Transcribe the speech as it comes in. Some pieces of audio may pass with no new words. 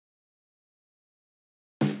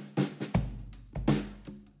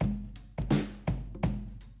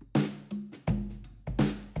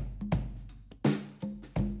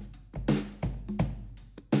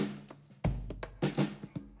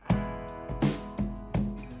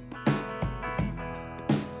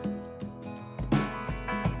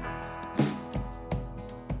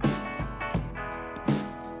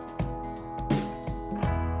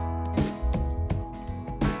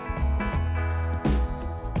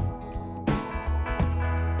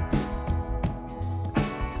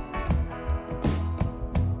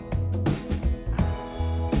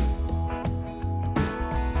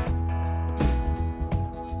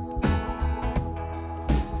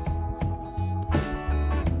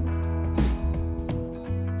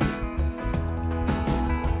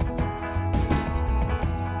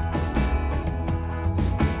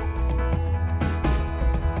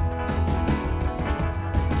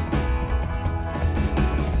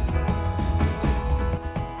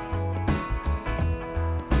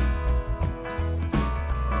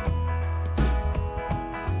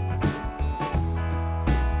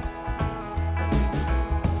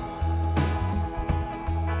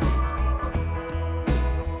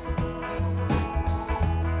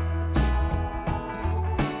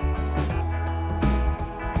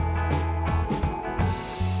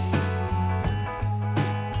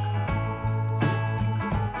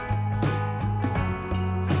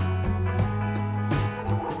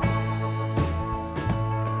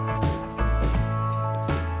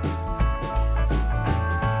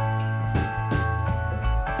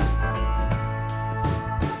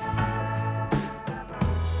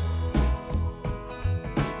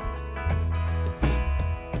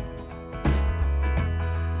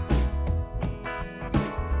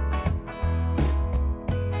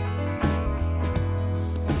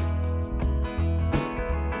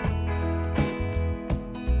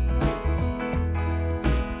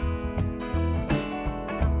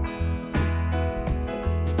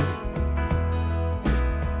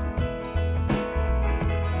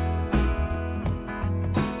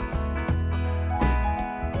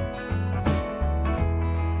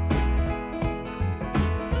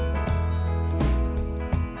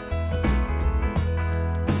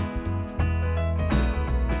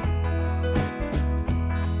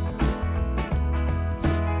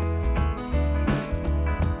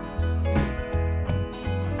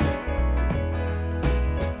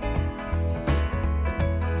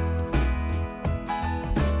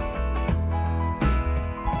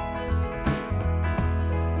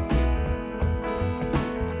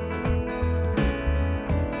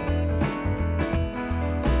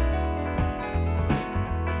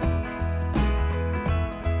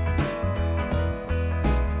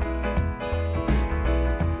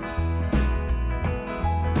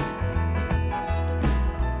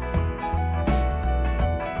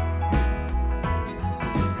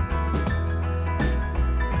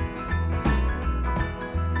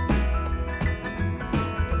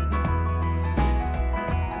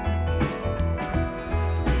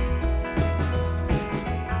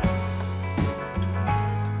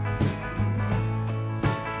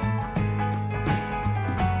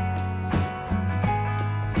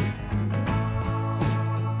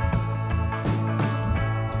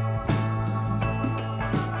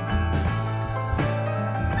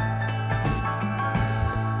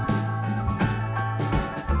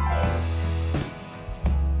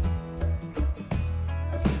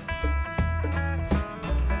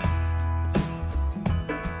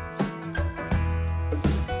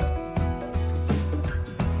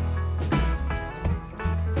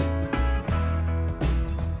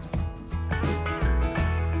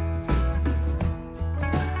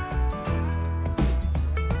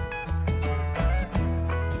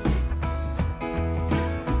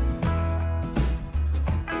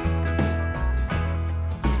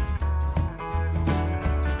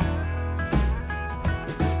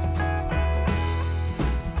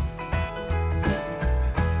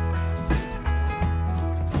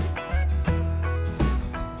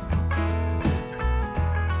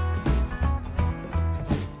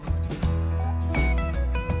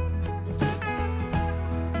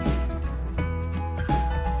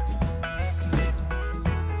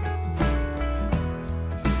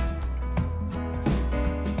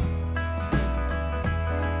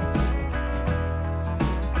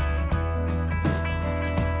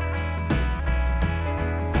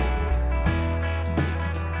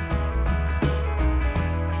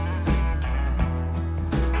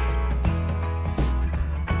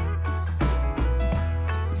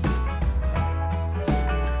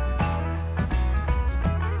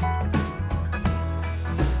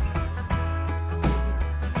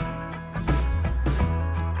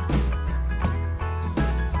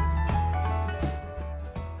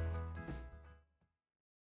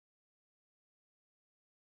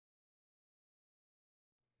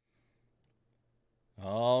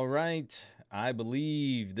right. I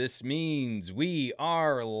believe this means we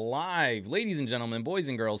are live. Ladies and gentlemen, boys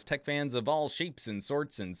and girls, tech fans of all shapes and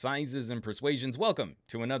sorts and sizes and persuasions, welcome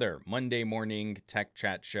to another Monday morning tech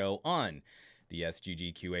chat show on the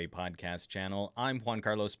SGGQA podcast channel. I'm Juan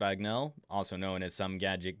Carlos Bagnell, also known as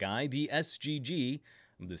SomeGadgetGuy, the SGG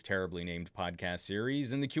of this terribly named podcast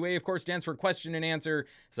series. And the QA, of course, stands for question and answer,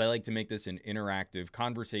 as I like to make this an interactive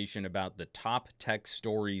conversation about the top tech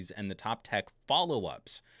stories and the top tech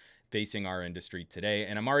follow-ups facing our industry today.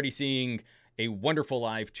 And I'm already seeing a wonderful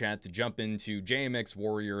live chat to jump into. JMX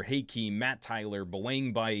Warrior, Heikey, Matt Tyler,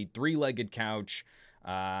 Boeing Bite, Three-Legged Couch,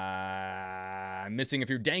 I'm missing a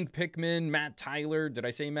few. Dank Pickman, Matt Tyler. Did I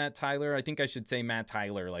say Matt Tyler? I think I should say Matt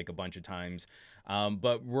Tyler like a bunch of times.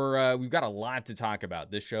 But we've got a lot to talk about.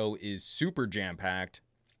 This show is super jam-packed.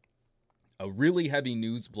 A really heavy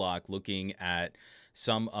news block looking at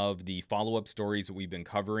some of the follow-up stories that we've been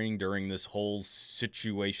covering during this whole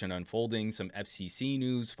situation unfolding. Some FCC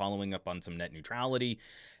news, following up on some net neutrality.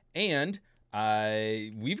 And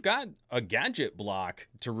we've got a gadget block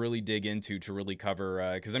to really dig into, to really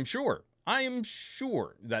cover, because I am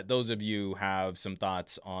sure that those of you have some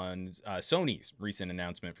thoughts on Sony's recent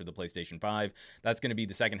announcement for the PlayStation 5. That's going to be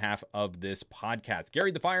the second half of this podcast.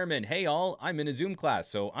 Gary the Fireman, hey all, I'm in a Zoom class,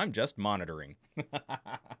 so I'm just monitoring.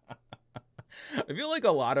 I feel like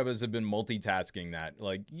a lot of us have been multitasking that.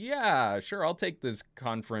 Like, yeah, sure, I'll take this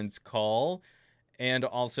conference call and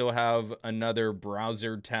also have another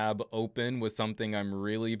browser tab open with something I'm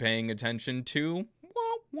really paying attention to.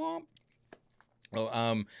 Womp womp.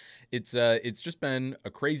 Oh, it's just been a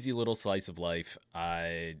crazy little slice of life.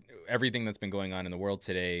 Everything that's been going on in the world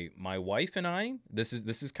today. My wife and I, this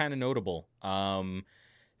is kind of notable.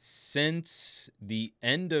 Since the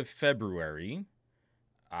end of February,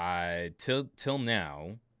 till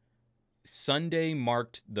now, Sunday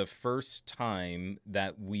marked the first time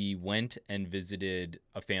that we went and visited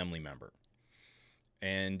a family member.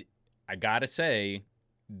 And I gotta say,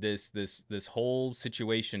 this whole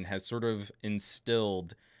situation has sort of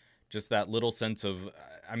instilled just that little sense of,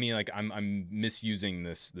 I mean, like I'm misusing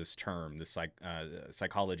this term, this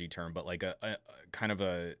psychology term, but like a kind of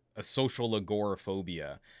a social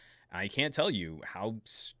agoraphobia. I can't tell you how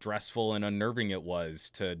stressful and unnerving it was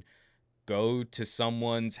to go to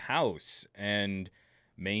someone's house and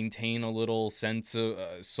maintain a little sense of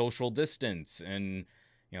social distance and,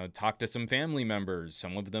 you know, talk to some family members.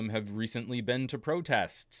 Some of them have recently been to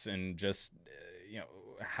protests, and just, you know,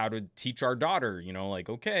 how to teach our daughter, you know, like,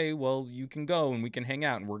 okay, well, you can go and we can hang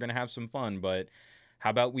out and we're going to have some fun, but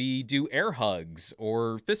how about we do air hugs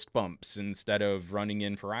or fist bumps instead of running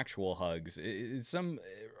in for actual hugs? It's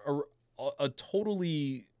a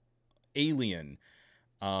totally alien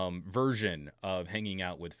version of hanging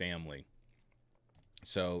out with family.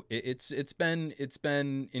 So it's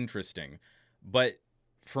been interesting, but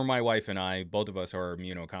for my wife and I, both of us are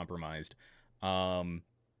immunocompromised.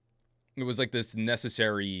 It was like this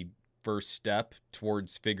necessary first step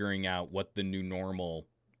towards figuring out what the new normal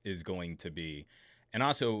is going to be. And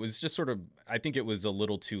also, it was just sort of, I think it was a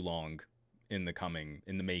little too long in the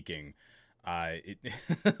making.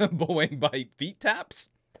 Boeing Bite feet taps?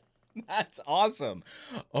 That's awesome.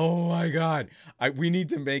 Oh my God. We need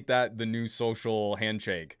to make that the new social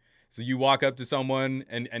handshake. So you walk up to someone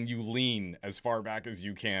and you lean as far back as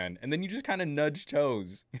you can, and then you just kind of nudge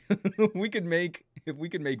toes. If we could make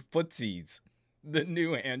footsies the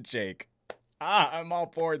new handshake. I'm all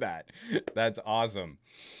for that. That's awesome.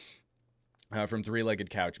 From Three-Legged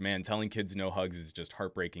Couch, man, telling kids no hugs is just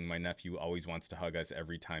heartbreaking. My nephew always wants to hug us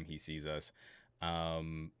every time he sees us.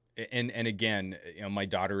 And again, you know, my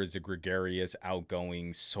daughter is a gregarious,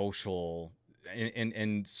 outgoing, social,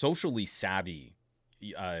 and socially savvy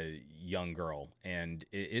young girl, and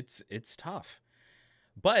it's tough.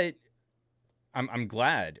 But I'm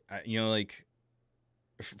glad, you know, like,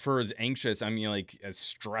 for as anxious, I mean, like, as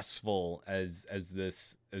stressful as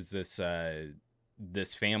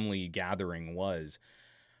this family gathering was,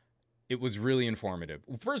 it was really informative.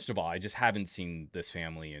 First of all, I just haven't seen this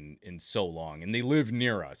family in so long, and they live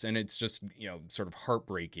near us, and it's just, you know, sort of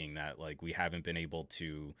heartbreaking that, like, we haven't been able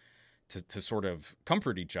to sort of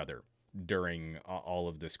comfort each other during all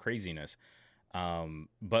of this craziness.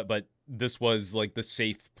 But this was like the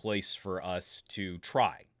safe place for us to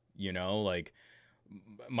try, you know, like,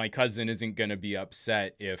 my cousin isn't going to be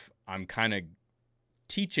upset if I'm kind of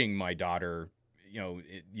teaching my daughter, you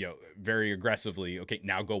know, very aggressively, okay,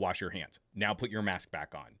 now go wash your hands. Now put your mask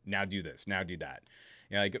back on. Now do this. Now do that.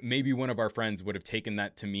 You know, like, maybe one of our friends would have taken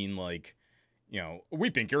that to mean, like, you know, we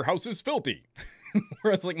think your house is filthy.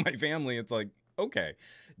 Whereas, like, my family, it's like, okay,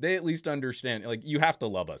 they at least understand. Like, you have to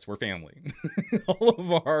love us. We're family. All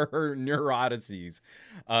of our neurotices,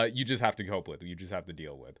 you just have to cope with. You just have to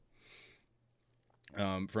deal with.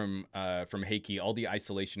 From Heikki, all the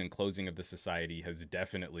isolation and closing of the society has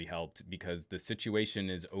definitely helped because the situation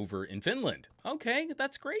is over in Finland. Okay,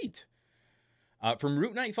 that's great. From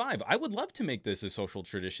Route 95, I would love to make this a social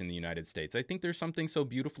tradition in the United States. I think there's something so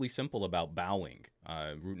beautifully simple about bowing.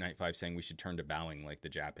 Route 95 saying we should turn to bowing like the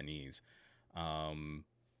Japanese.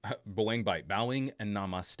 Boing bite, bowing and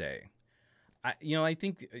namaste. I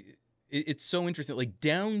think it's so interesting, like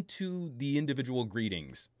down to the individual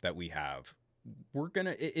greetings that we have. We're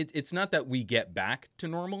gonna. It's not that we get back to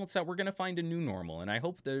normal. It's that we're gonna find a new normal, and I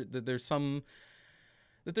hope that there's some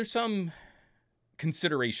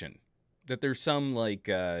consideration, that there's some like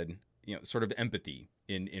sort of empathy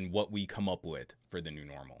in what we come up with for the new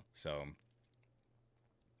normal. So,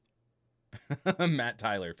 Matt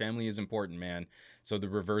Tyler, family is important, man. So the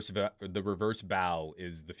reverse bow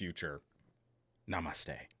is the future.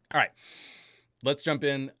 Namaste. All right. Let's jump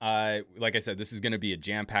in. Like I said, this is going to be a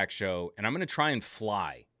jam-packed show, and I'm going to try and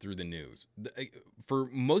fly through the news. For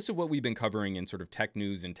most of what we've been covering in sort of tech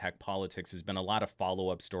news and tech politics has been a lot of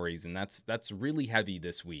follow-up stories, and that's really heavy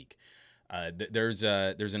this week. There's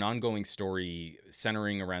an ongoing story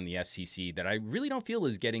centering around the FCC that I really don't feel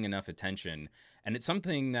is getting enough attention, and it's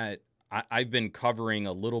something that I've been covering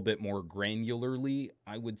a little bit more granularly,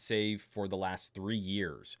 I would say, for the last 3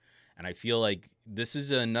 years. And I feel like this is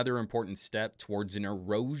another important step towards an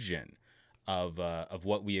erosion of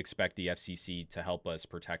what we expect the FCC to help us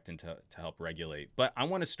protect and to help regulate. But I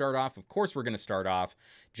want to start off, of course, we're going to start off.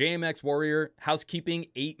 JMX Warrior, housekeeping,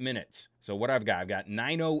 8 minutes. So what I've got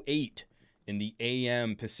 9:08 in the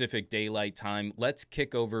AM Pacific Daylight Time. Let's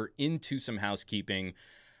kick over into some housekeeping.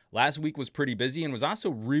 Last week was pretty busy and was also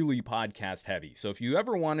really podcast heavy. So if you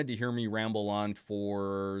ever wanted to hear me ramble on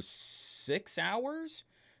for 6 hours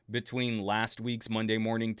between last week's Monday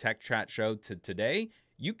morning tech chat show to today,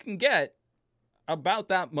 you can get about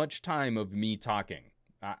that much time of me talking.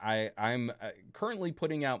 I'm currently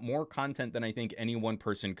putting out more content than I think any one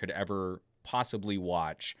person could ever possibly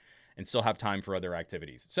watch and still have time for other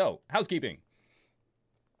activities. So, housekeeping.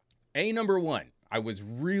 Number 1. I was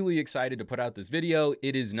really excited to put out this video.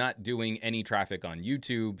 It is not doing any traffic on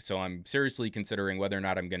YouTube, so I'm seriously considering whether or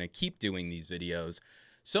not I'm going to keep doing these videos.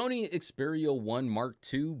 Sony Xperia 1 Mark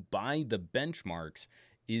II by the benchmarks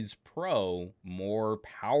is more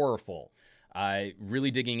powerful.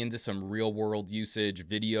 Really digging into some real world usage,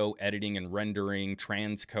 video editing and rendering,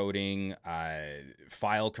 transcoding,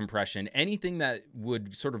 file compression, anything that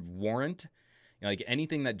would sort of warrant, like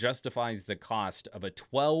anything that justifies the cost of a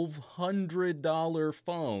 $1,200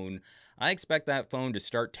 phone. I expect that phone to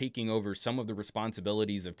start taking over some of the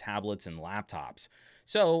responsibilities of tablets and laptops.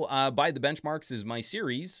 So, By the Benchmarks is my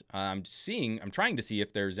series. I'm trying to see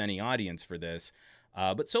if there's any audience for this.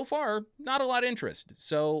 But so far, not a lot of interest.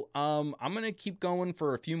 So I'm going to keep going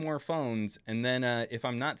for a few more phones. And then if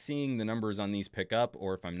I'm not seeing the numbers on these pick up,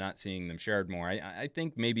 or if I'm not seeing them shared more, I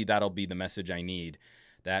think maybe that'll be the message I need.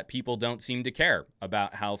 That people don't seem to care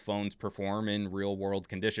about how phones perform in real world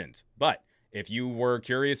conditions. But if you were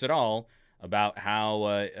curious at all about how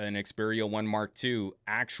an Xperia 1 Mark II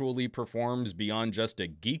actually performs beyond just a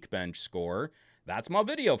Geekbench score, that's my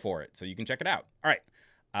video for it. So you can check it out. All right,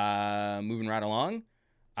 moving right along.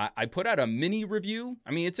 I put out a mini review.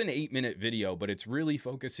 I mean, it's an 8-minute video, but it's really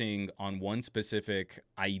focusing on one specific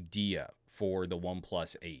idea for the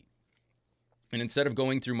OnePlus 8. And instead of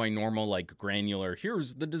going through my normal, like, granular,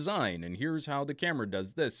 here's the design, and here's how the camera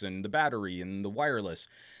does this, and the battery, and the wireless,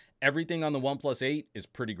 everything on the OnePlus 8 is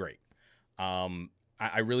pretty great.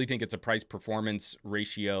 I really think it's a price-performance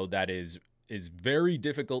ratio that is very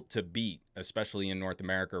difficult to beat, especially in North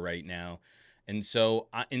America right now. And so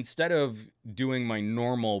instead of doing my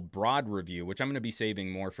normal broad review, which I'm going to be saving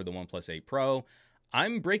more for the OnePlus 8 Pro,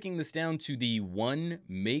 I'm breaking this down to the one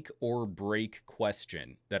make or break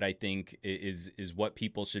question that I think is what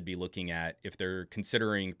people should be looking at if they're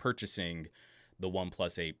considering purchasing the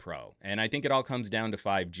OnePlus 8 Pro. And I think it all comes down to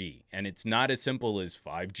 5G. And it's not as simple as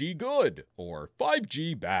 5G good or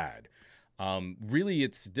 5G bad. Really,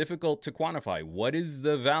 it's difficult to quantify. What is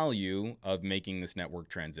the value of making this network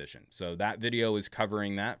transition? So that video is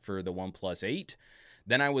covering that for the OnePlus 8.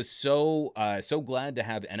 Then I was so glad to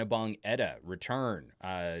have Enabong Eda return.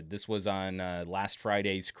 This was on last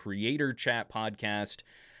Friday's Creator Chat podcast.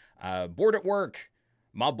 Bored at work,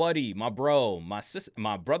 my buddy, my bro, my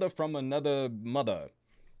brother from another mother.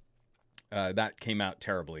 That came out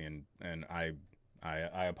terribly, and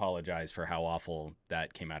I apologize for how awful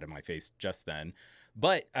that came out of my face just then.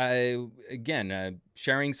 But again,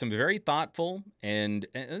 sharing some very thoughtful and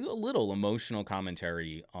a little emotional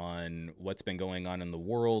commentary on what's been going on in the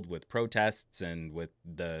world with protests and with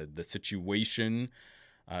the situation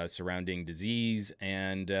surrounding disease.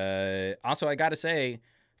 And also, I got to say,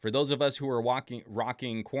 for those of us who are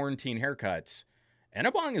rocking quarantine haircuts,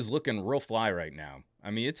 Enabong is looking real fly right now.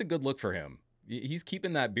 I mean, it's a good look for him. He's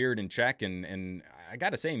keeping that beard in check, and I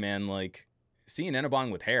gotta say, man, like seeing Enabong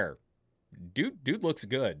with hair, dude looks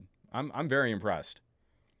good. I'm very impressed.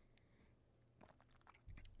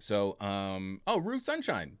 So, oh, Rue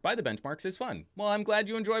Sunshine, By the Benchmarks is fun. Well, I'm glad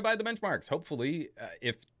you enjoy By the Benchmarks. Hopefully,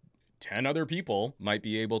 if 10 other people might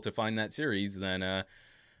be able to find that series, then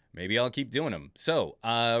maybe I'll keep doing them. So,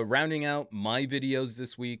 rounding out my videos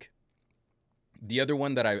this week, the other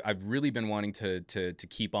one that I've really been wanting to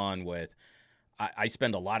keep on with, I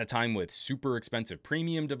spend a lot of time with super expensive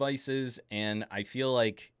premium devices, and I feel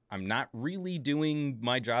like I'm not really doing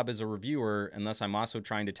my job as a reviewer unless I'm also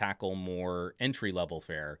trying to tackle more entry-level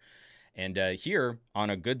fare. And here, on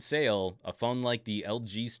a good sale, a phone like the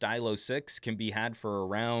LG Stylo 6 can be had for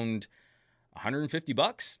around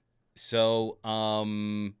 $150. So,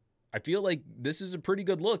 I feel like this is a pretty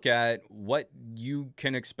good look at what you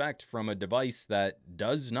can expect from a device that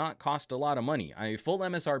does not cost a lot of money. Full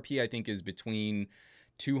MSRP, I think, is between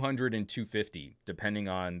 $200 and $250, depending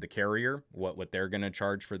on the carrier, what they're going to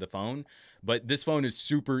charge for the phone. But this phone is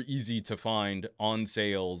super easy to find on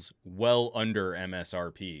sales well under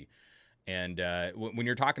MSRP. And when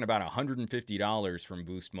you're talking about $150 from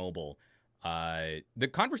Boost Mobile, the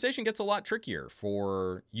conversation gets a lot trickier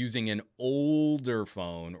for using an older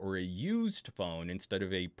phone or a used phone instead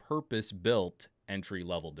of a purpose-built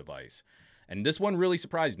entry-level device. And this one really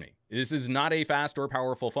surprised me. This is not a fast or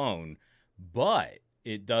powerful phone, but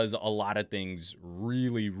it does a lot of things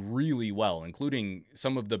really, really well, including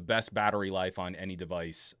some of the best battery life on any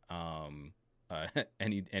device,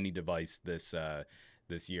 any device this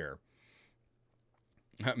year.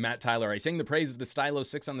 Matt Tyler, I sang the praise of the Stylo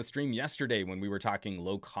 6 on the stream yesterday when we were talking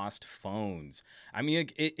low-cost phones. I mean,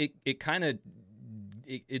 it kind of,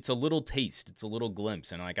 it's a little taste, it's a little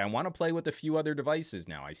glimpse, and like I want to play with a few other devices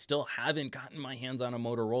now. I still haven't gotten my hands on a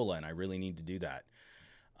Motorola, and I really need to do that.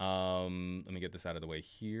 Let me get this out of the way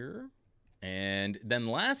here. And then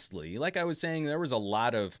lastly, like I was saying, there was a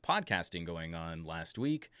lot of podcasting going on last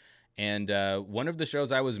week, and one of the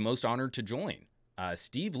shows I was most honored to join,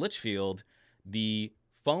 Steve Litchfield, the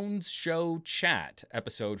Phones Show Chat,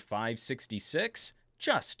 episode 566,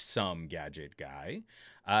 Just Some Gadget Guy,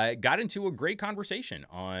 got into a great conversation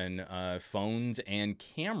on phones and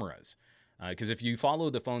cameras. Because if you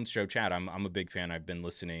follow the Phones Show Chat, I'm a big fan. I've been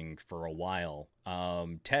listening for a while.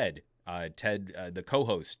 Ted, the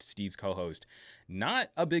co-host, Steve's co-host, not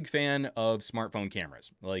a big fan of smartphone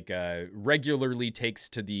cameras. Like regularly takes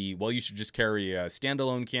to the, well, you should just carry a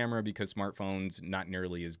standalone camera because smartphones not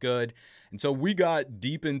nearly as good. And so we got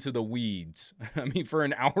deep into the weeds. I mean, for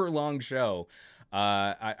an hour-long show,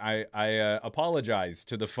 I apologize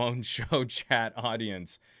to the Phone Show Chat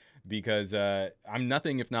audience because I'm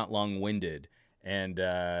nothing if not long-winded. And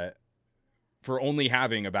for only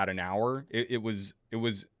having about an hour, it was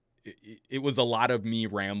a lot of me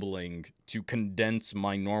rambling to condense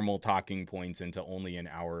my normal talking points into only an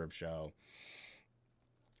hour of show.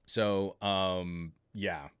 So,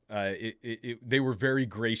 yeah, they were very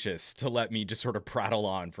gracious to let me just sort of prattle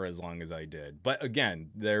on for as long as I did. But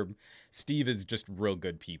again, Steve is just real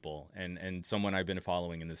good people and someone I've been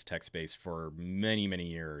following in this tech space for many, many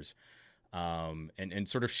years. And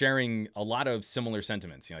sort of sharing a lot of similar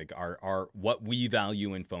sentiments, you know, like our what we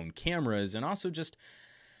value in phone cameras, and also just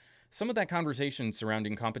some of that conversation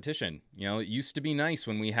surrounding competition. You know, it used to be nice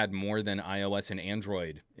when we had more than iOS and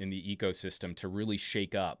Android in the ecosystem to really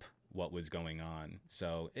shake up what was going on.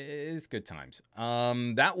 So it's good times.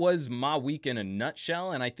 That was my week in a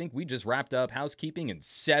nutshell, and I think we just wrapped up housekeeping in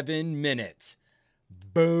 7 minutes.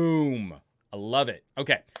 Boom. I love it.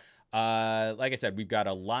 Okay. Like I said, we've got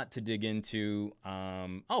a lot to dig into.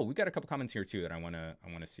 Oh, we've got a couple comments here too that I want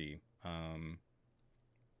to see.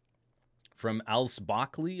 From Als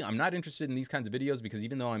Bockley, I'm not interested in these kinds of videos because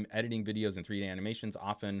even though I'm editing videos in 3D animations,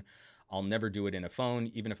 often I'll never do it in a phone.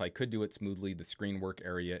 Even if I could do it smoothly, the screen work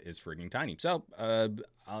area is frigging tiny. So,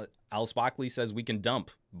 Als Bockley says we can dump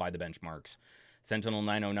By the Benchmarks. Sentinel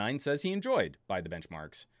 909 says he enjoyed By the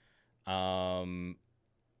Benchmarks.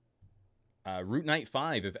 Root Knight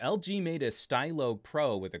 5, if LG made a Stylo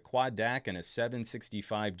Pro with a quad DAC and a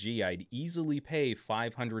 765G, I'd easily pay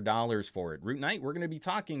 $500 for it. Root Knight, we're going to be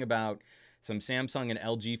talking about some Samsung and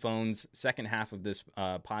LG phones, second half of this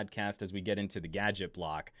podcast as we get into the gadget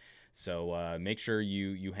block. So make sure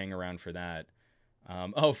you hang around for that.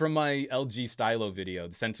 From my LG Stylo video,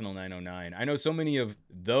 the Sentinel 909. I know so many of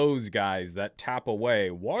those guys that tap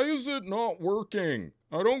away. Why is it not working?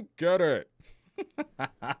 I don't get it.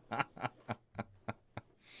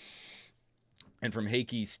 And from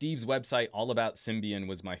Heikki, Steve's website, All About Symbian,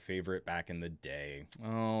 was my favorite back in the day.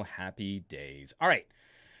 Oh, happy days. All right.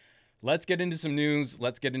 Let's get into some news.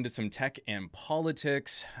 Let's get into some tech and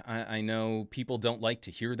politics. I know people don't like to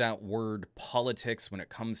hear that word politics when it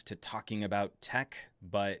comes to talking about tech,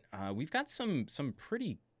 but we've got some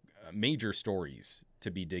pretty major stories to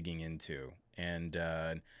be digging into. And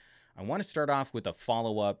I want to start off with a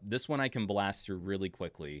follow-up. This one I can blast through really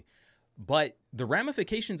quickly. But the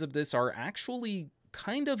ramifications of this are actually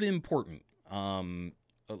kind of important. The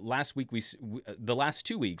last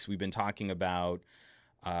 2 weeks, we've been talking about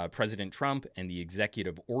President Trump and the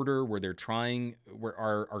executive order where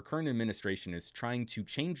our current administration is trying to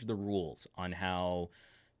change the rules on how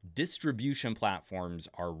distribution platforms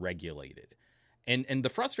are regulated. And the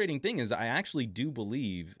frustrating thing is I actually do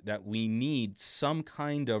believe that we need some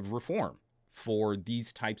kind of reform for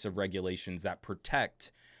these types of regulations that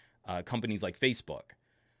protect companies like Facebook.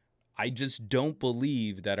 I just don't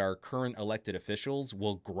believe that our current elected officials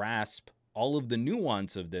will grasp all of the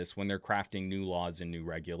nuance of this when they're crafting new laws and new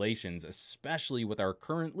regulations, especially with our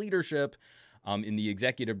current leadership in the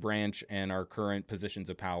executive branch and our current positions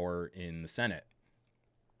of power in the Senate.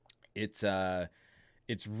 It's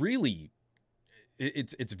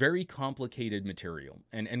very complicated material,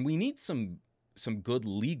 and we need some good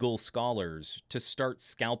legal scholars to start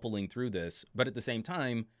scalpeling through this. But at the same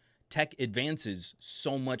time, tech advances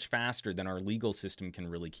so much faster than our legal system can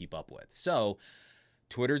really keep up with. So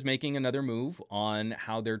Twitter's making another move on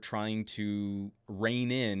how they're trying to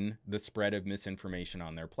rein in the spread of misinformation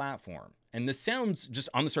on their platform. And this sounds, just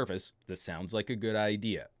on the surface, this sounds like a good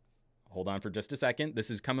idea. Hold on for just a second. This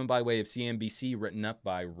is coming by way of CNBC, written up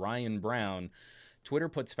by Ryan Brown. Twitter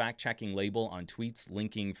puts fact-checking label on tweets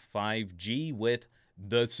linking 5G with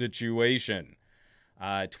the situation.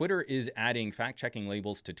 Twitter is adding fact-checking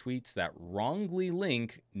labels to tweets that wrongly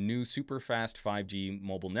link new super-fast 5G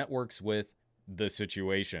mobile networks with the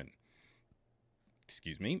situation.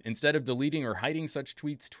 Excuse me. Instead of deleting or hiding such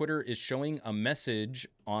tweets, Twitter is showing a message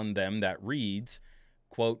on them that reads,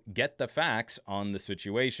 quote, "Get the facts on the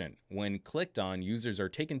situation." When clicked on, users are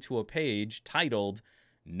taken to a page titled,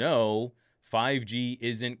 "No, 5G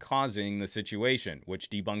isn't causing the situation," which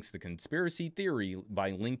debunks the conspiracy theory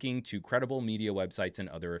by linking to credible media websites and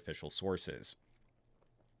other official sources.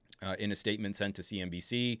 In a statement sent to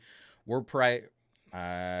CNBC,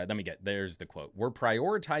 there's the quote. "We're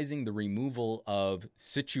prioritizing the removal of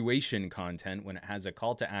situation content when it has a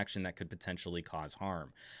call to action that could potentially cause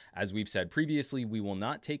harm. As we've said previously, we will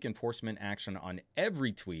not take enforcement action on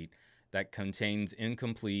every tweet that contains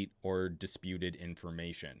incomplete or disputed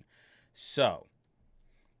information." So,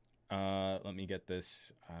 let me get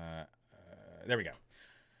this. There we go.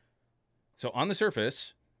 So on the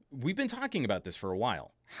surface, we've been talking about this for a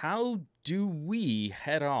while. How do we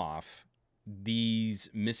head off these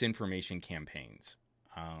misinformation campaigns?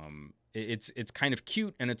 It's kind of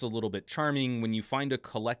cute and it's a little bit charming when you find a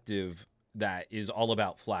collective that is all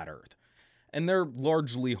about flat Earth. And they're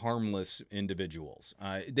largely harmless individuals.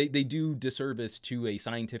 They do disservice to a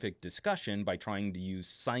scientific discussion by trying to use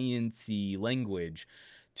science-y language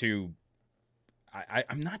to...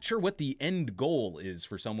 I'm not sure what the end goal is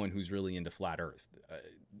for someone who's really into flat Earth.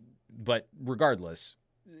 But regardless,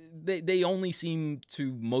 they only seem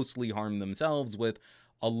to mostly harm themselves with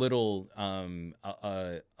a little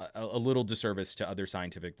disservice to other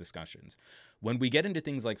scientific discussions. When we get into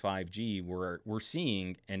things like 5G, we're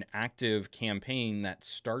seeing an active campaign that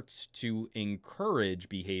starts to encourage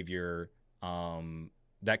behavior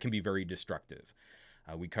that can be very destructive.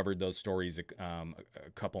 We covered those stories a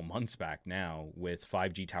couple months back now with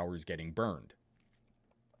 5G towers getting burned,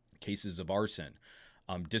 cases of arson,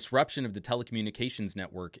 disruption of the telecommunications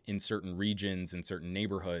network in certain regions and certain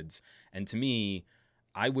neighborhoods. And to me,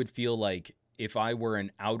 I would feel like if I were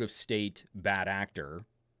an out-of-state bad actor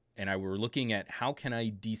and I were looking at how can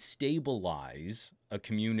I destabilize a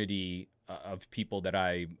community of people that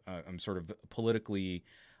I'm sort of politically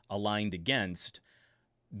aligned against,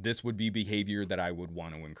 this would be behavior that I would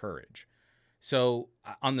want to encourage. So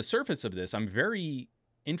on the surface of this, I'm very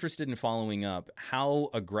interested in following up how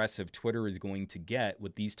aggressive Twitter is going to get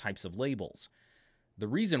with these types of labels. The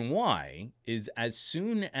reason why is as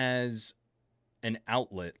soon as an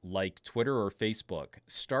outlet like Twitter or Facebook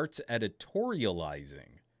starts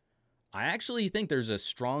editorializing I actually think there's a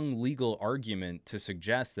strong legal argument to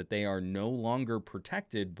suggest that they are no longer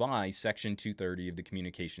protected by Section 230 of the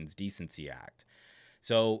Communications Decency Act.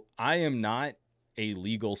 So I am not a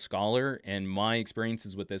legal scholar, and my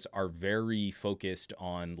experiences with this are very focused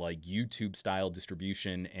on like YouTube style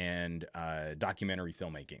distribution and documentary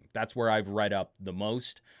filmmaking. That's where I've read up the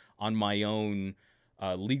most on my own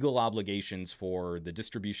legal obligations for the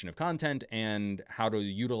distribution of content and how to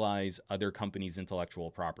utilize other companies'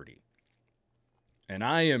 intellectual property. And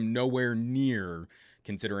I am nowhere near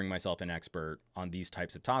considering myself an expert on these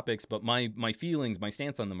types of topics, but my feelings, my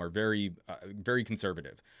stance on them are very very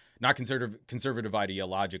conservative. Not conservative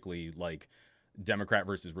ideologically, like Democrat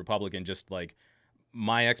versus Republican, just like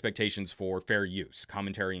my expectations for fair use,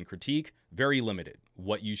 commentary, and critique, very limited.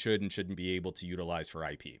 What you should and shouldn't be able to utilize for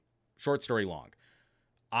IP. Short story long.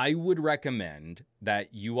 I would recommend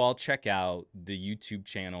that you all check out the YouTube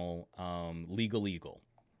channel Legal Eagle.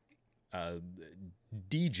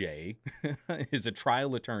 DJ is a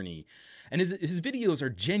trial attorney, and his videos are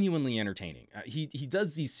genuinely entertaining. He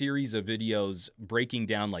does these series of videos breaking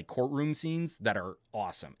down like courtroom scenes that are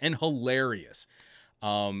awesome and hilarious.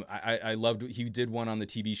 I loved, he did one on the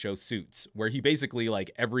TV show Suits, where he basically,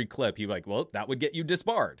 like, every clip, he like, well, that would get you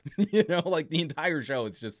disbarred. You know, like the entire show,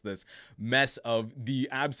 it's just this mess of the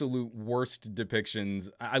absolute worst depictions.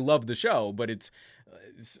 I love the show, but it's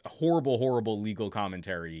horrible, horrible legal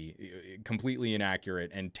commentary, completely inaccurate,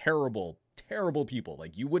 and terrible, terrible people.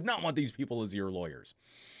 Like, you would not want these people as your lawyers.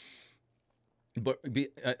 But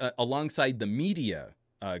alongside the media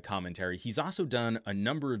commentary, he's also done a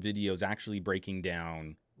number of videos actually breaking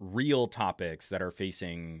down real topics that are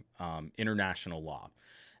facing international law,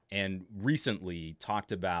 and recently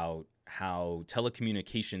talked about how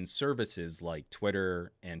telecommunications services like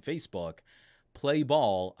Twitter and Facebook play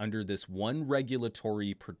ball under this one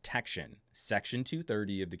regulatory protection, Section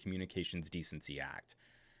 230 of the Communications Decency Act.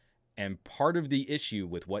 And part of the issue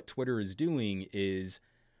with what Twitter is doing is,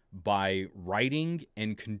 by writing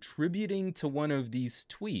and contributing to one of these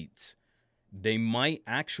tweets, they might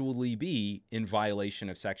actually be in violation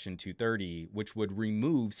of Section 230, which would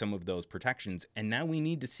remove some of those protections. And now we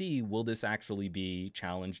need to see, will this actually be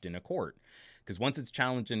challenged in a court? Because once it's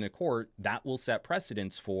challenged in a court, that will set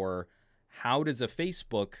precedents for how does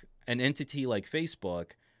an entity like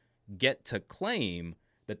Facebook, get to claim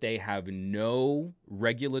that they have no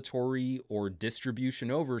regulatory or distribution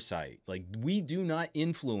oversight. Like, we do not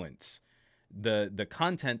influence the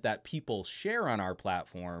content that people share on our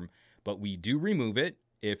platform, but we do remove it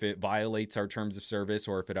if it violates our terms of service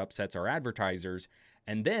or if it upsets our advertisers.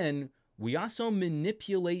 And then we also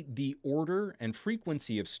manipulate the order and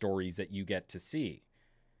frequency of stories that you get to see.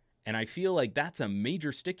 And I feel like that's a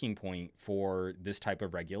major sticking point for this type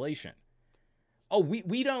of regulation. Oh,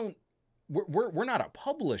 we're not a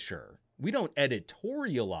publisher. We don't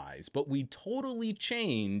editorialize, but we totally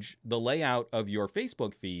change the layout of your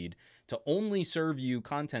Facebook feed to only serve you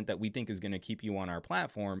content that we think is going to keep you on our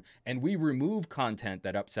platform, and we remove content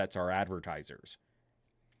that upsets our advertisers.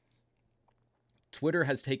 Twitter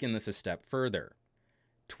has taken this a step further.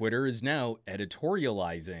 Twitter is now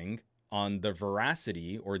editorializing on the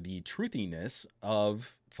veracity or the truthiness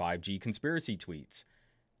of 5G conspiracy tweets.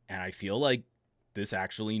 And I feel like this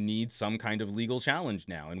actually needs some kind of legal challenge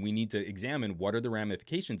now, and we need to examine what are the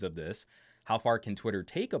ramifications of this, how far can Twitter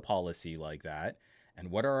take a policy like that,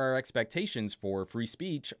 and what are our expectations for free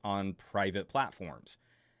speech on private platforms.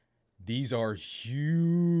 These are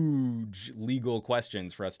huge legal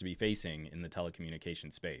questions for us to be facing in the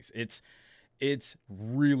telecommunications space. It's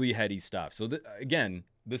really heady stuff. So again,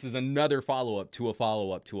 this is another follow-up to a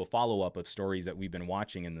follow-up to a follow-up of stories that we've been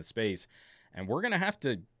watching in the space, and we're going to have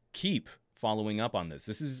to keep following up on this.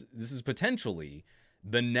 This is potentially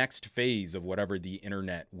the next phase of whatever the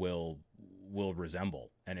internet will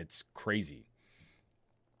resemble, and it's crazy.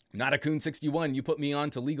 Not a Coon 61, you put me on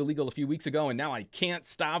to Legal a few weeks ago, and now I can't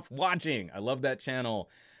stop watching. I love that channel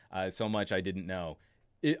so much. I didn't know.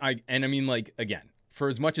 I mean, like, again, for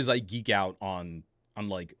as much as I geek out on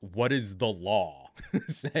like, what is the law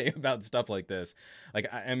say about stuff like this?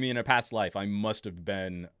 Like, I mean, in a past life, I must have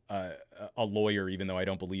been a lawyer, even though I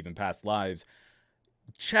don't believe in past lives.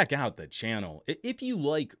 Check out the channel. If you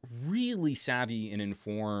like really savvy and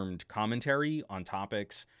informed commentary on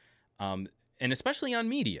topics, and especially on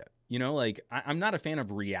media, you know, like, I'm not a fan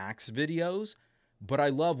of reacts videos, but I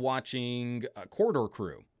love watching Corridor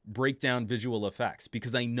Crew break down visual effects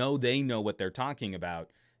because I know they know what they're talking about.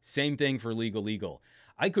 Same thing for Legal.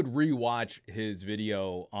 I could rewatch his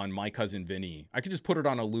video on My Cousin Vinny. I could just put it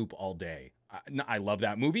on a loop all day. I love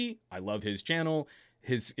that movie. I love his channel.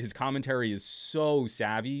 His commentary is so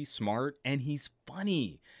savvy, smart, and he's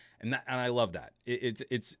funny. And I love that.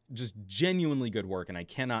 It's just genuinely good work, and I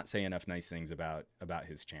cannot say enough nice things about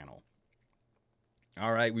his channel.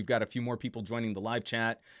 All right, we've got a few more people joining the live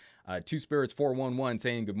chat. Two Spirits 411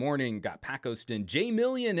 saying good morning. Got Pacoston, J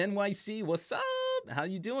Million NYC. What's up? How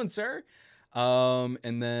you doing, sir?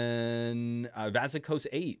 And then Vasicos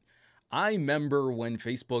 8. I remember when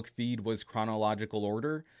Facebook feed was chronological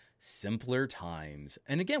order. Simpler times.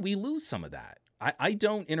 And again, we lose some of that. I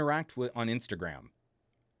don't interact on Instagram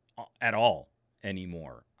at all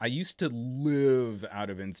anymore. I used to live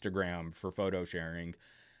out of Instagram for photo sharing,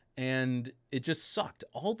 and it just sucked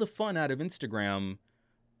all the fun out of Instagram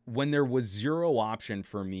when there was zero option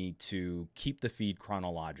for me to keep the feed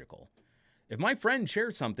chronological. If my friend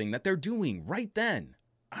shares something that they're doing right then,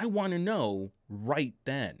 I want to know right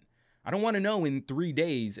then. I don't want to know in 3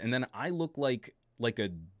 days and then I look like a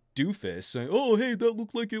doofus saying, oh, hey, that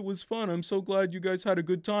looked like it was fun. I'm so glad you guys had a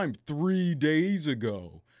good time 3 days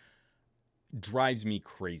ago. Drives me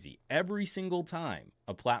crazy. Every single time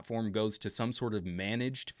a platform goes to some sort of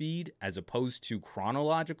managed feed as opposed to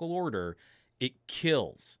chronological order, it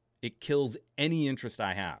kills any interest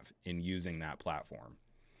I have in using that platform.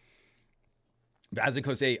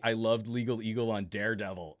 Vasicos 8, I loved Legal Eagle on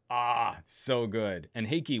Daredevil. Ah, so good. And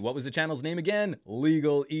Heiki, what was the channel's name again?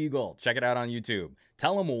 Legal Eagle. Check it out on YouTube.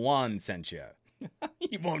 Tell him Juan sent you.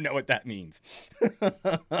 You won't know what that means.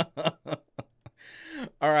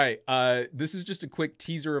 All right. This is just a quick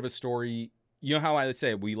teaser of a story. You know how I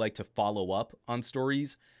say we like to follow up on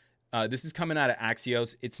stories? This is coming out of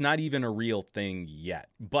Axios. It's not even a real thing yet,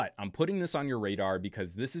 but I'm putting this on your radar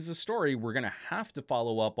because this is a story we're going to have to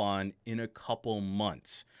follow up on in a couple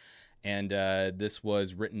months. And this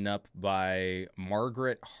was written up by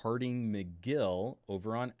Margaret Harding McGill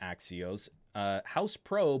over on Axios. House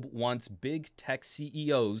probe wants big tech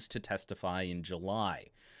CEOs to testify in July.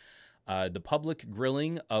 The public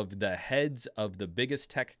grilling of the heads of the biggest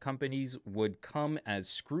tech companies would come as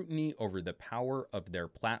scrutiny over the power of their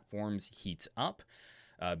platforms heats up.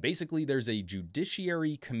 Basically, there's a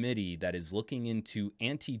judiciary committee that is looking into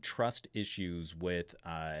antitrust issues with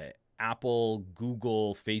Apple,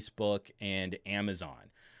 Google, Facebook, and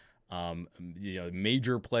Amazon.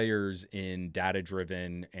 Major players in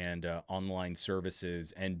data-driven and online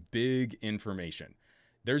services and big information.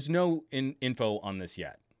 There's no info on this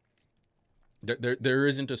yet. There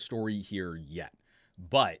isn't a story here yet,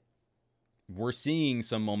 but we're seeing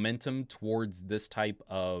some momentum towards this type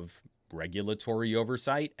of regulatory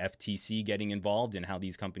oversight, FTC getting involved in how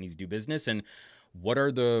these companies do business, and what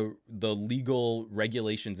are the legal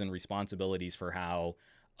regulations and responsibilities for how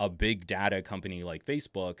a big data company like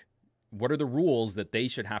Facebook, what are the rules that they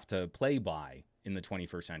should have to play by in the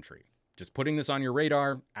 21st century? Just putting this on your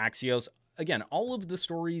radar, Axios. Again, all of the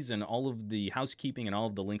stories and all of the housekeeping and all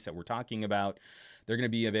of the links that we're talking about, they're going to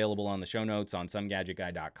be available on the show notes on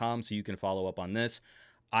SomeGadgetGuy.com, so you can follow up on this.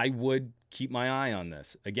 I would keep my eye on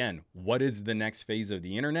this. Again, what is the next phase of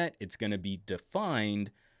the internet? It's going to be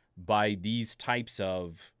defined by these types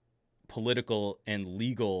of political and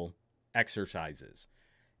legal exercises.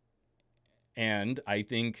 And I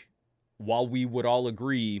think while we would all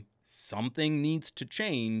agree something needs to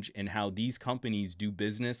change in how these companies do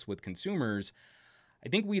business with consumers, I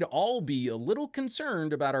think we'd all be a little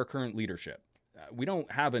concerned about our current leadership. We don't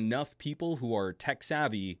have enough people who are tech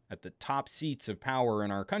savvy at the top seats of power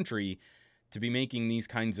in our country to be making these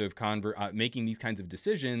kinds of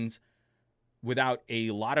decisions without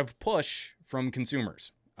a lot of push from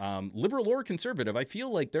consumers. Liberal or conservative, I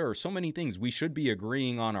feel like there are so many things we should be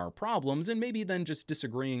agreeing on our problems and maybe then just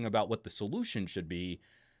disagreeing about what the solution should be.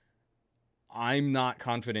 I'm not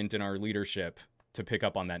confident in our leadership to pick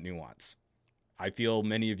up on that nuance. I feel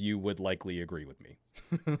many of you would likely agree with me.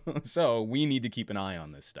 So we need to keep an eye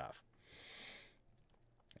on this stuff.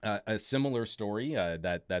 A similar story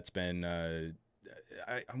that's been, I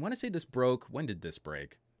want to say this broke. When did this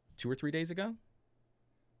break? 2 or 3 days ago?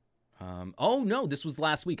 Oh, no, this was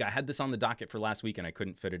last week. I had this on the docket for last week and I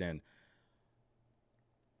couldn't fit it in.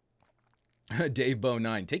 Dave Bow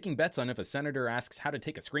 9, taking bets on if a senator asks how to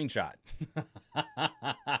take a screenshot.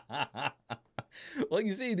 Well,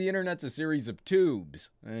 you see, the internet's a series of tubes,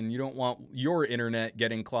 and you don't want your internet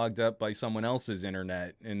getting clogged up by someone else's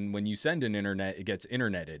internet. And when you send an internet, it gets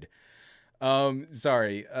interneted.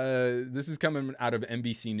 Sorry, this is coming out of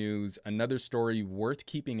NBC News. Another story worth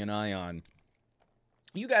keeping an eye on.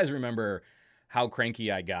 You guys remember how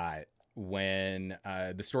cranky I got when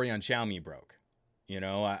the story on Xiaomi broke. You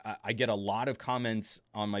know, I get a lot of comments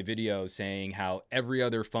on my video saying how every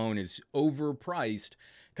other phone is overpriced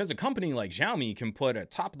because a company like Xiaomi can put a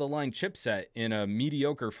top-of-the-line chipset in a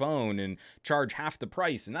mediocre phone and charge half the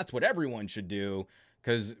price, and that's what everyone should do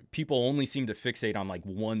because people only seem to fixate on like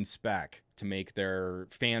one spec to make their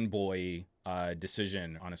fanboy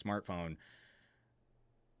decision on a smartphone.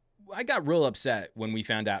 I got real upset when we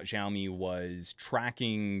found out Xiaomi was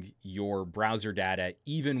tracking your browser data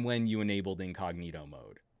even when you enabled incognito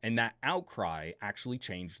mode. And that outcry actually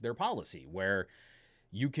changed their policy, where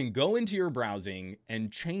you can go into your browsing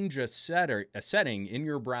and change a setting in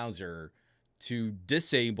your browser to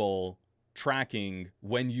disable tracking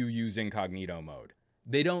when you use incognito mode.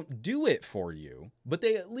 They don't do it for you, but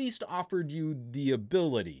they at least offered you the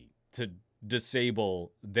ability to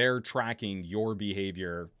disable their tracking your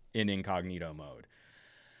behavior in incognito mode.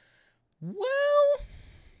 Well,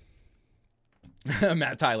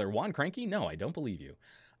 Matt Tyler, Juan Cranky? No, I don't believe you.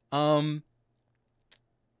 Well,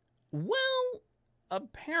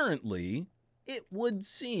 apparently it would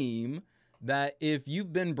seem that if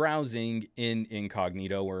you've been browsing in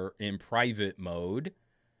incognito or in private mode,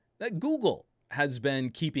 that Google has been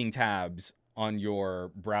keeping tabs on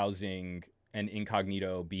your browsing and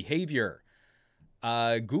incognito behavior.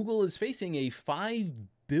 Google is facing a $5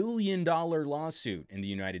 billion lawsuit in the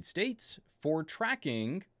United States for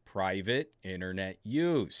tracking private internet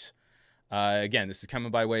use. Again, this is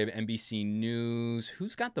coming by way of NBC News.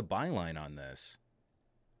 Who's got the byline on this?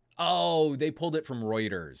 Oh, they pulled it from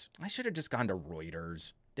Reuters. I should have just gone to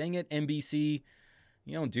Reuters. Dang it, NBC.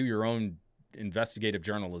 You don't do your own investigative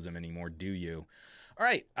journalism anymore, do you? All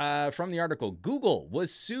right, from the article, Google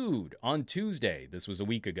was sued on Tuesday, this was a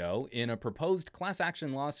week ago, in a proposed class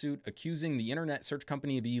action lawsuit accusing the internet search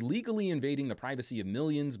company of illegally invading the privacy of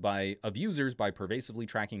millions of users by pervasively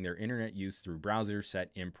tracking their internet use through browsers set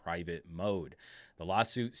in private mode. The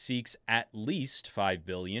lawsuit seeks at least $5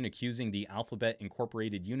 billion, accusing the Alphabet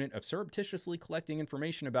Incorporated unit of surreptitiously collecting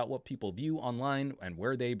information about what people view online and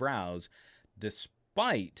where they browse,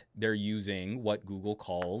 despite they're using what Google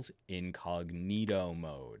calls incognito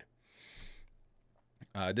mode.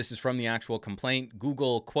 This is from the actual complaint.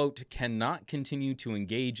 Google, quote, cannot continue to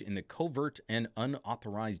engage in the covert and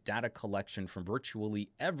unauthorized data collection from virtually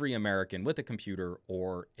every American with a computer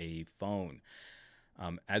or a phone.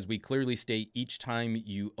 As we clearly state, each time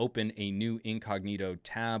you open a new incognito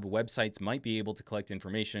tab, websites might be able to collect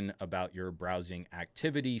information about your browsing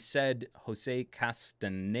activity, said Jose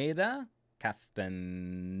Castaneda,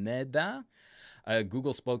 a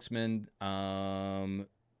Google spokesman,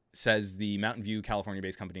 says the Mountain View,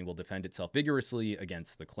 California-based company will defend itself vigorously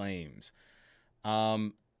against the claims.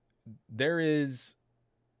 There is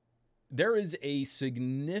a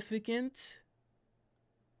significant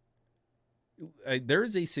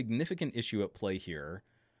issue at play here,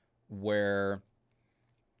 where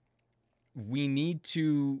we need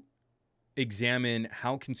to examine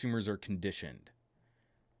how consumers are conditioned.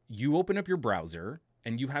 You open up your browser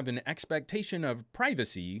and you have an expectation of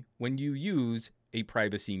privacy when you use a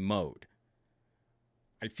privacy mode.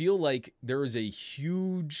 I feel like there is a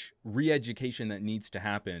huge re-education that needs to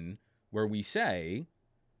happen where we say,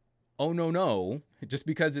 oh, no, just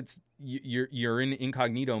because you're in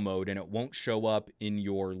incognito mode and it won't show up in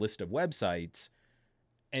your list of websites,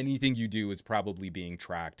 anything you do is probably being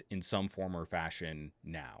tracked in some form or fashion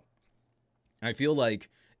now. I feel like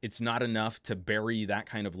it's not enough to bury that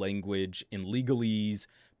kind of language in legalese,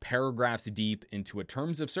 paragraphs deep into a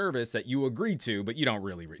terms of service that you agree to, but you don't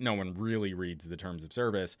really no one really reads the terms of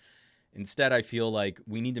service. Instead, I feel like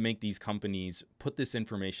we need to make these companies put this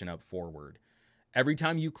information up forward. Every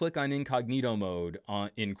time you click on incognito mode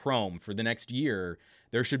in Chrome for the next year,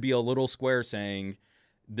 there should be a little square saying,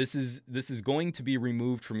 this is going to be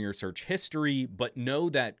removed from your search history, but know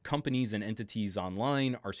that companies and entities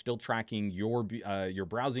online are still tracking your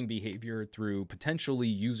browsing behavior through potentially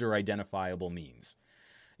user identifiable means.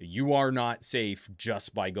 You are not safe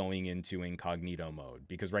just by going into incognito mode,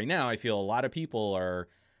 because right now I feel a lot of people are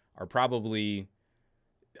probably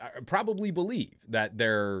believe that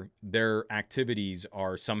their activities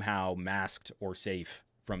are somehow masked or safe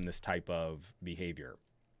from this type of behavior.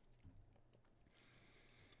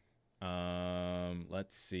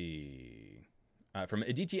 Let's see. From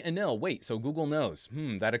Aditya Anil. Wait, so Google knows.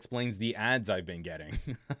 That explains the ads I've been getting.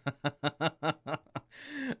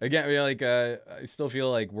 Again, I still feel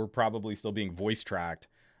like we're probably still being voice tracked.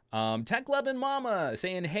 Tech Love and Mama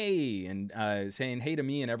saying hey, and saying hey to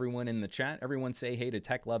me and everyone in the chat. Everyone say hey to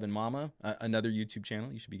Tech Love and Mama, another YouTube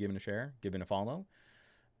channel you should be giving a share, giving a follow.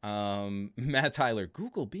 Matt Tyler,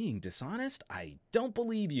 Google being dishonest? I don't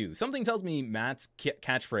believe you. Something tells me Matt's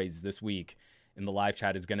catchphrase this week in the live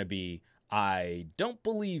chat is going to be, I don't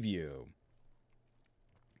believe you.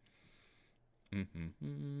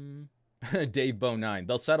 Dave Bo 9,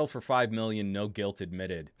 they'll settle for $5 million, no guilt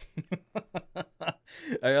admitted.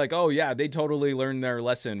 Like, oh yeah, they totally learned their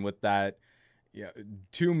lesson with that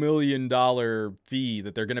 $2 million fee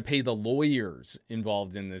that they're going to pay the lawyers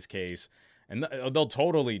involved in this case. And they'll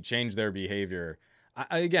totally change their behavior.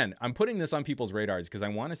 Again, I'm putting this on people's radars because I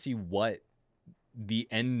want to see what the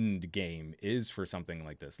end game is for something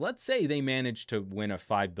like this. Let's say they manage to win a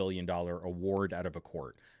 $5 billion award out of a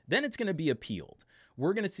court. Then it's going to be appealed.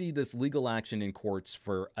 We're going to see this legal action in courts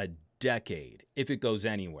for a decade if it goes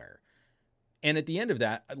anywhere. And at the end of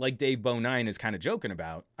that, like Dave Bo9 is kind of joking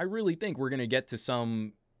about, I really think we're going to get to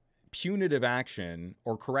some punitive action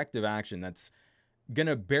or corrective action that's going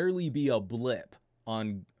to barely be a blip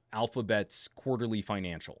on Alphabet's quarterly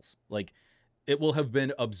financials. Like, it will have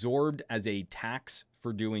been absorbed as a tax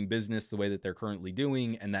for doing business the way that they're currently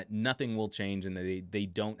doing, and that nothing will change, and they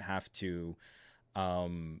don't have to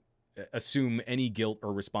assume any guilt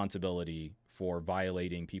or responsibility for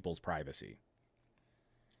violating people's privacy.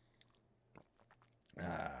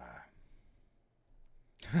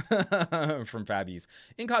 From Fabbies.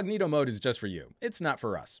 Incognito mode is just for you. It's not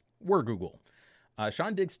for us. We're Google.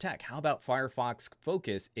 Sean Diggs Tech. How about Firefox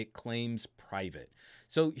Focus? It claims private.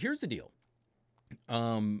 So here's the deal.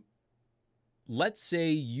 Let's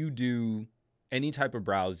say you do any type of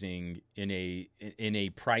browsing in a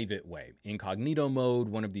private way, incognito mode,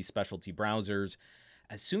 one of these specialty browsers.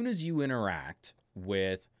 As soon as you interact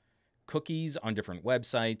with cookies on different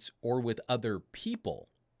websites or with other people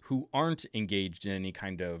who aren't engaged in any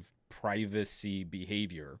kind of privacy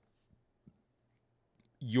behavior,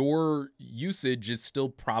 your usage is still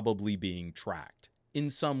probably being tracked in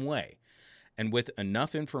some way. And with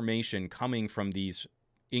enough information coming from these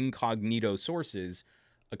incognito sources,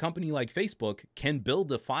 a company like Facebook can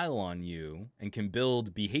build a file on you and can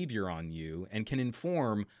build behavior on you and can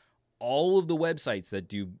inform all of the websites that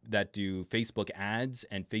do Facebook ads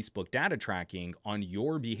and Facebook data tracking on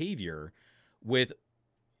your behavior, with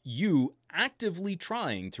you actively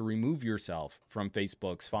trying to remove yourself from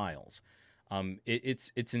Facebook's files.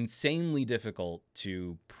 It's insanely difficult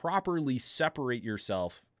to properly separate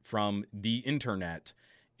yourself from the internet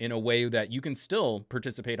in a way that you can still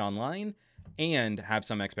participate online and have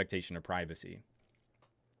some expectation of privacy.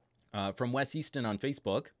 From Wes Easton on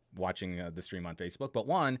Facebook, watching the stream on Facebook, but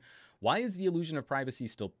one, why is the illusion of privacy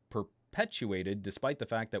still perpetuated despite the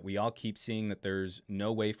fact that we all keep seeing that there's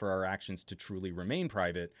no way for our actions to truly remain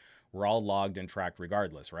private? We're all logged and tracked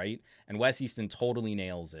regardless, right? And Wes Easton totally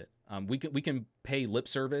nails it. We can pay lip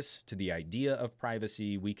service to the idea of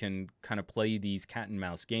privacy. We can kind of play these cat and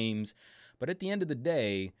mouse games. But at the end of the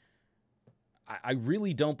day, I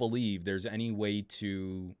really don't believe there's any way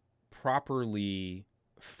to properly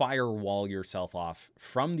firewall yourself off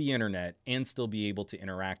from the internet and still be able to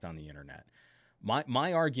interact on the internet.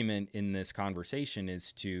 My argument in this conversation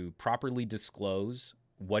is to properly disclose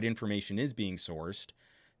what information is being sourced,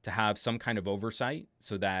 to have some kind of oversight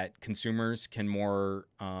so that consumers can more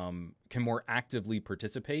actively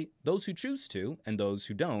participate. Those who choose to and those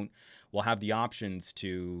who don't will have the options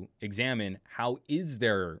to examine how is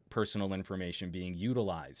their personal information being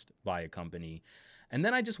utilized by a company. And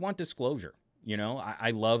then I just want disclosure. You know,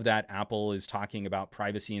 I love that Apple is talking about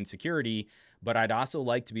privacy and security, but I'd also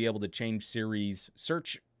like to be able to change Siri's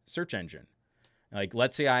search engine. Like,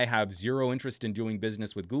 let's say I have zero interest in doing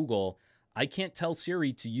business with Google. I can't tell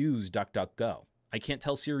Siri to use DuckDuckGo. I can't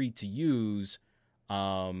tell Siri to use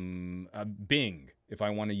Bing if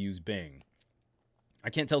I want to use Bing.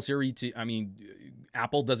 I can't tell Siri to,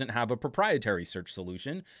 Apple doesn't have a proprietary search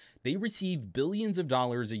solution. They receive billions of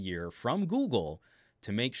dollars a year from Google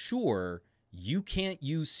to make sure you can't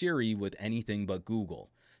use Siri with anything but Google.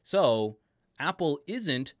 So Apple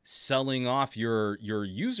isn't selling off your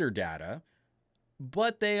user data,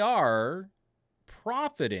 but they are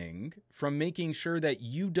profiting from making sure that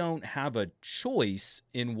you don't have a choice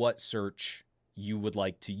in what search you would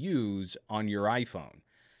like to use on your iPhone.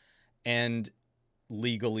 And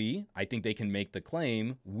legally, I think they can make the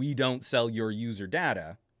claim, we don't sell your user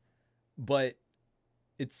data, but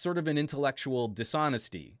it's sort of an intellectual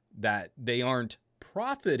dishonesty that they aren't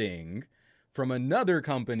profiting from another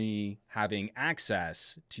company having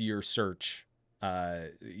access to your search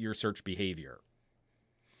behavior.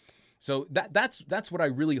 So that's what I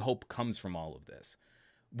really hope comes from all of this.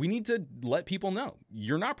 We need to let people know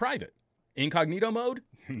you're not private. Incognito mode?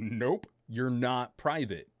 Nope, you're not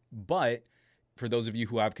private. But for those of you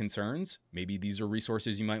who have concerns, maybe these are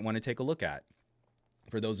resources you might want to take a look at.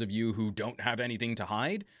 For those of you who don't have anything to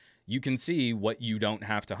hide, you can see what you don't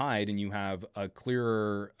have to hide, and you have a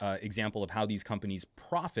clearer example of how these companies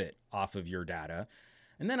profit off of your data.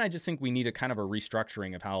 And then I just think we need a kind of a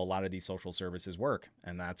restructuring of how a lot of these social services work.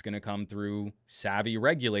 And that's going to come through savvy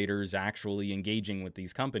regulators actually engaging with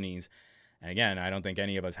these companies. And again, I don't think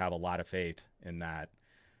any of us have a lot of faith in that.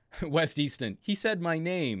 West Easton, he said my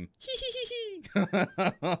name.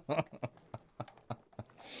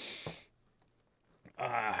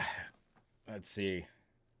 Let's see.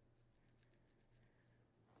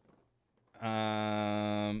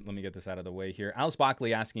 Let me get this out of the way here. Alice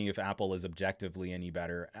Bockley asking if Apple is objectively any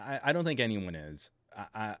better. I don't think anyone is.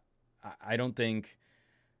 I don't think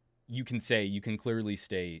you can clearly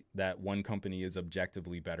state that one company is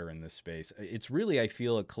objectively better in this space. It's really, I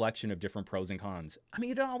feel, a collection of different pros and cons. I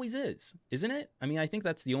mean, it always is, isn't it? I mean, I think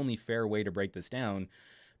that's the only fair way to break this down,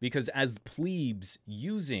 because as plebes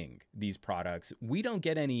using these products, we don't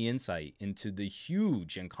get any insight into the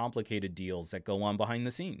huge and complicated deals that go on behind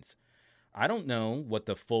the scenes. I don't know what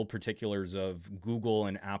the full particulars of Google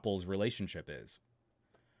and Apple's relationship is.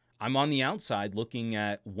 I'm on the outside looking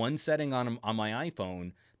at one setting on my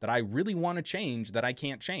iPhone that I really want to change that I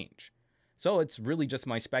can't change. So it's really just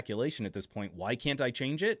my speculation at this point. Why can't I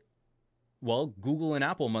change it? Well, Google and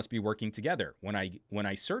Apple must be working together. When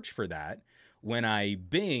I search for that, when I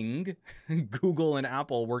Bing Google and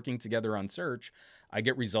Apple working together on search, I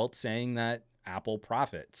get results saying that Apple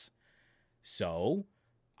profits. So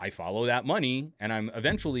I follow that money, and I'm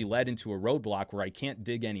eventually led into a roadblock where I can't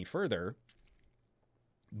dig any further.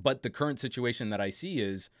 But the current situation that I see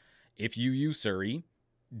is, if you use Siri,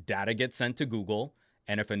 data gets sent to Google,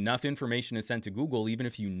 and if enough information is sent to Google, even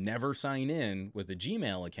if you never sign in with a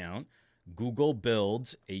Gmail account, Google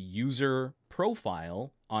builds a user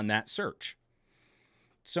profile on that search.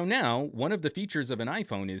 So now, one of the features of an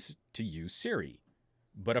iPhone is to use Siri.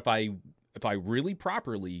 But if I really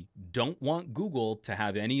properly don't want Google to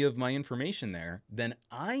have any of my information there, then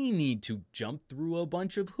I need to jump through a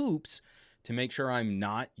bunch of hoops to make sure I'm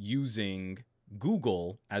not using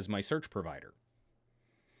Google as my search provider.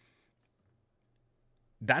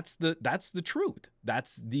 That's the truth.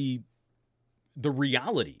 That's the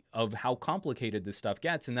reality of how complicated this stuff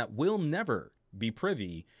gets, and that we'll never be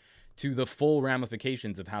privy to the full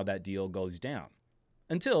ramifications of how that deal goes down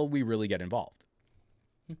until we really get involved.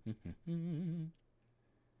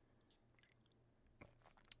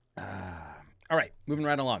 All right, moving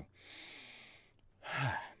right along.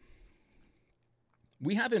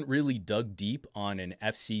 We haven't really dug deep on an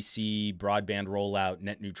FCC broadband rollout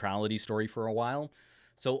net neutrality story for a while,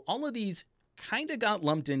 so all of these kind of got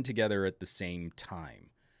lumped in together at the same time.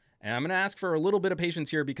 And I'm going to ask for a little bit of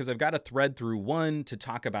patience here, because I've got to thread through one to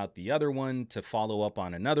talk about the other one, to follow up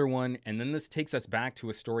on another one, and then this takes us back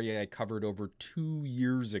to a story I covered over 2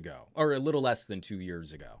 years ago, or a little less than 2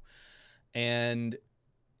 years ago. And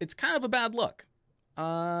it's kind of a bad look.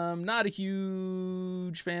 I'm not a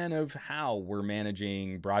huge fan of how we're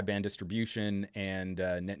managing broadband distribution and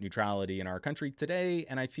net neutrality in our country today,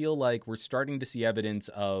 and I feel like we're starting to see evidence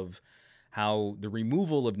of how the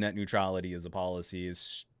removal of net neutrality as a policy is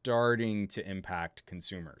starting to impact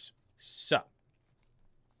consumers. So,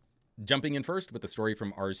 jumping in first with a story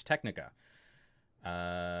from Ars Technica.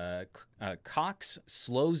 Cox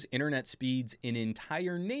slows internet speeds in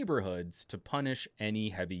entire neighborhoods to punish any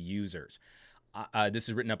heavy users. This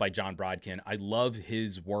is written up by John Brodkin. I love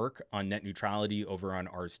his work on net neutrality over on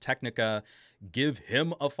Ars Technica. Give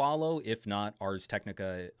him a follow, if not Ars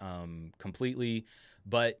Technica completely.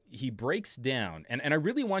 But he breaks down, and I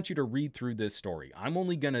really want you to read through this story. I'm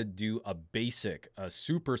only going to do a basic,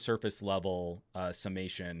 super surface level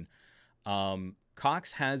summation.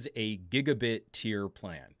 Cox has a gigabit tier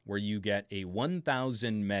plan where you get a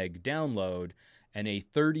 1,000 meg download and a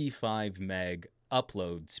 35 meg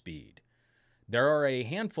upload speed. There are a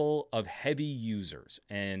handful of heavy users,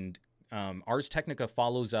 and Ars Technica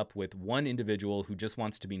follows up with one individual who just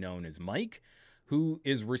wants to be known as Mike, who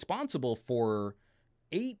is responsible for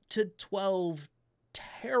 8 to 12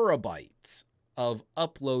 terabytes of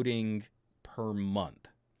uploading per month.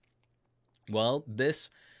 Well, this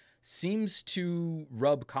seems to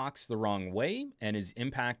rub Cox the wrong way and is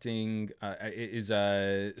impacting,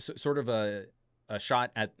 sort of a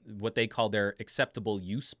shot at what they call their acceptable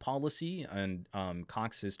use policy and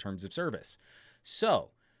Cox's terms of service. So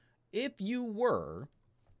if you were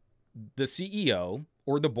the CEO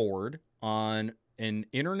or the board on an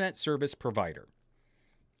internet service provider,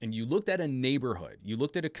 and you looked at a neighborhood, you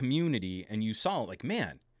looked at a community, and you saw, like,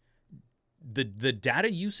 man, the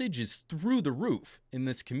data usage is through the roof in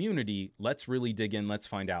this community. Let's really dig in. Let's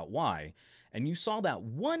find out why. And you saw that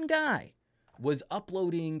one guy was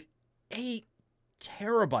uploading 8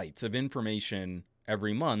 terabytes of information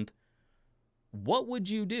every month. What would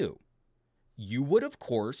you do? you would, of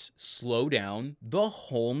course, slow down the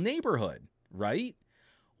whole neighborhood, right?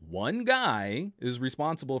 One guy is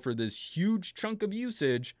responsible for this huge chunk of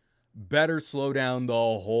usage, better slow down the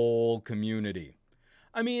whole community.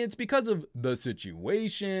 I mean, it's because of the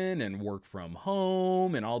situation and work from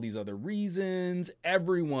home and all these other reasons.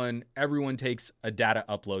 Everyone takes a data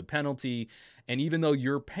upload penalty. And even though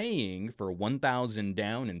you're paying for 1,000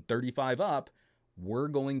 down and 35 up, we're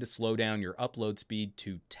going to slow down your upload speed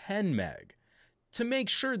to 10 meg to make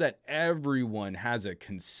sure that everyone has a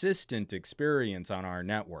consistent experience on our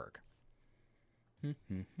network.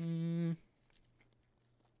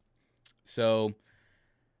 So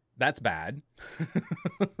that's bad.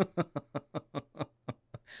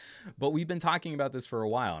 But we've been talking about this for a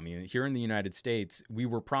while. I mean, here in the United States, we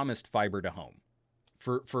were promised fiber to home.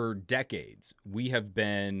 For decades, we have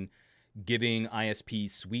been giving ISPs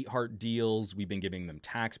sweetheart deals. We've been giving them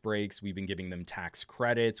tax breaks. We've been giving them tax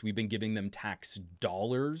credits. We've been giving them tax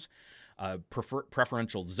dollars,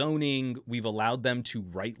 preferential zoning. We've allowed them to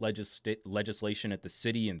write legislation at the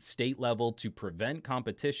city and state level to prevent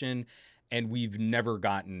competition, and we've never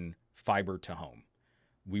gotten fiber to home.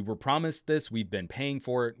 We were promised this. We've been paying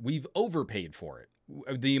for it. We've overpaid for it.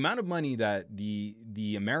 The amount of money that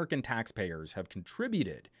the American taxpayers have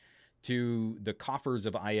contributed to the coffers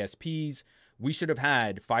of ISPs, we should have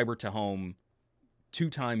had fiber to home 2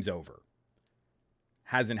 times over.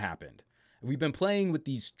 Hasn't happened. We've been playing with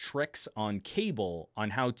these tricks on cable on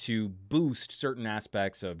how to boost certain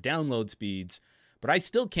aspects of download speeds, but I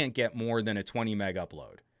still can't get more than a 20 meg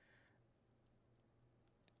upload.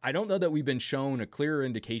 I don't know that we've been shown a clearer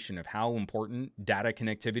indication of how important data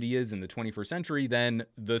connectivity is in the 21st century than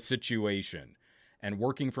the situation and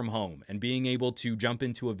working from home and being able to jump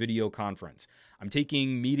into a video conference. I'm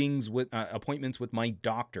taking meetings with appointments with my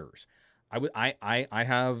doctors. I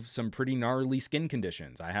have some pretty gnarly skin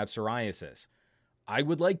conditions. I have psoriasis. I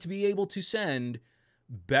would like to be able to send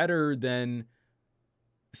better than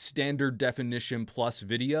standard definition plus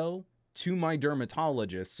video to my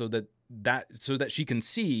dermatologist so that she can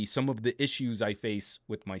see some of the issues I face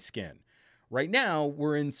with my skin. Right now,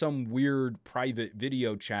 we're in some weird private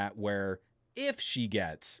video chat where if she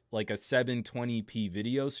gets like a 720p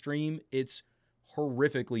video stream, it's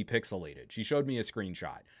horrifically pixelated. She showed me a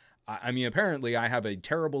screenshot. I mean, apparently I have a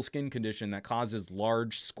terrible skin condition that causes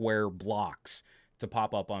large square blocks to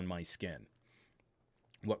pop up on my skin.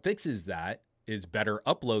 What fixes that is better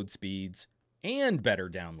upload speeds and better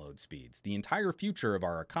download speeds. The entire future of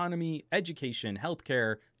our economy, education,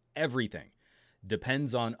 healthcare, everything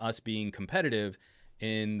depends on us being competitive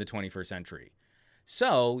in the 21st century.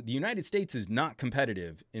 So the United States is not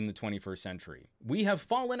competitive in the 21st century. We have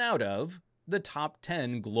fallen out of the top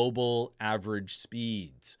 10 global average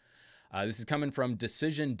speeds. This is coming from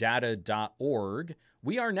decisiondata.org.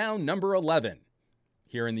 We are now number 11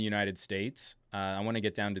 here in the United States. I want to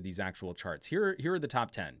get down to these actual charts. Here are the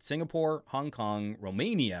top 10. Singapore, Hong Kong,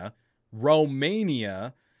 Romania,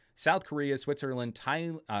 South Korea, Switzerland,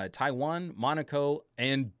 Taiwan, Monaco,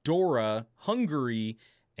 Andorra, Hungary,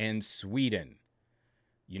 and Sweden.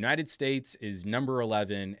 United States is number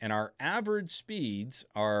 11, and our average speeds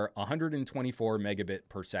are 124 megabit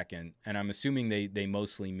per second. And I'm assuming they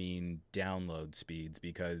mostly mean download speeds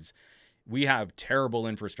because we have terrible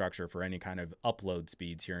infrastructure for any kind of upload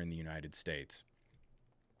speeds here in the United States.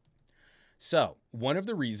 So one of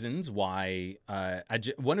the reasons given,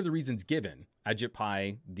 Ajit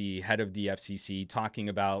Pai, the head of the FCC, talking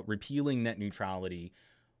about repealing net neutrality,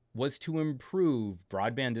 was to improve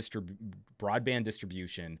broadband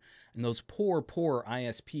distribution, and those poor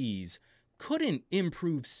ISPs couldn't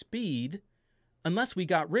improve speed unless we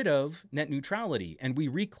got rid of net neutrality and we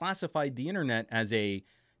reclassified the internet as a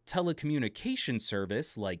telecommunication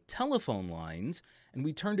service like telephone lines, and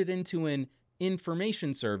we turned it into an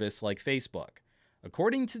information service like Facebook.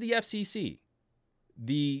 According to the FCC,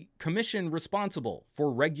 the commission responsible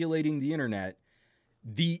for regulating the internet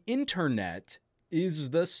is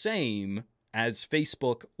the same as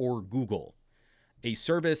Facebook or Google. A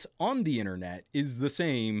service on the internet is the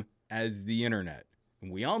same as the internet.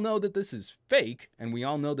 And we all know that this is fake, and we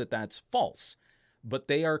all know that that's false. But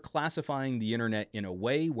they are classifying the internet in a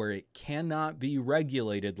way where it cannot be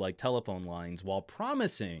regulated like telephone lines while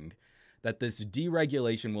promising that this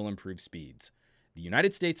deregulation will improve speeds. The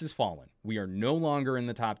United States has fallen. We are no longer in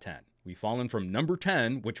the top 10. We've fallen from number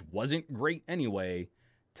 10, which wasn't great anyway,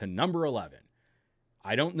 to number 11.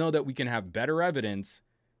 I don't know that we can have better evidence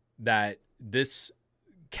that this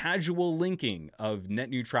casual linking of net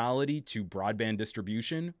neutrality to broadband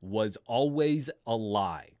distribution was always a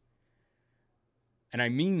lie. And I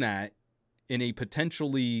mean that in a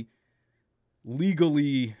potentially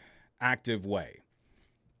legally active way.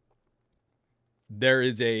 There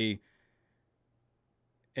is an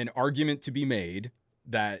argument to be made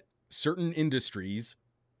that certain industries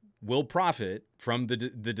will profit from the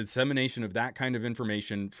dissemination of that kind of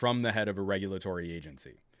information from the head of a regulatory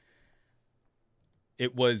agency.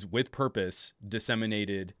 It was with purpose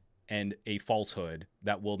disseminated, and a falsehood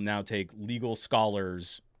that will now take legal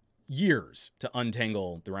scholars years to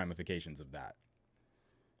untangle the ramifications of that.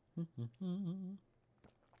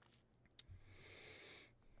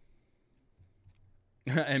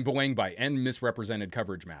 And Boeing by and misrepresented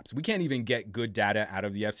coverage maps. We can't even get good data out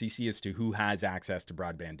of the FCC as to who has access to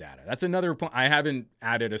broadband data. That's another point. I haven't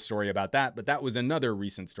added a story about that, but that was another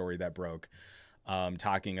recent story that broke,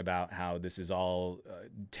 talking about how this is all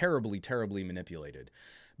terribly, terribly manipulated.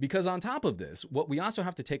 Because on top of this, what we also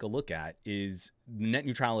have to take a look at is net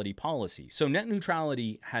neutrality policy. So net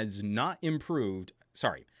neutrality has not improved,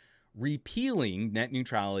 repealing net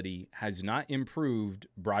neutrality has not improved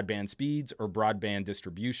broadband speeds or broadband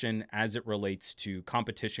distribution as it relates to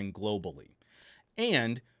competition globally.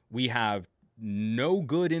 And we have no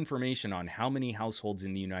good information on how many households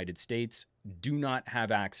in the United States do not have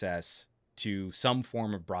access to some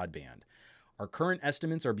form of broadband. Our current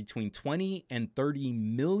estimates are between 20 and 30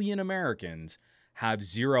 million Americans have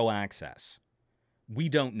zero access. We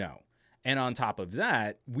don't know. And on top of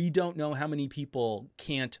that, we don't know how many people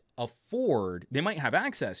can't afford, they might have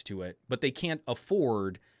access to it, but they can't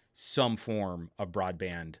afford some form of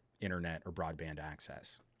broadband internet or broadband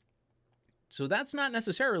access. So that's not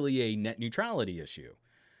necessarily a net neutrality issue.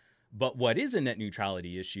 But what is a net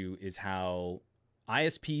neutrality issue is how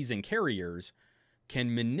ISPs and carriers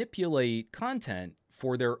can manipulate content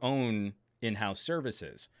for their own in-house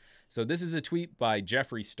services. So this is a tweet by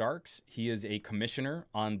Jeffrey Starks. He is a commissioner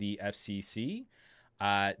on the FCC.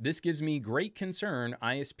 This gives me great concern.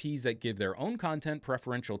 ISPs that give their own content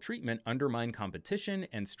preferential treatment undermine competition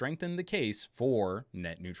and strengthen the case for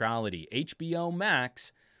net neutrality. HBO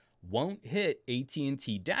Max won't hit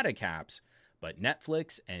AT&T data caps, but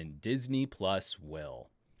Netflix and Disney Plus will.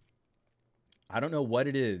 I don't know what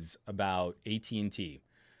it is about AT&T.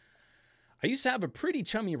 I used to have a pretty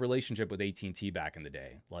chummy relationship with AT&T back in the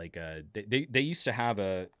day. Like they used to have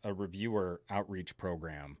a reviewer outreach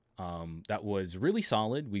program that was really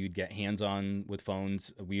solid. We would get hands-on with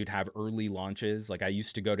phones. We would have early launches. Like I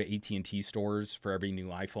used to go to AT&T stores for every new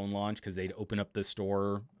iPhone launch because they'd open up the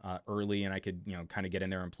store early, and I could kind of get in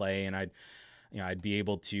there and play. And I'd be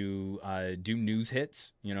able to do news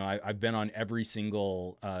hits. I've been on every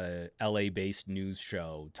single LA-based news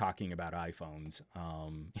show talking about iPhones.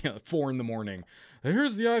 4 a.m.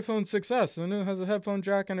 Here's the iPhone 6S, and it has a headphone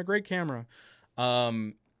jack and a great camera.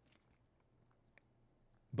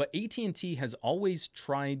 But AT&T has always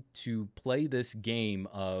tried to play this game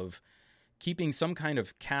of keeping some kind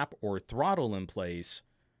of cap or throttle in place,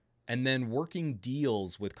 and then working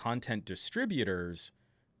deals with content distributors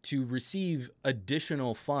to receive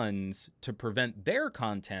additional funds to prevent their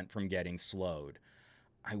content from getting slowed.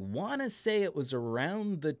 I want to say it was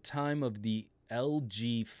around the time of the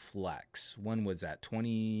LG Flex. When was that?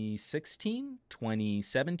 2016?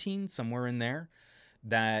 2017? Somewhere in there.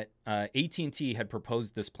 That AT&T had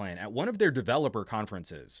proposed this plan at one of their developer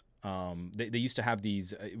conferences. They used to have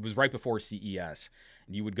these, it was right before CES.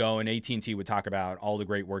 And you would go and AT&T would talk about all the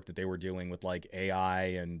great work that they were doing with like AI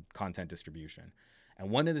and content distribution. And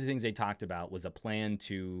one of the things they talked about was a plan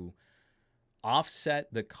to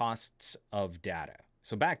offset the costs of data.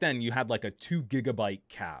 So back then you had like a 2 gigabyte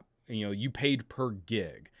cap. You paid per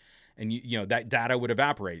gig, and that data would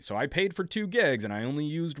evaporate. So I paid for 2 gigs and I only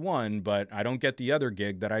used 1, but I don't get the other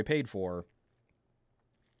gig that I paid for.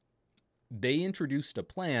 They introduced a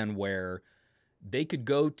plan where they could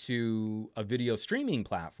go to a video streaming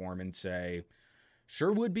platform and say,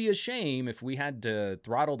 sure would be a shame if we had to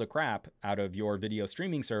throttle the crap out of your video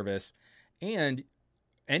streaming service, and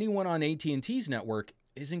anyone on AT&T's network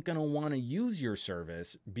isn't going to want to use your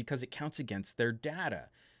service because it counts against their data.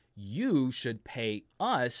 You should pay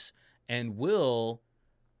us and we'll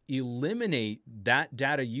eliminate that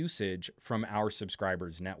data usage from our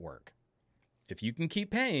subscribers' network. If you can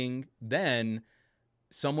keep paying, then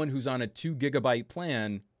someone who's on a 2 gigabyte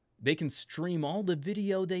plan, they can stream all the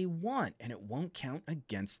video they want and it won't count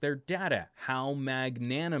against their data. How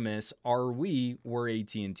magnanimous are we? We're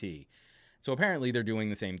AT&T. So apparently they're doing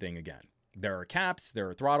the same thing again. There are caps, there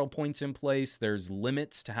are throttle points in place, there's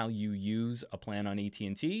limits to how you use a plan on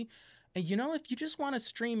AT&T. And if you just want to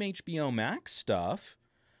stream HBO Max stuff,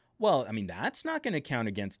 well, that's not going to count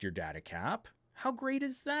against your data cap. How great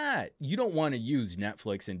is that? You don't want to use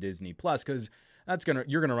Netflix and Disney Plus because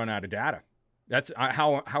you're going to run out of data. That's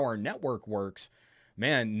how our network works.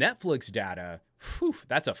 Man, Netflix data, whew,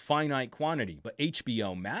 that's a finite quantity. But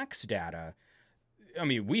HBO Max data, I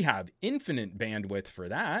mean, we have infinite bandwidth for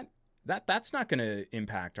that. That's not going to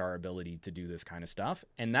impact our ability to do this kind of stuff.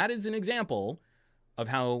 And that is an example of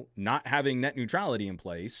how not having net neutrality in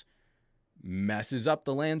place messes up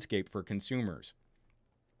the landscape for consumers.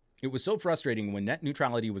 It was so frustrating when net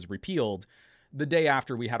neutrality was repealed the day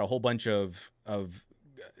after we had a whole bunch of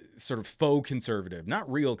sort of faux conservative,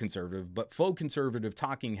 not real conservative, but faux conservative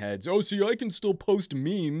talking heads. Oh, see, I can still post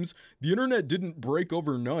memes. The internet didn't break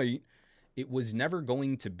overnight. It was never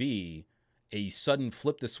going to be a sudden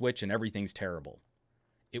flip the switch and everything's terrible.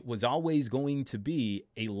 It was always going to be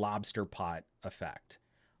a lobster pot effect.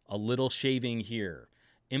 A little shaving here,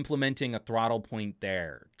 implementing a throttle point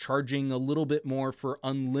there, charging a little bit more for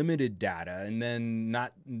unlimited data, and then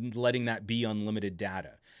not letting that be unlimited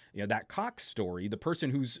data. You know, that Cox story, the person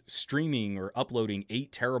who's streaming or uploading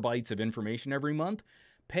 8 terabytes of information every month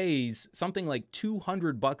pays something like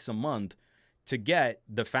 $200 a month to get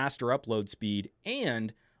the faster upload speed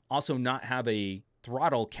and also not have a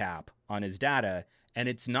throttle cap on his data. And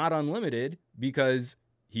it's not unlimited because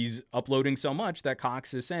he's uploading so much that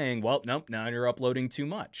Cox is saying, well, nope, now you're uploading too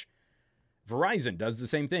much. Verizon does the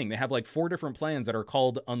same thing. They have like 4 different plans that are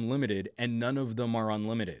called unlimited, and none of them are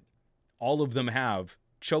unlimited. All of them have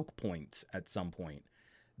choke points at some point.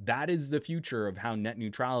 That is the future of how net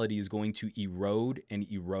neutrality is going to erode and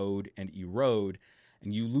erode and erode.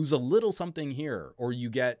 And you lose a little something here, or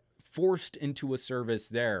you get forced into a service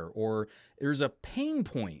there, or there's a pain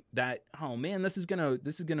point that, oh man, this is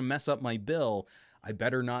gonna mess up my bill. I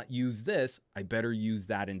better not use this. I better use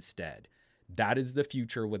that instead. That is the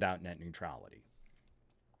future without net neutrality.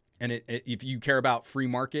 And if you care about free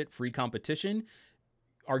market, free competition,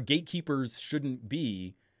 our gatekeepers shouldn't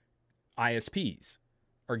be ISPs.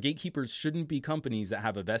 Our gatekeepers shouldn't be companies that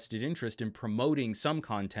have a vested interest in promoting some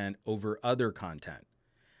content over other content.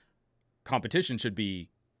 Competition should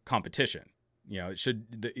be competition. You know,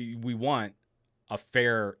 we want a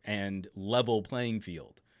fair and level playing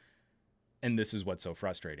field. And this is what's so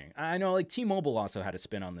frustrating. I know, like, T-Mobile also had a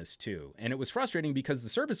spin on this too. And it was frustrating because the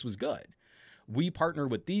service was good. We partner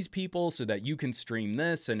with these people so that you can stream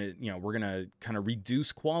this, and we're going to kind of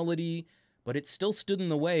reduce quality, but it still stood in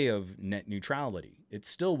the way of net neutrality. It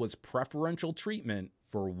still was preferential treatment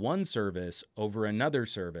for one service over another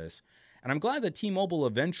service. And I'm glad that T-Mobile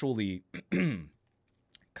eventually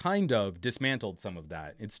kind of dismantled some of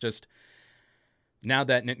that. It's just, now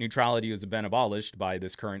that net neutrality has been abolished by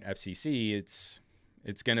this current FCC, it's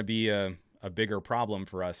going to be a bigger problem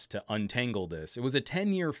for us to untangle this. It was a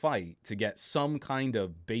 10-year fight to get some kind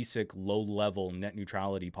of basic low-level net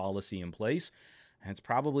neutrality policy in place, and it's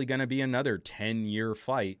probably going to be another 10-year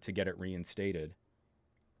fight to get it reinstated.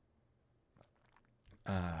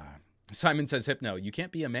 Simon says, Hypno, you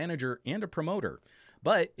can't be a manager and a promoter,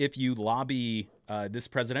 but if you lobby this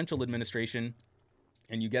presidential administration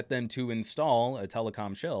and you get them to install a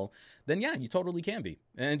telecom shill, then yeah, you totally can be.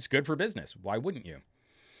 And it's good for business. Why wouldn't you?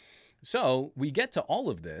 So we get to all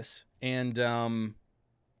of this, and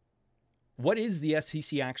what is the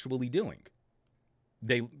FCC actually doing?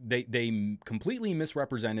 They completely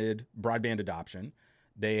misrepresented broadband adoption.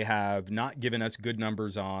 They have not given us good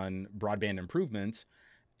numbers on broadband improvements,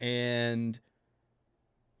 and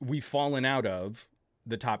we've fallen out of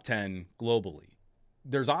the top 10 globally.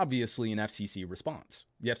 There's obviously an FCC response.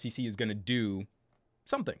 The FCC is going to do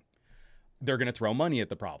something. They're going to throw money at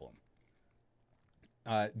the problem.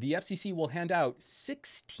 The FCC will hand out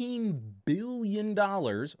 $16 billion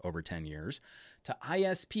over 10 years to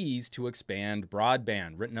ISPs to expand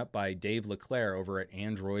broadband, written up by Dave LeClaire over at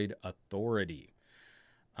Android Authority.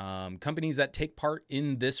 Companies that take part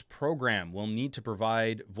in this program will need to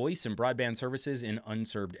provide voice and broadband services in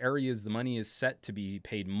unserved areas. The money is set to be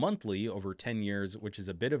paid monthly over 10 years, which is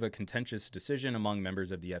a bit of a contentious decision among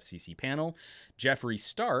members of the FCC panel. Jeffrey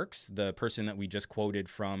Starks, the person that we just quoted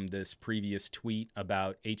from this previous tweet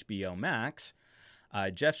about HBO Max,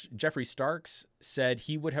 Jeffrey Starks said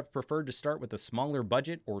he would have preferred to start with a smaller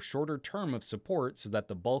budget or shorter term of support so that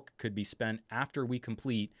the bulk could be spent after we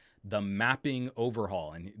complete the mapping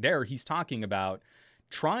overhaul. And there he's talking about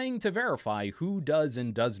trying to verify who does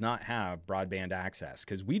and does not have broadband access,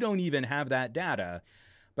 because we don't even have that data.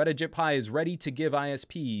 But Ajit Pai is ready to give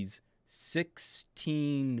ISPs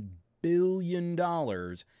 $16 billion.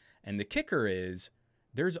 And the kicker is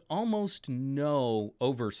there's almost no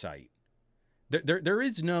oversight. There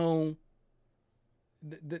is no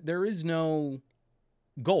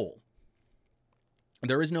goal.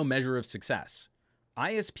 There is no measure of success.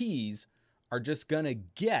 ISPs are just going to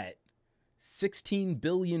get $16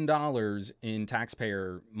 billion in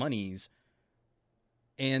taxpayer monies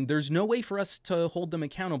And there's no way for us to hold them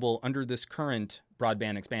accountable under this current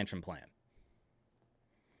broadband expansion plan.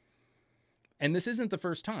 And this isn't the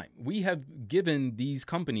first time. We have given these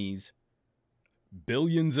companies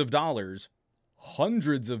billions of dollars,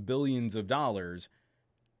 hundreds of billions of dollars,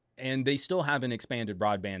 and they still haven't expanded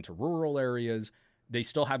broadband to rural areas. They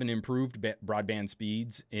still haven't improved broadband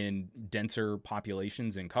speeds in denser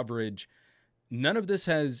populations and coverage. None of this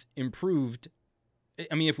has improved.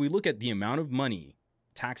 I mean, if we look at the amount of money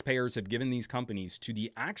taxpayers have given these companies to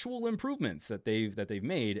the actual improvements that they've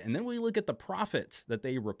made, and then we look at the profits that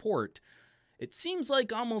they report, it seems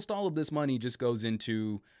like almost all of this money just goes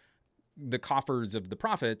into the coffers of the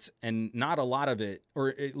profits, and not a lot of it, or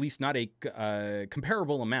at least not a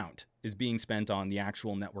comparable amount, is being spent on the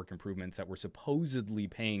actual network improvements that we're supposedly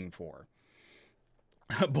paying for.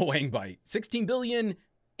 Boing bite. 16 billion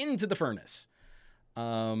into the furnace.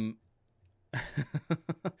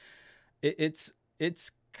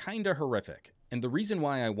 It's kind of horrific. And the reason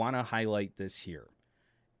why I want to highlight this here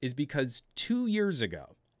is because 2 years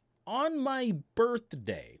ago, on my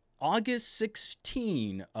birthday, August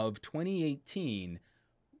 16 of 2018,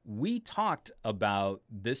 we talked about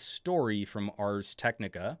this story from Ars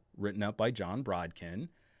Technica, written up by John Brodkin,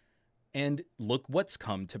 and look what's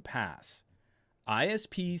come to pass.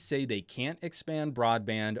 ISPs say they can't expand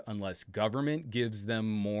broadband unless government gives them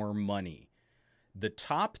more money. The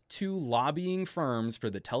top two lobbying firms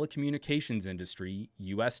for the telecommunications industry,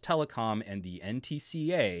 US Telecom and the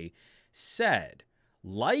NTCA, said,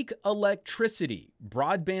 like electricity,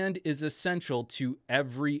 broadband is essential to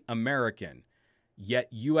every American. Yet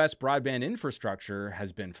U.S. broadband infrastructure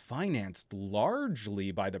has been financed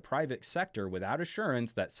largely by the private sector without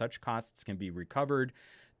assurance that such costs can be recovered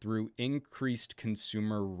through increased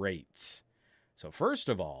consumer rates. So first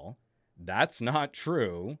of all, that's not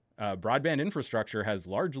true. Broadband infrastructure has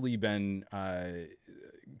largely been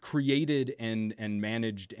created and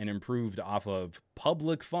managed and improved off of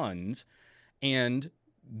public funds, and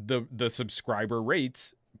the subscriber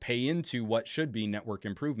rates pay into what should be network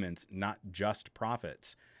improvements, not just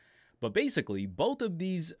profits. But basically, both of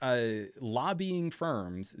these lobbying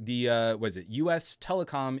firms, the US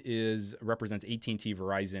Telecom represents AT&T,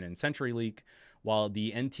 Verizon, and CenturyLink, while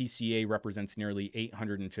the NTCA represents nearly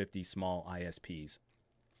 850 small ISPs.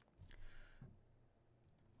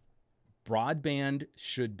 Broadband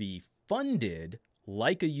should be funded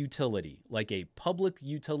like a utility, like a public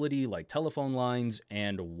utility, like telephone lines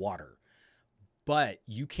and water. But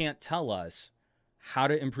you can't tell us how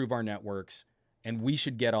to improve our networks, and we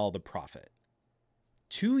should get all the profit.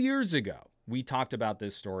 2 years ago, we talked about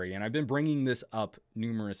this story, and I've been bringing this up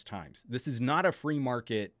numerous times. This is not a free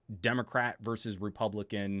market Democrat versus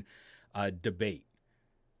Republican debate.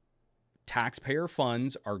 Taxpayer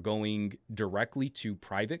funds are going directly to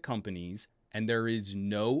private companies, and there is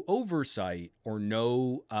no oversight or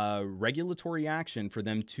no regulatory action for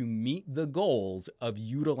them to meet the goals of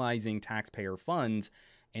utilizing taxpayer funds.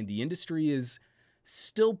 And the industry is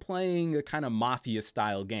still playing a kind of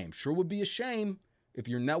mafia-style game. Sure would be a shame if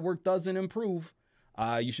your network doesn't improve.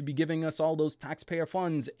 You should be giving us all those taxpayer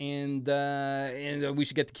funds, and we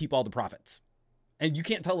should get to keep all the profits. And you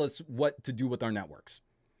can't tell us what to do with our networks.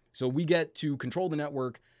 So we get to control the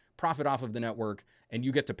network, profit off of the network, and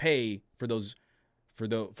you get to pay for those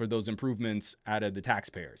improvements out of the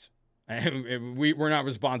taxpayers. And we're not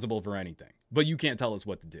responsible for anything, but you can't tell us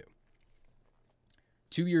what to do.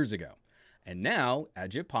 2 years ago. And now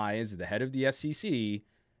Ajit Pai, as the head of the FCC,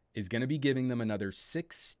 is going to be giving them another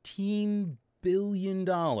 $16 billion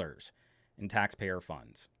in taxpayer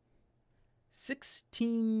funds.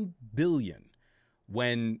 $16 billion.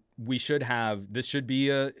 When we should have, this should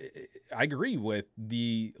be I agree with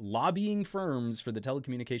the lobbying firms for the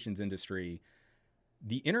telecommunications industry.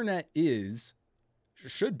 The internet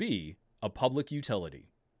should be a public utility,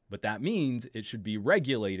 but that means it should be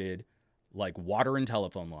regulated like water and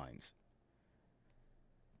telephone lines.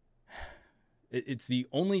 It's the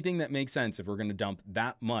only thing that makes sense. If we're going to dump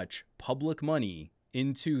that much public money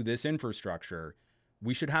into this infrastructure,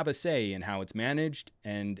 we should have a say in how it's managed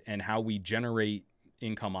and how we generate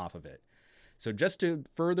income off of it. So just to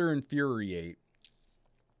further infuriate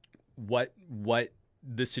what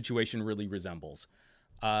this situation really resembles,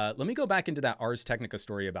 let me go back into that Ars Technica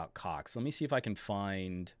story about Cox. Let me see if I can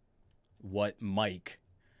find what Mike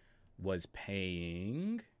was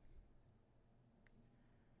paying.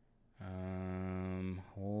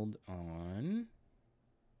 Hold on.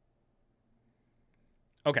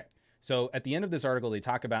 Okay. So at the end of this article, they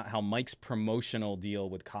talk about how Mike's promotional deal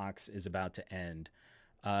with Cox is about to end.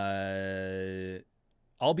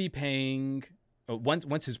 I'll be paying,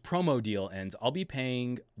 once his promo deal ends, I'll be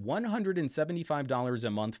paying $175 a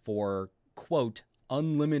month for, quote,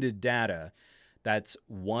 unlimited data. That's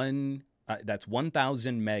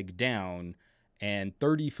 1,000 meg down and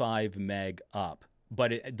 35 meg up.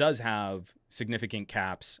 But it does have significant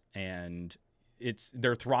caps, and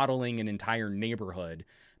they're throttling an entire neighborhood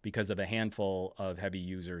because of a handful of heavy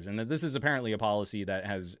users. And this is apparently a policy that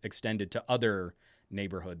has extended to other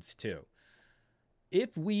neighborhoods too.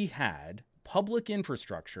 If we had public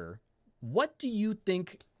infrastructure, what do you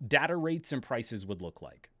think data rates and prices would look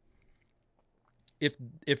like? If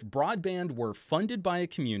broadband were funded by a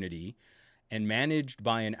community and managed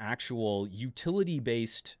by an actual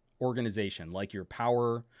utility-based organization like your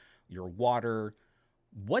power, your water,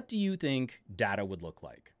 what do you think data would look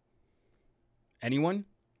like? Anyone?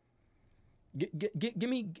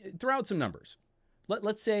 Throw out some numbers.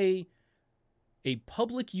 Let's say a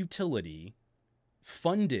public utility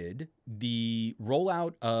funded the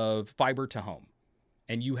rollout of fiber to home,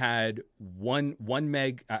 and you had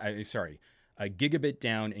a gigabit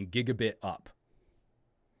down and gigabit up.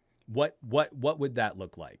 What would that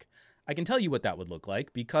look like? I can tell you what that would look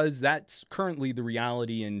like because that's currently the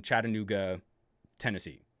reality in Chattanooga,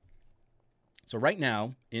 Tennessee. So right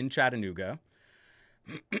now in Chattanooga,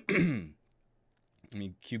 let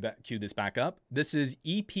me cue this back up. This is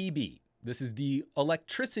EPB. This is the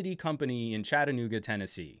electricity company in Chattanooga,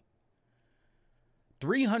 Tennessee.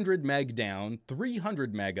 300 meg down,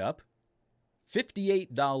 300 meg up,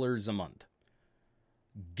 $58 a month.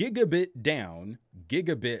 Gigabit down,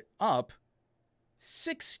 gigabit up,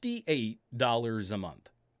 $68 a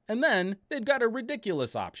month. And then they've got a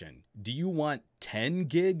ridiculous option. Do you want 10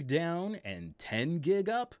 gig down and 10 gig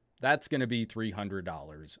up? That's going to be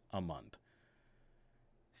 $300 a month.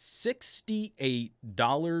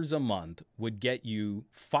 $68 a month would get you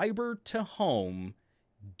fiber to home,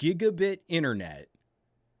 gigabit internet,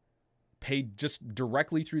 paid just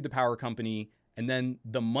directly through the power company, and then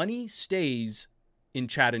the money stays in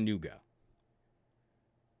Chattanooga.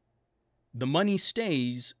 The money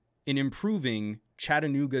stays in improving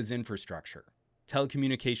Chattanooga's infrastructure,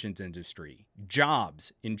 telecommunications industry,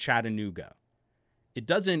 jobs in Chattanooga. It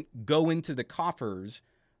doesn't go into the coffers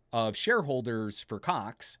of shareholders for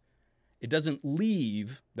Cox. It doesn't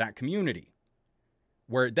leave that community,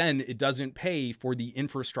 where then it doesn't pay for the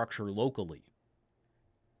infrastructure locally.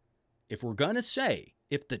 If we're going to say,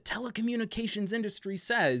 if the telecommunications industry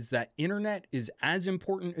says that internet is as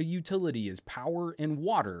important a utility as power and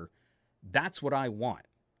water, that's what I want.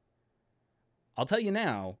 I'll tell you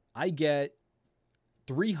now, I get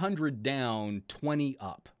 300 down, 20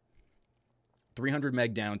 up. 300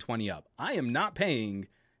 meg down, 20 up. I am not paying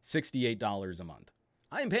 $68 a month.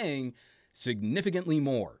 I am paying significantly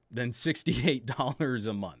more than $68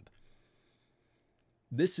 a month.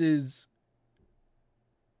 This is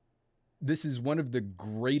one of the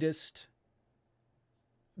greatest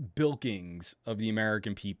bilkings of the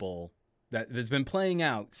American people that has been playing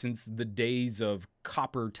out since the days of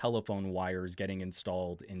copper telephone wires getting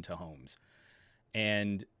installed into homes.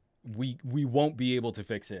 And we won't be able to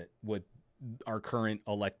fix it with our current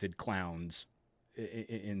elected clowns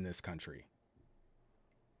in this country.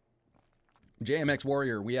 JMX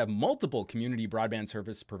Warrior, we have multiple community broadband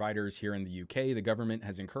service providers here in the UK. The government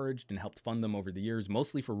has encouraged and helped fund them over the years,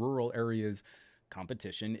 mostly for rural areas.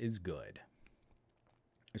 Competition is good.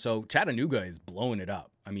 So Chattanooga is blowing it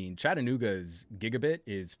up. I mean, Chattanooga's gigabit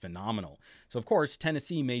is phenomenal. So of course,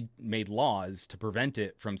 Tennessee made laws to prevent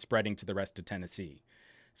it from spreading to the rest of Tennessee.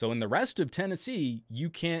 So in the rest of Tennessee, you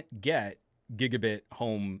can't get gigabit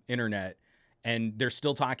home internet, and they're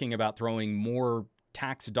still talking about throwing more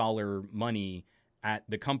tax dollar money at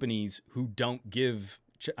the companies who don't give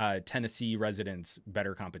Tennessee residents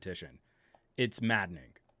better competition. It's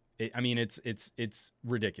maddening. It's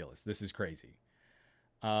ridiculous. This is crazy.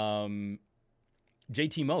 JT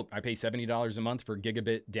Moat, I pay $70 a month for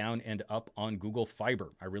gigabit down and up on Google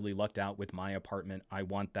Fiber. I really lucked out with my apartment. I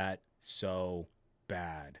want that so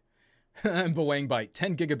bad. Boeing Byte,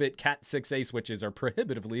 10 gigabit Cat 6A switches are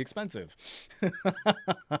prohibitively expensive.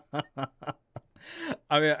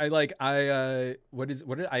 My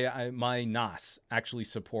NAS actually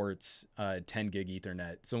supports 10 gig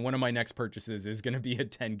Ethernet. So one of my next purchases is going to be a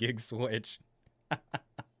 10 gig switch.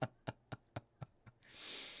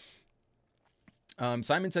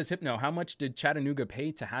 Simon says, Hypno, how much did Chattanooga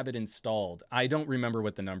pay to have it installed? I don't remember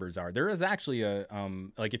what the numbers are. There is actually a,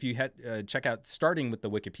 if you check out, starting with the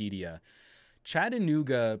Wikipedia,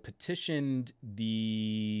 Chattanooga petitioned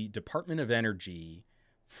the Department of Energy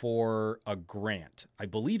for a grant. I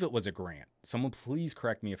believe it was a grant. Someone please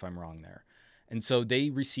correct me if I'm wrong there. And so they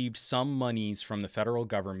received some monies from the federal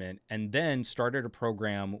government and then started a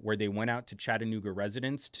program where they went out to Chattanooga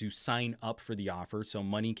residents to sign up for the offer. So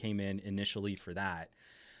money came in initially for that.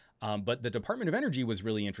 But the Department of Energy was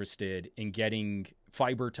really interested in getting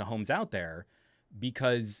fiber to homes out there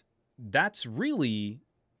because that's really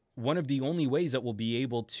one of the only ways that we'll be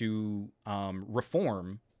able to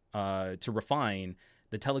refine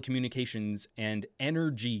the telecommunications and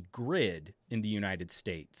energy grid in the United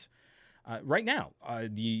States. Right now,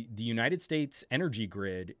 the United States energy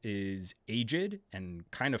grid is aged and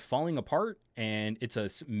kind of falling apart, and it's a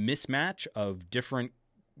mismatch of different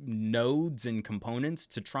nodes and components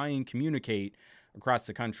to try and communicate across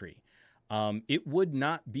the country. It would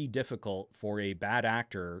not be difficult for a bad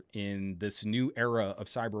actor in this new era of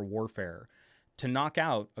cyber warfare to knock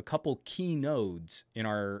out a couple key nodes in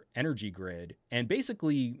our energy grid and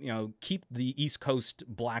basically, keep the East Coast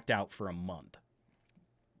blacked out for a month.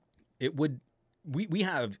 It would, we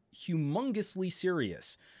have humongously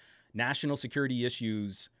serious national security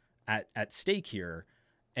issues at stake here.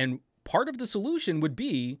 And part of the solution would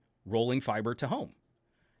be rolling fiber to home,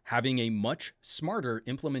 having a much smarter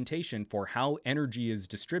implementation for how energy is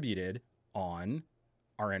distributed on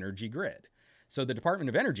our energy grid. So the Department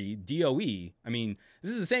of Energy, DOE,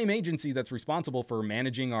 this is the same agency that's responsible for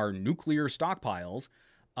managing our nuclear stockpiles,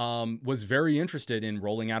 was very interested in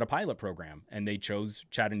rolling out a pilot program. And they chose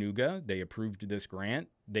Chattanooga. They approved this grant.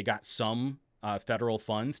 They got some federal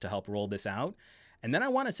funds to help roll this out. And then I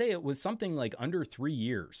want to say it was something like under 3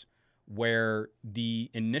 years where the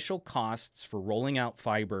initial costs for rolling out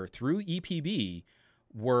fiber through EPB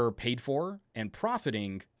were paid for and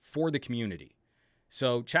profiting for the community.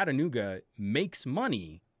 So Chattanooga makes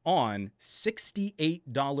money on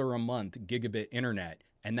 $68 a month gigabit internet,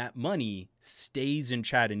 and that money stays in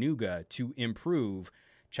Chattanooga to improve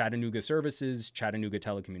Chattanooga services, Chattanooga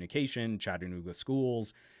telecommunication, Chattanooga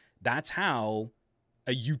schools. That's how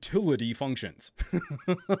a utility functions.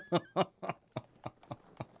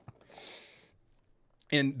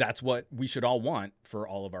 And that's what we should all want for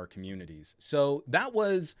all of our communities. So that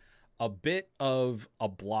was a bit of a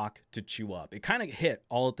block to chew up. It kind of hit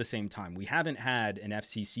all at the same time. We haven't had an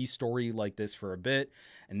FCC story like this for a bit.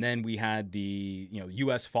 And then we had the,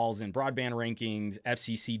 US falls in broadband rankings,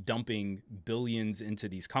 FCC dumping billions into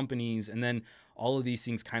these companies, and then all of these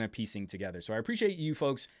things kind of piecing together. So I appreciate you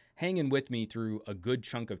folks hanging with me through a good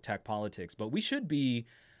chunk of tech politics, but we should be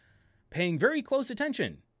paying very close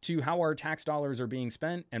attention to how our tax dollars are being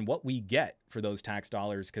spent and what we get for those tax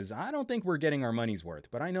dollars, because I don't think we're getting our money's worth.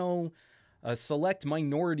 But I know a select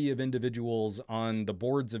minority of individuals on the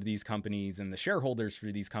boards of these companies and the shareholders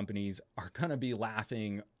for these companies are going to be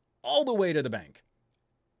laughing all the way to the bank.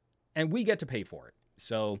 And we get to pay for it.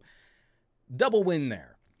 So double win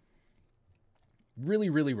there. Really,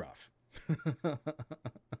 really rough.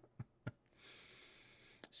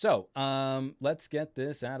 So let's get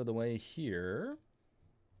this out of the way here.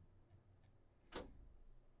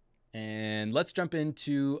 And let's jump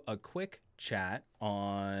into a quick chat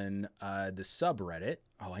on the subreddit.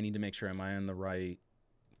 Oh, I need to make sure am I on the right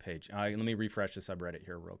page. Let me refresh the subreddit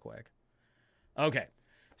here real quick. Okay,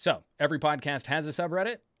 so every podcast has a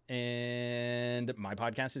subreddit, and my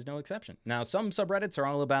podcast is no exception. Now, some subreddits are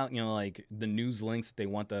all about, like the news links that they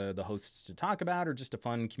want the hosts to talk about, or just a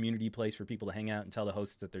fun community place for people to hang out and tell the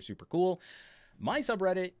hosts that they're super cool. My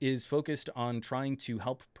subreddit is focused on trying to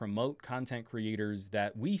help promote content creators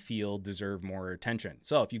that we feel deserve more attention.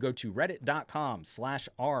 So if you go to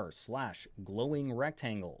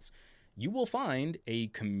reddit.com/r/glowingrectangles, you will find a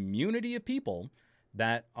community of people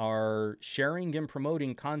that are sharing and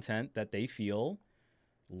promoting content that they feel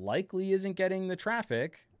likely isn't getting the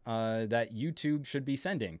traffic that YouTube should be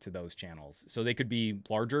sending to those channels. So they could be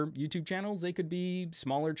larger YouTube channels. They could be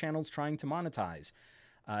smaller channels trying to monetize.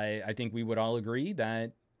 I think we would all agree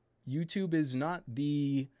that YouTube is not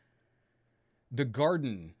the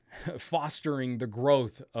garden fostering the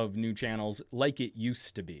growth of new channels like it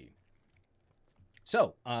used to be.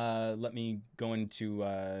 So let me go into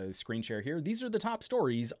screen share here. These are the top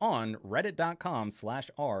stories on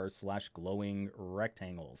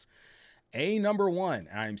reddit.com/r/glowingrectangles. Number one,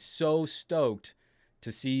 and I'm so stoked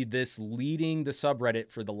to see this leading the subreddit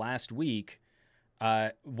for the last week.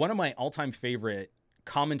 One of my all-time favorite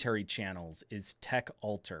commentary channels is Tech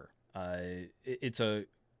Alter. It's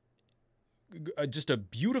just a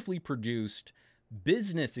beautifully produced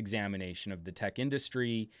business examination of the tech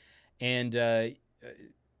industry, and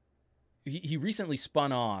he recently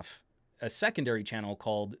spun off a secondary channel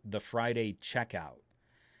called The Friday Checkout,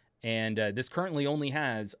 and this currently only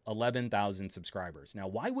has 11,000 subscribers. Now,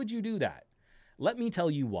 why would you do that? Let me tell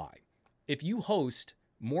you why. If you host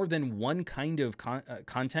more than one kind of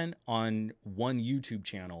content on one YouTube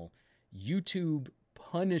channel, YouTube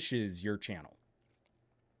punishes your channel.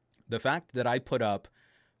 The fact that I put up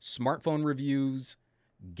smartphone reviews,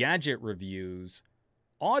 gadget reviews,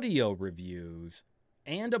 audio reviews,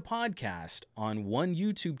 and a podcast on one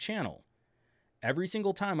YouTube channel. Every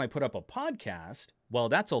single time I put up a podcast, well,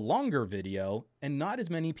 that's a longer video and not as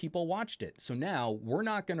many people watched it. So now we're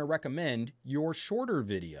not going to recommend your shorter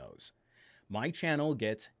videos. My channel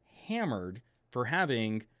gets hammered for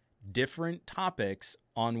having different topics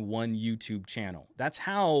on one YouTube channel. That's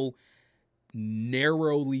how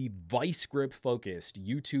narrowly vice grip focused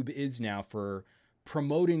YouTube is now for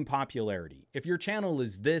promoting popularity. If your channel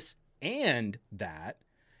is this and that,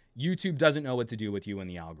 YouTube doesn't know what to do with you in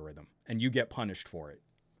the algorithm, and you get punished for it.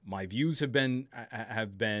 My views have been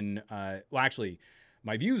well, actually,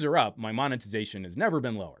 my views are up. My monetization has never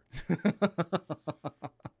been lower.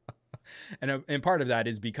 And part of that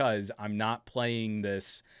is because I'm not playing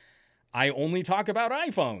this, I only talk about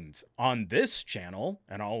iPhones on this channel,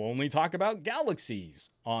 and I'll only talk about Galaxies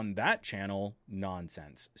on that channel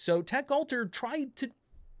nonsense. So TechAlter tried to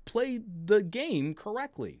play the game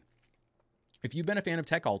correctly. If you've been a fan of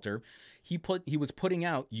TechAlter, he was putting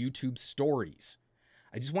out YouTube stories.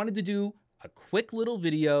 I just wanted to do a quick little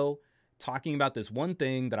video talking about this one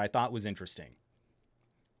thing that I thought was interesting.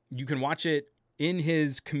 You can watch it in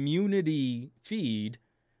his community feed,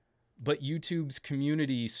 but YouTube's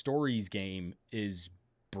community stories game is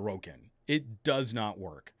broken. It does not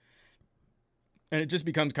work. And it just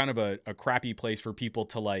becomes kind of a crappy place for people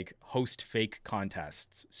to like host fake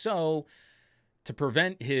contests. So to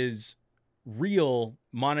prevent his real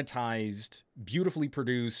monetized, beautifully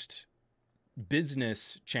produced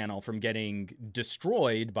business channel from getting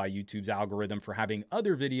destroyed by YouTube's algorithm for having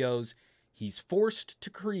other videos, he's forced to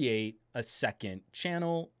create a second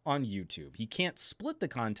channel on YouTube. He can't split the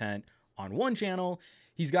content on one channel.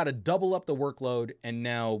 He's got to double up the workload and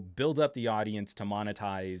now build up the audience to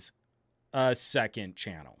monetize a second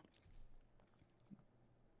channel.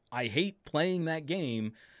 I hate playing that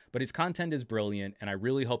game, but his content is brilliant, and I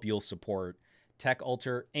really hope you'll support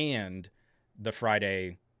TechAlter and the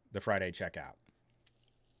Friday checkout.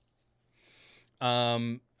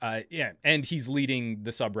 Yeah, and he's leading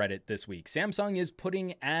the subreddit this week. Samsung is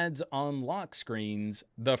putting ads on lock screens,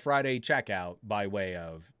 the Friday checkout, by way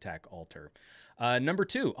of TechAlter. Number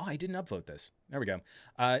 2, I didn't upvote this. There we go.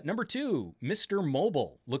 Number 2, Mr.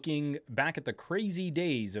 Mobile, looking back at the crazy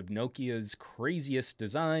days of Nokia's craziest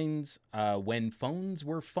designs when phones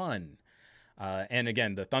were fun. And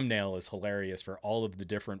again, the thumbnail is hilarious for all of the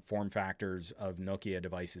different form factors of Nokia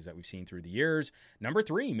devices that we've seen through the years. Number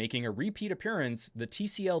 3, making a repeat appearance, the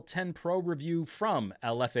TCL 10 Pro review from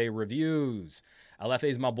LFA Reviews. LFA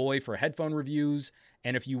is my boy for headphone reviews.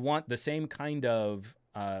 And if you want the same kind of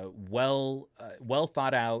well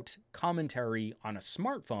thought out commentary on a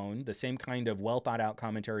smartphone, the same kind of well thought out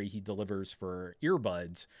commentary he delivers for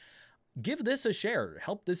earbuds, give this a share.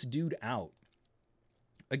 Help this dude out.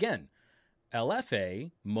 Again,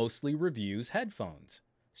 LFA mostly reviews headphones.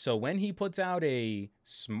 So when he puts out a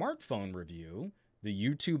smartphone review, the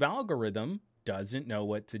YouTube algorithm doesn't know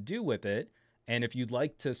what to do with it. And if you'd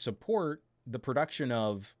like to support the production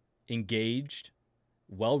of engaged,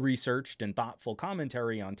 well-researched, and thoughtful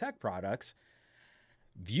commentary on tech products,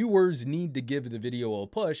 viewers need to give the video a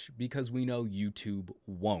push because we know YouTube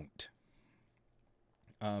won't.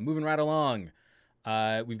 Moving right along,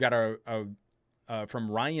 we've got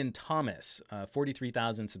from Ryan Thomas,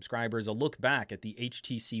 43,000 subscribers, a look back at the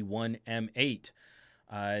HTC One M8.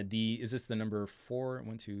 Is this the number 4?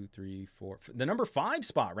 1, 2, 3, 4. The number 5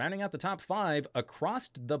 spot, rounding out the top 5, Across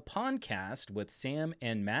the Podcast with Sam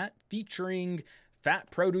and Matt, featuring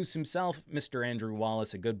Fat Produce himself, Mr. Andrew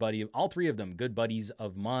Wallace, a good buddy, all 3 of them good buddies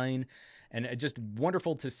of mine. And just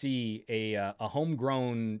wonderful to see a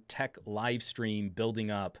homegrown tech live stream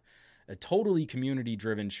building up, a totally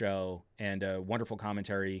community-driven show, and a wonderful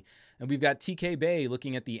commentary. And we've got TK Bay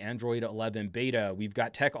looking at the Android 11 beta. We've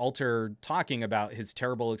got TechAlter talking about his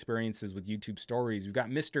terrible experiences with YouTube Stories. We've got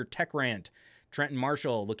Mr. Tech Rant, Trenton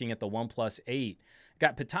Marshall, looking at the OnePlus 8.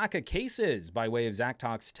 Got Pitaka Cases by way of Zach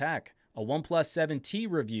Talks Tech, a OnePlus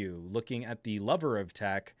 7T review looking at the lover of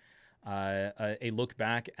tech, a look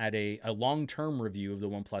back at a long-term review of the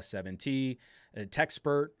OnePlus 7T, a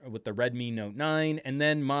Techspert with the Redmi Note 9, and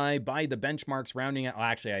then my By the Benchmarks rounding out. Well,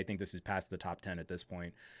 actually, I think this is past the top 10 at this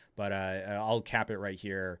point, but I'll cap it right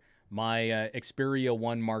here. My Xperia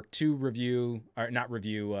 1 Mark II review, or not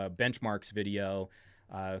review, benchmarks video,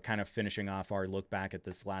 kind of finishing off our look back at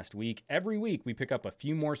this last week. Every week, we pick up a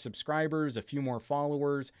few more subscribers, a few more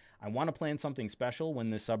followers. I want to plan something special when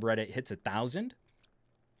the subreddit hits 1,000.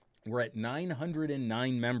 We're at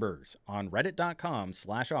 909 members on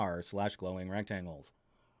reddit.com/r/glowing rectangles.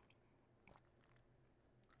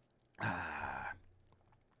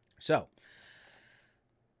 So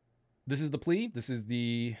this is the plea. This is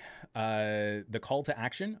the call to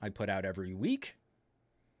action I put out every week.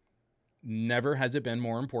 Never has it been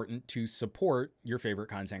more important to support your favorite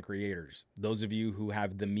content creators. Those of you who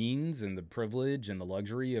have the means and the privilege and the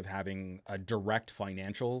luxury of having a direct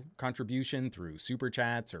financial contribution through super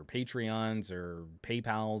chats or Patreons or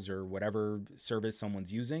PayPals or whatever service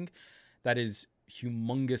someone's using, that is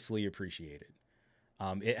humongously appreciated.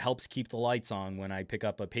 It helps keep the lights on when I pick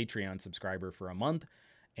up a Patreon subscriber for a month,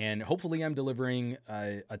 and hopefully I'm delivering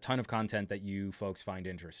a ton of content that you folks find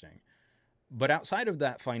interesting. But outside of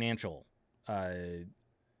that financial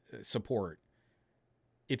support,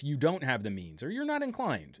 if you don't have the means or you're not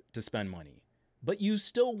inclined to spend money, but you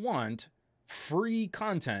still want free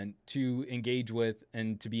content to engage with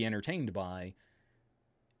and to be entertained by,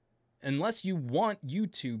 unless you want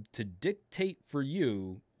YouTube to dictate for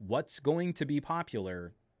you what's going to be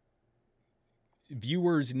popular,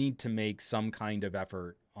 viewers need to make some kind of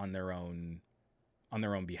effort on their own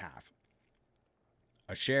behalf.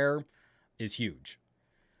 A share is huge.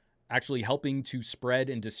 Actually helping to spread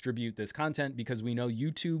and distribute this content, because we know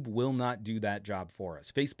YouTube will not do that job for us.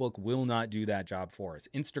 Facebook will not do that job for us.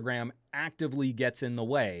 Instagram actively gets in the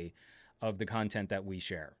way of the content that we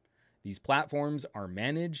share. These platforms are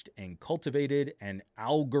managed and cultivated and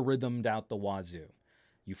algorithmed out the wazoo.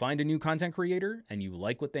 You find a new content creator and you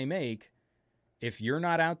like what they make, if you're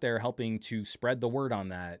not out there helping to spread the word on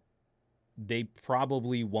that, they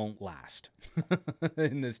probably won't last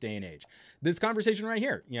in this day and age. This conversation right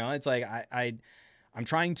here, it's like I'm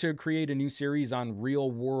trying to create a new series on real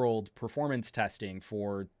world performance testing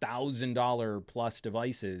for $1,000 plus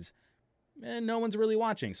devices, and no one's really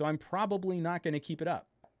watching. So I'm probably not going to keep it up.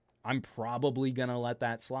 I'm probably going to let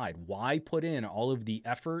that slide. Why put in all of the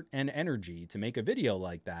effort and energy to make a video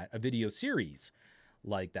like that, a video series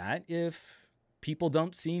like that, if people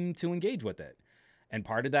don't seem to engage with it? And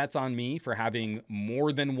part of that's on me for having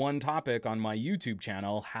more than one topic on my YouTube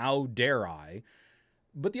channel. How dare I?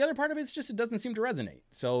 But the other part of it is just it doesn't seem to resonate.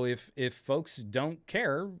 So if folks don't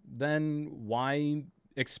care, then why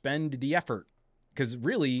expend the effort? Because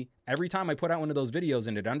really, every time I put out one of those videos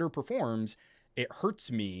and it underperforms, it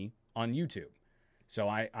hurts me on YouTube. So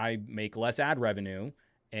I make less ad revenue,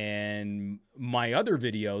 and my other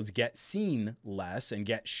videos get seen less and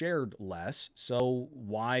get shared less. So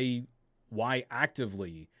why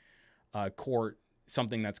actively court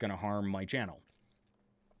something that's going to harm my channel?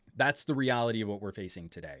 That's the reality of what we're facing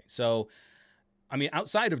today. So, I mean,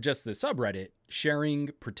 outside of just the subreddit, sharing,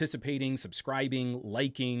 participating, subscribing,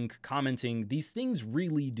 liking, commenting, these things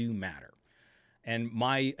really do matter. And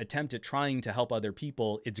my attempt at trying to help other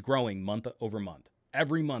people, it's growing month over month.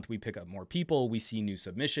 Every month we pick up more people, we see new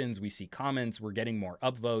submissions, we see comments, we're getting more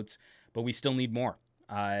upvotes, but we still need more.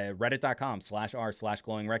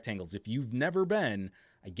 Reddit.com/r/glowing rectangles. If you've never been,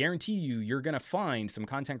 I guarantee you're going to find some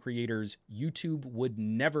content creators YouTube would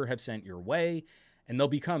never have sent your way, and they'll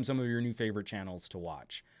become some of your new favorite channels to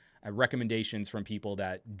watch. Recommendations from people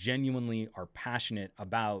that genuinely are passionate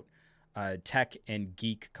about tech and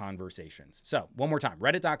geek conversations. So one more time,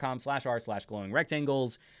 reddit.com/r/glowing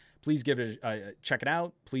rectangles. Please give it check it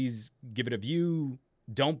out. Please give it a view.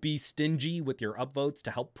 Don't be stingy with your upvotes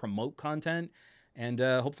to help promote content. And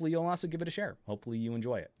hopefully you'll also give it a share. Hopefully you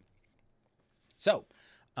enjoy it. So,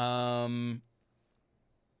 from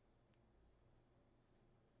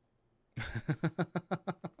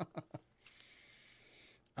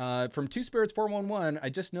Two Spirits 411, I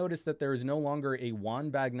just noticed that there is no longer a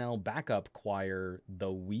Juan Bagnell backup choir,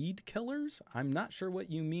 the Weed Killers. I'm not sure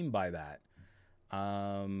what you mean by that.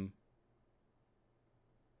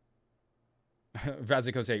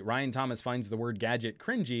 Vazikos 8, Ryan Thomas finds the word gadget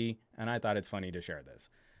cringy, and I thought it's funny to share this.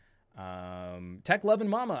 Tech Love and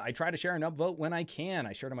Mama, I try to share an upvote when I can.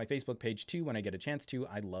 I share it on my Facebook page too when I get a chance to.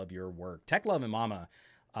 I love your work. Tech Love and Mama,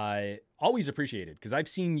 always appreciated, because I've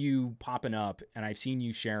seen you popping up and I've seen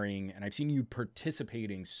you sharing and I've seen you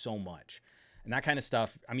participating so much. And that kind of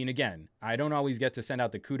stuff, I mean, again, I don't always get to send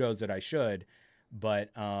out the kudos that I should,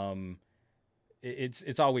 but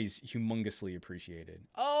it's always humongously appreciated.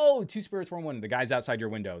 Oh, Two Spirits 411, the guys outside your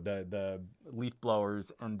window, the leaf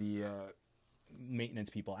blowers and the maintenance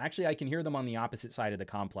people. Actually, I can hear them on the opposite side of the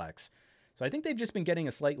complex. So I think they've just been getting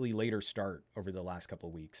a slightly later start over the last couple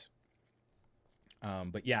of weeks.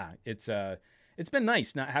 But yeah, it's been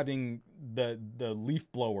nice not having the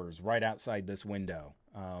leaf blowers right outside this window.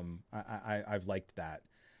 I've liked that.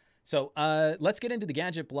 So let's get into the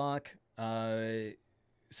gadget block.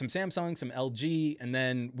 some Samsung, some LG, and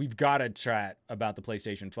then we've got to chat about the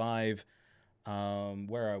PlayStation 5.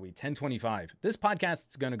 Where are we? 10:25. This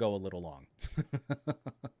podcast's going to go a little long.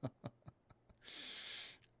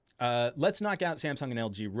 Let's knock out Samsung and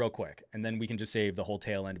LG real quick, and then we can just save the whole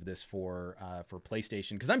tail end of this for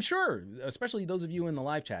PlayStation, because I'm sure, especially those of you in the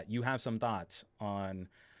live chat, you have some thoughts on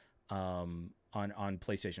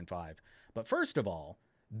PlayStation 5. But first of all,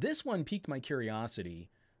 this one piqued my curiosity.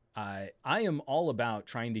 I am all about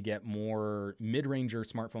trying to get more mid-ranger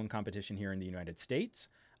smartphone competition here in the United States.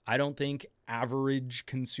 I don't think average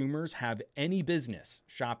consumers have any business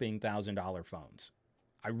shopping $1,000 phones.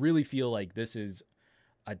 I really feel like this is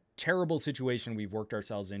a terrible situation we've worked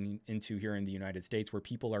ourselves into here in the United States, where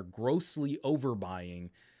people are grossly overbuying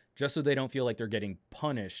just so they don't feel like they're getting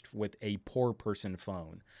punished with a poor person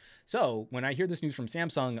phone. So when I hear this news from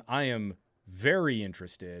Samsung, I am very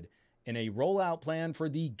interested in a rollout plan for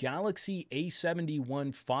the Galaxy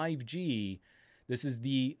A71 5G. This is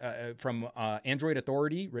the from Android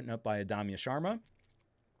Authority, written up by Adamya Sharma.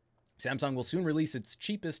 Samsung will soon release its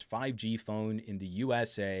cheapest 5G phone in the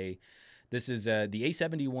USA. This is the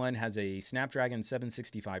A71 has a Snapdragon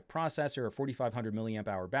 765 processor, a 4,500 milliamp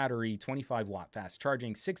hour battery, 25 watt fast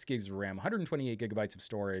charging, 6 gigs of RAM, 128 gigabytes of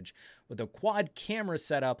storage, with a quad camera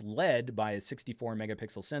setup led by a 64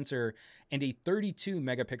 megapixel sensor and a 32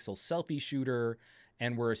 megapixel selfie shooter.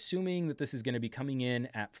 And we're assuming that this is going to be coming in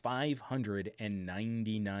at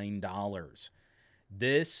 $599.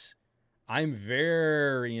 I'm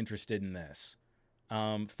very interested in this.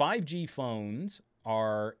 5G phones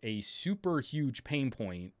are a super huge pain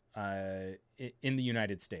point in the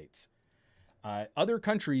United States. Other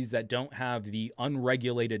countries that don't have the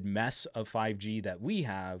unregulated mess of 5G that we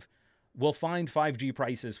have will find 5G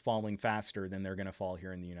prices falling faster than they're going to fall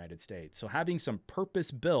here in the United States. So having some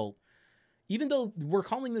purpose-built, even though we're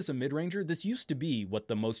calling this a mid-ranger, this used to be what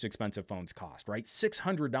the most expensive phones cost, right?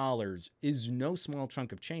 $600 is no small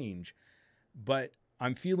chunk of change, but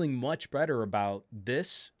I'm feeling much better about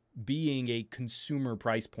this being a consumer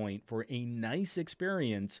price point for a nice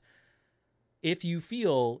experience if you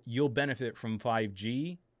feel you'll benefit from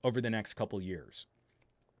 5G over the next couple years.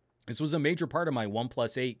 This was a major part of my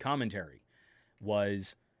OnePlus 8 commentary,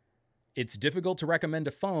 was it's difficult to recommend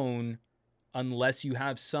a phone unless you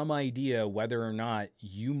have some idea whether or not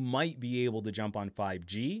you might be able to jump on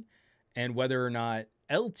 5G and whether or not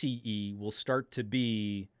LTE will start to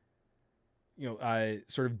be,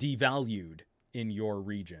 sort of devalued in your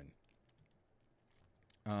region.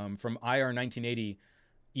 From IR 1980,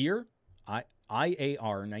 IAR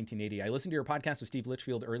 1980. I listened to your podcast with Steve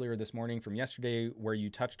Litchfield earlier this morning from yesterday where you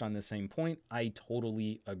touched on the same point. I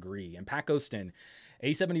totally agree. And Pat Gostin,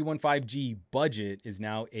 A71 5G budget is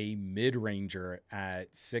now a mid-ranger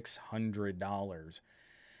at $600.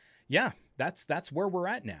 Yeah, that's where we're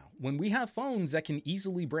at now. When we have phones that can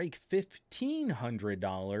easily break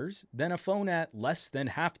 $1,500, then a phone at less than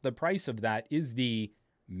half the price of that is the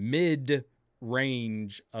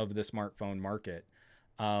mid-range of the smartphone market.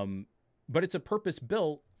 But it's a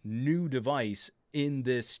purpose-built new device in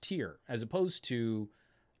this tier, as opposed to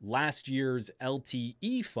last year's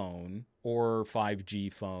LTE phone or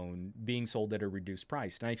 5G phone being sold at a reduced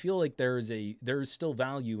price. And I feel like there's still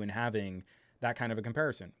value in having that kind of a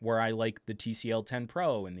comparison, where I like the TCL 10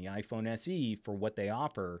 Pro and the iPhone SE for what they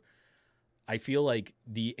offer. I feel like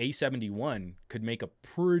the A71 could make a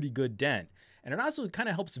pretty good dent. And it also kind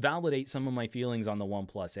of helps validate some of my feelings on the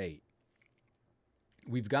OnePlus 8.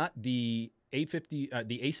 We've got the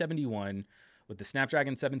A71 with the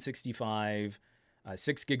Snapdragon 765,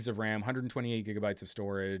 6 gigs of RAM, 128 gigabytes of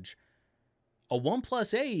storage. A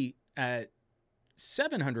OnePlus 8 at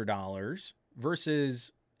 $700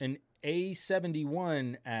 versus an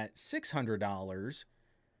A71 at $600.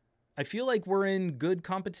 I feel like we're in good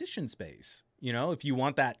competition space. If you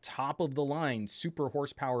want that top of the line super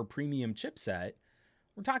horsepower premium chipset,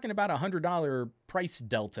 we're talking about $100 price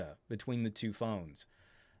delta between the two phones.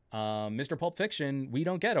 Mr. Pulp Fiction, we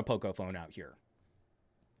don't get a Poco phone out here.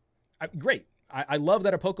 Great. I love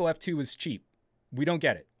that a Poco F2 is cheap. We don't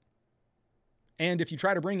get it. And if you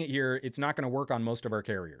try to bring it here, it's not going to work on most of our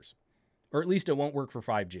carriers. Or at least it won't work for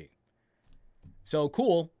 5G. So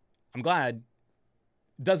cool. I'm glad.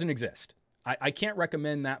 Doesn't exist. I can't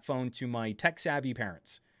recommend that phone to my tech-savvy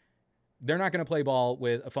parents. They're not going to play ball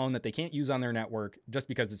with a phone that they can't use on their network just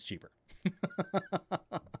because it's cheaper.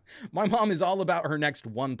 My mom is all about her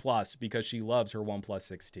next OnePlus because she loves her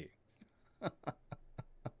OnePlus 6T.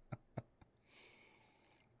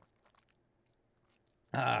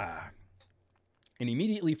 And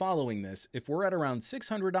immediately following this, if we're at around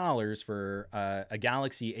 $600 for a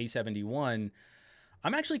Galaxy A71,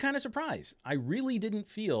 I'm actually kind of surprised. I really didn't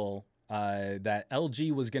feel that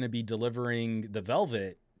LG was going to be delivering the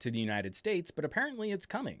Velvet to the United States, but apparently it's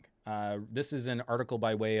coming. This is an article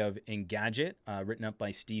by way of Engadget, written up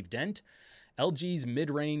by Steve Dent. LG's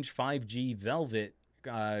mid-range 5G Velvet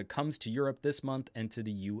comes to Europe this month and to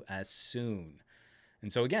the US soon.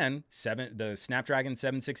 And so again, the Snapdragon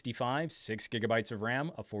 765, 6 gigabytes of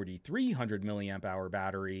RAM, a 4,300 milliamp hour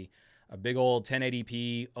battery, a big old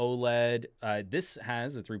 1080p OLED. This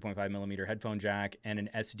has a 3.5 millimeter headphone jack and an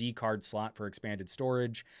SD card slot for expanded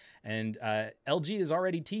storage. And LG is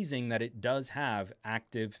already teasing that it does have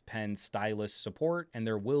active pen stylus support, and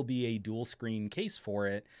there will be a dual screen case for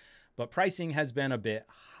it, but pricing has been a bit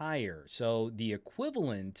higher. So the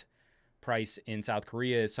equivalent price in South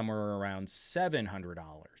Korea is somewhere around $700.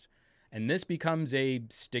 And this becomes a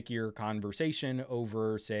stickier conversation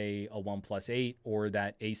over, say, a OnePlus 8 or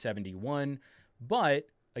that A71. But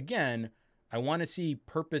again, I want to see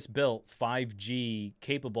purpose-built 5G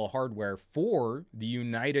capable hardware for the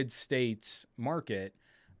United States market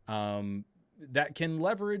that can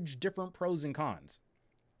leverage different pros and cons.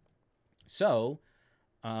 So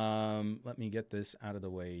let me get this out of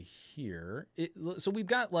the way here. So we've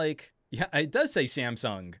got like, yeah, it does say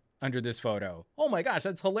Samsung under this photo. Oh my gosh,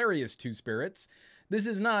 that's hilarious, Two Spirits. This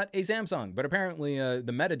is not a Samsung, but apparently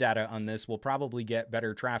the metadata on this will probably get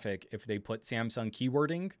better traffic if they put Samsung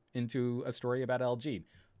keywording into a story about LG.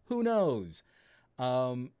 Who knows?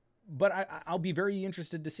 But I'll be very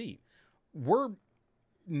interested to see. We're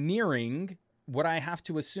nearing what I have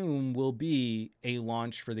to assume will be a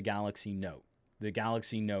launch for the Galaxy Note, the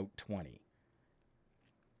Galaxy Note 20.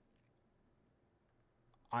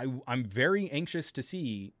 I'm very anxious to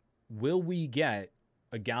see, will we get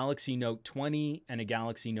a Galaxy Note 20 and a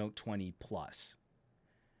Galaxy Note 20 Plus?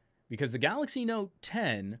 Because the Galaxy Note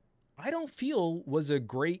 10, I don't feel was a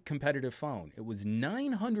great competitive phone. It was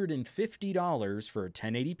 $950 for a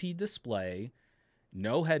 1080p display,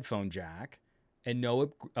 no headphone jack, and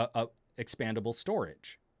no expandable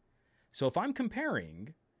storage. So if I'm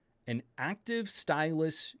comparing an active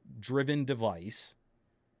stylus driven device,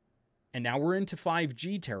 and now we're into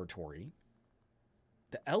 5G territory,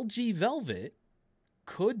 the LG Velvet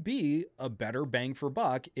could be a better bang for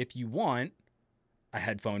buck if you want a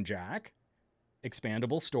headphone jack,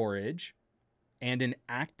 expandable storage, and an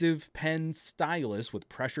active pen stylus with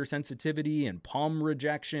pressure sensitivity and palm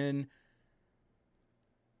rejection,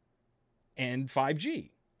 and 5G.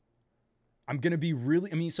 I'm going to be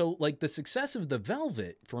really, so like the success of the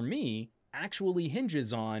Velvet for me actually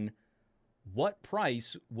hinges on what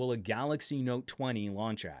price will a Galaxy Note 20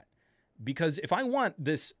 launch at? Because if I want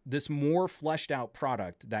this more fleshed out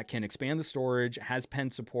product that can expand the storage, has pen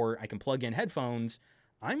support, I can plug in headphones,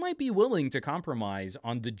 I might be willing to compromise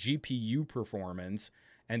on the GPU performance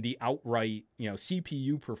and the outright,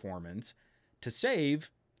 CPU performance to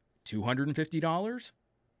save $250,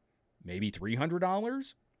 maybe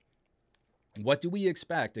 $300. What do we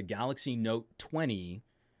expect a Galaxy Note 20,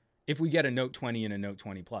 if we get a Note 20 and a Note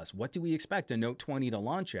 20 Plus, what do we expect a Note 20 to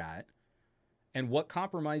launch at? And what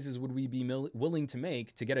compromises would we be willing to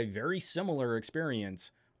make to get a very similar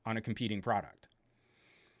experience on a competing product?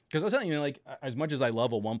 Because I was telling you, like, as much as I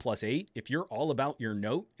love a OnePlus 8, if you're all about your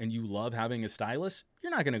Note and you love having a stylus,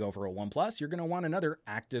 you're not going to go for a OnePlus. You're going to want another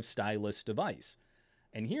active stylus device.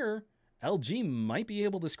 And here, LG might be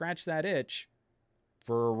able to scratch that itch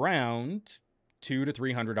for around $200 to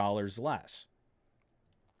 $300 less,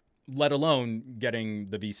 let alone getting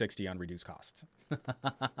the V60 on reduced costs.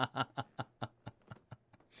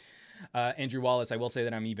 Andrew Wallace, I will say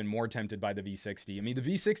that I'm even more tempted by the V60. I mean, the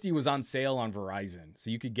V60 was on sale on Verizon, so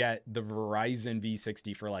you could get the Verizon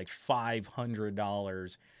V60 for like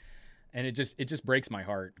 $500, and it just breaks my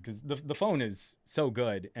heart because the phone is so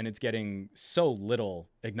good and it's getting so little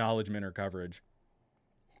acknowledgement or coverage.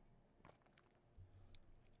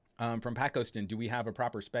 From Pat Costin, do we have a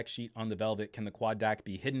proper spec sheet on the Velvet? Can the quad DAC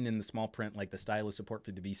be hidden in the small print like the stylus support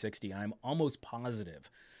for the V60? I'm almost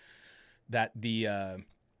positive that the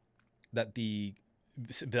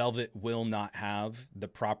Velvet will not have the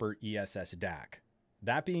proper ESS DAC.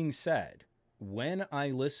 That being said, when I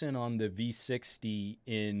listen on the V60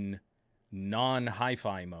 in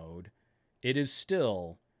non-hi-fi mode, it is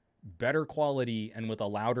still better quality and with a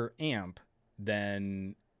louder amp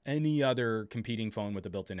than any other competing phone with a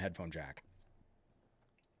built-in headphone jack.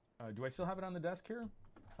 Do I still have it on the desk here?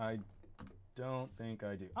 I don't think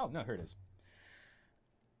I do. Oh, no, here it is.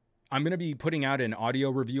 I'm going to be putting out an audio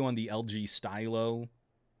review on the LG Stylo.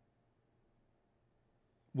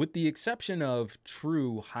 With the exception of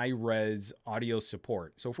true high-res audio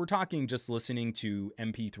support. So if we're talking just listening to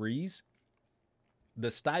MP3s, the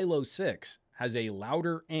Stylo 6 has a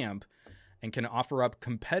louder amp and can offer up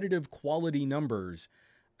competitive quality numbers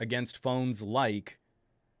against phones like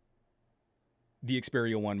the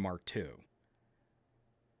Xperia 1 Mark II.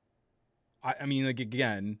 I mean, like,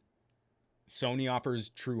 again, Sony offers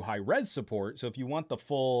true high-res support, so if you want the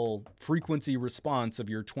full frequency response of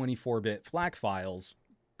your 24-bit FLAC files,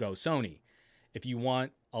 go Sony. If you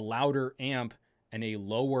want a louder amp and a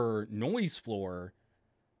lower noise floor,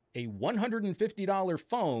 a $150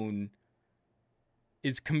 phone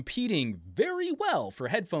is competing very well for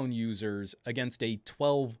headphone users against a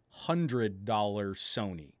 $1,200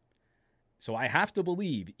 Sony. So I have to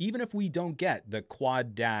believe, even if we don't get the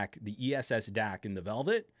quad DAC, the ESS DAC in the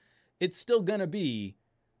Velvet, it's still going to be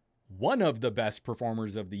one of the best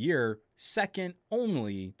performers of the year, second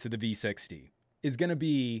only to the V60, is going to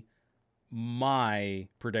be my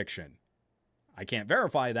prediction. I can't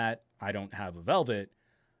verify that. I don't have a Velvet.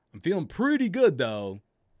 I'm feeling pretty good, though,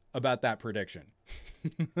 about that prediction.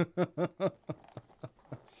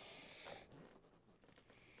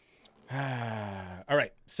 All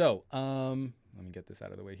right, so let me get this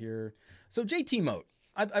out of the way here. So JT Moat,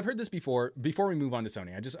 I've heard this before. Before we move on to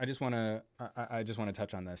Sony, I just want to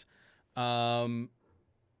touch on this.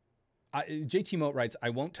 JT Moat writes, "I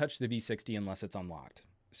won't touch the V60 unless it's unlocked."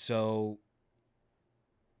 So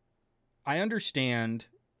I understand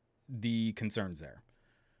the concerns there.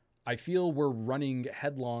 I feel we're running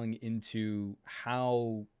headlong into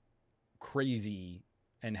how crazy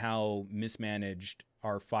and how mismanaged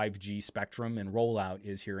our 5G spectrum and rollout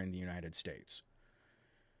is here in the United States.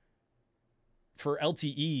 For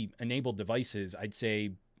LTE-enabled devices, I'd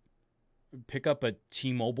say pick up a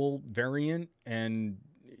T-Mobile variant and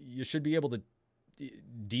you should be able to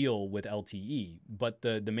deal with LTE. But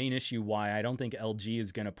the main issue why I don't think LG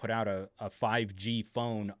is going to put out a 5G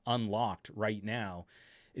phone unlocked right now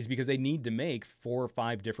is because they need to make 4 or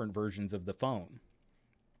 5 different versions of the phone.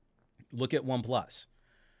 Look at OnePlus.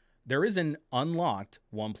 There is an unlocked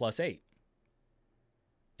OnePlus 8.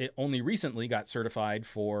 It only recently got certified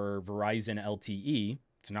for Verizon LTE.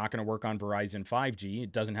 It's not going to work on Verizon 5G.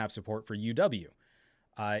 It doesn't have support for UW.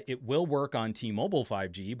 It will work on T-Mobile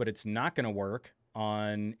 5G, but it's not going to work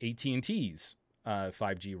on AT&T's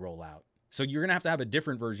 5G rollout. So you're going to have a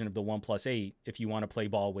different version of the OnePlus 8 if you want to play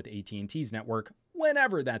ball with AT&T's network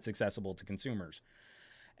whenever that's accessible to consumers.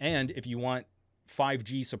 And if you want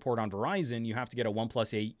 5G support on Verizon, you have to get a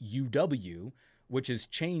OnePlus 8 UW, which has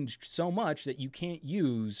changed so much that you can't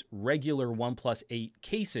use regular OnePlus 8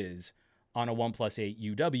 cases on a OnePlus 8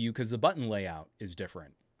 UW because the button layout is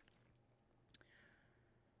different.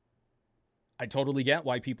 I totally get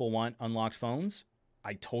why people want unlocked phones.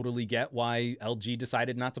 I totally get why LG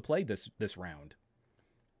decided not to play this round.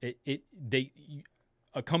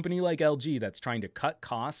 A company like LG that's trying to cut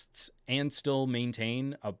costs and still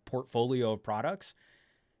maintain a portfolio of products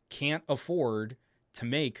can't afford to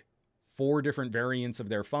make 4 different variants of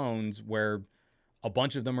their phones where a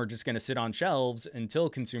bunch of them are just going to sit on shelves until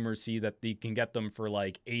consumers see that they can get them for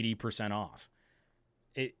like 80% off.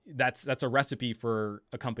 That's a recipe for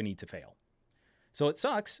a company to fail. So it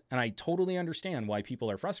sucks, and I totally understand why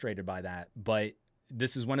people are frustrated by that, but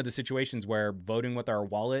this is one of the situations where voting with our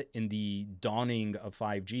wallet in the dawning of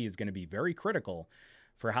 5G is going to be very critical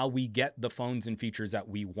for how we get the phones and features that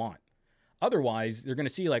we want. Otherwise, they're going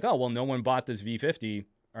to see like, oh, well, no one bought this V50,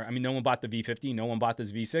 no one bought the V50, no one bought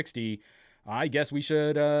this V60. I guess we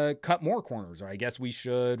should cut more corners, or I guess we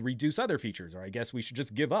should reduce other features, or I guess we should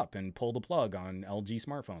just give up and pull the plug on LG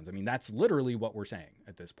smartphones. I mean, that's literally what we're saying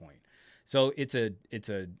at this point. So it's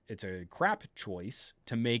a crap choice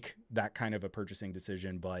to make that kind of a purchasing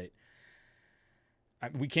decision, but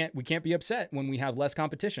we can't be upset when we have less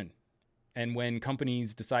competition and when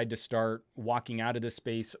companies decide to start walking out of this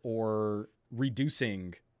space or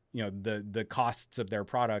reducing, the costs of their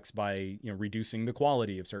products by, reducing the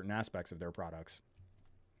quality of certain aspects of their products.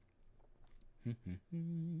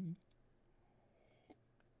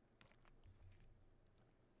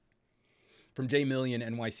 From J Million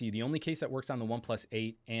NYC, the only case that works on the OnePlus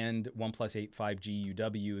 8 and OnePlus 8 5G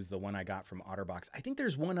UW is the one I got from OtterBox. I think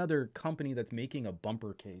there's one other company that's making a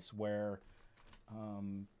bumper case where,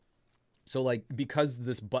 because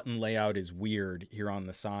this button layout is weird here on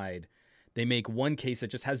the side, they make one case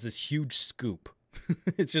that just has this huge scoop.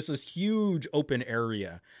 It's just this huge open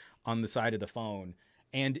area on the side of the phone,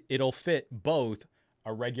 and it'll fit both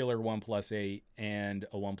a regular OnePlus 8 and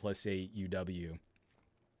a OnePlus 8 UW.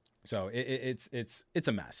 So it's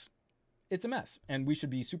a mess. It's a mess. And we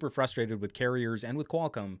should be super frustrated with carriers and with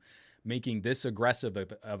Qualcomm making this aggressive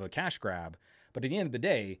of a cash grab. But at the end of the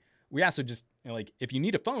day, we also just, if you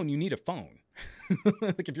need a phone, you need a phone.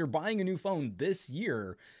 Like if you're buying a new phone this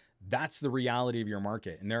year, That's the reality of your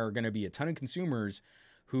market. And there are going to be a ton of consumers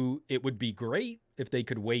who it would be great if they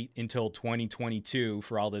could wait until 2022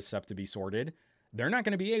 for all this stuff to be sorted. They're not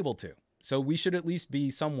going to be able to. So we should at least be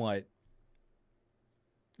somewhat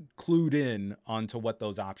clued in onto what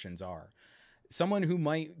those options are. Someone who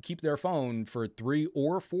might keep their phone for 3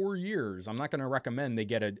 or 4 years, I'm not going to recommend they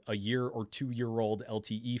get a year or 2-year-old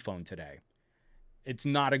LTE phone today. It's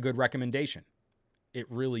not a good recommendation. It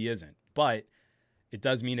really isn't. But it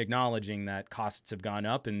does mean acknowledging that costs have gone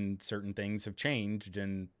up and certain things have changed,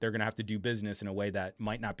 and they're going to have to do business in a way that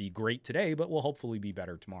might not be great today, but will hopefully be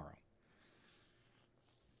better tomorrow.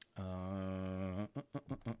 All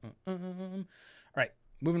right,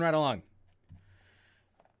 moving right along.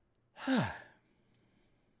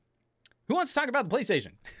 Who wants to talk about the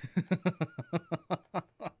PlayStation?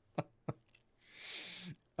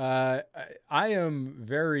 I am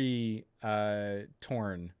very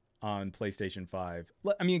torn on PlayStation 5.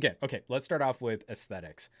 I mean, again, okay, let's start off with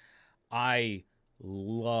aesthetics. I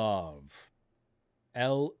love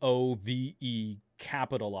LOVE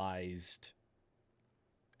capitalized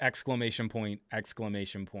exclamation point.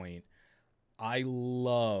 I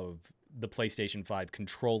love the PlayStation 5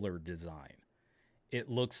 controller design. It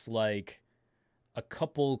looks like a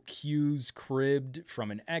couple cues cribbed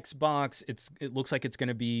from an Xbox. It looks like it's going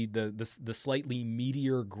to be the slightly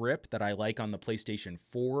meatier grip that I like on the PlayStation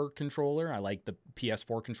 4 controller. I like the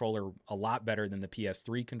PS4 controller a lot better than the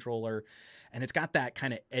PS3 controller. And it's got that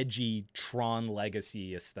kind of edgy Tron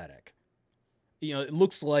Legacy aesthetic. You know, it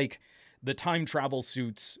looks like the time travel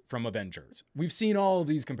suits from Avengers. We've seen all of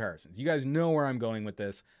these comparisons. You guys know where I'm going with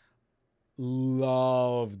this.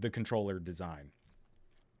 Love the controller design.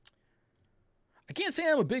 I can't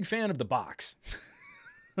say I'm a big fan of the box.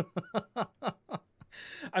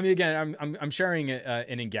 I mean, again, I'm sharing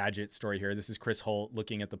an Engadget story here. This is Chris Holt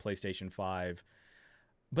looking at the PlayStation 5.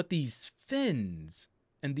 But these fins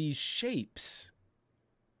and these shapes,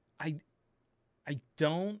 I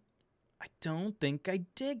don't think I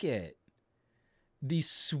dig it. These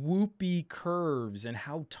swoopy curves and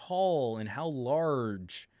how tall and how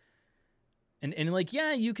large. And like,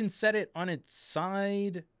 yeah, you can set it on its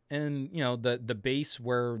side. And, you know, the base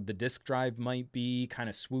where the disk drive might be kind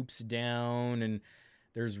of swoops down, and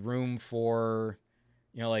there's room for,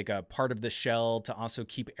 you know, like a part of the shell to also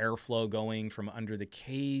keep airflow going from under the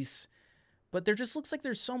case. But there just looks like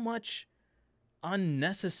there's so much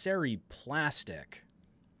unnecessary plastic.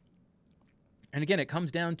 And again, it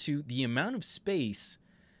comes down to the amount of space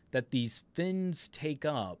that these fins take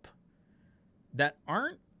up that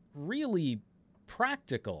aren't really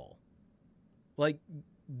practical. Like,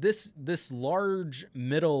 this large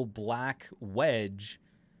middle black wedge,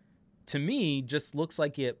 to me, just looks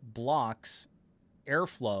like it blocks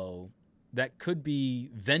airflow that could be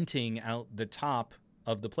venting out the top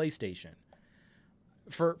of the PlayStation.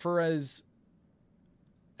 For as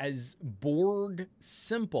Borg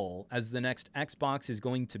simple as the next Xbox is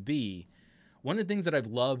going to be, one of the things that I've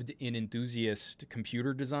loved in enthusiast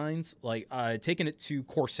computer designs, like taking it to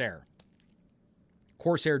Corsair.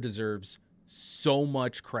 Corsair deserves so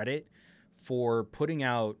much credit for putting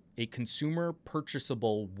out a consumer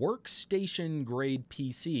purchasable workstation grade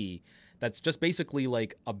PC that's just basically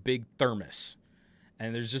like a big thermos.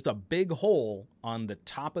 And there's just a big hole on the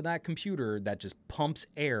top of that computer that just pumps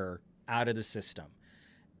air out of the system.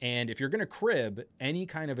 And if you're going to crib any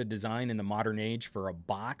kind of a design in the modern age for a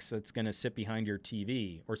box that's going to sit behind your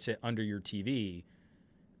TV or sit under your TV,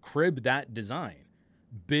 crib that design.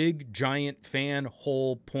 Big giant fan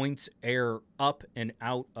hole points air up and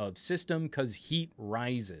out of system because heat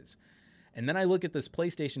rises. And then I look at this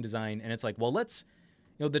PlayStation design and it's like, well, let's,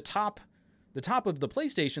 you know, the top of the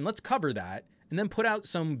PlayStation, let's cover that and then put out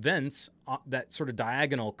some vents, that sort of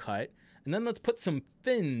diagonal cut, and then let's put some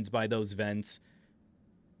fins by those vents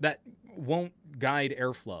that won't guide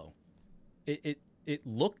airflow. It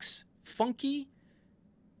looks funky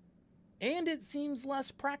and it seems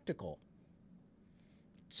less practical.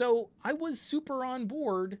 So I was super on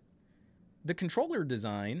board the controller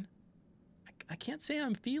design. I can't say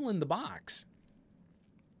I'm feeling the box.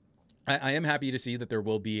 I am happy to see that there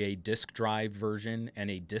will be a disk drive version and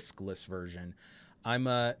a diskless version. I'm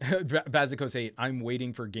Bazikos 8. I'm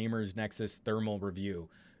waiting for Gamers Nexus thermal review.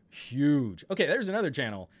 Huge. Okay, there's another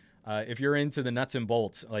channel. If you're into the nuts and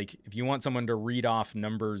bolts, like if you want someone to read off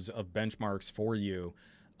numbers of benchmarks for you,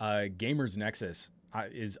 Gamers Nexus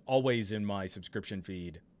is always in my subscription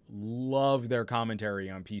feed. Love their commentary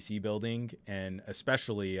on PC building and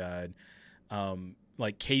especially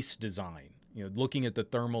like case design. You know, looking at the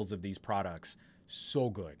thermals of these products, so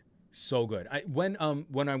good. So good. When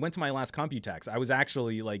I went to my last Computex, I was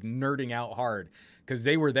actually like nerding out hard because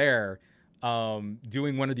they were there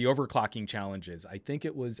doing one of the overclocking challenges. I think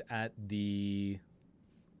it was at the,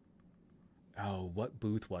 oh, what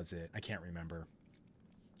booth was it? I can't remember.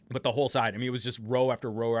 But the whole side, I mean, it was just row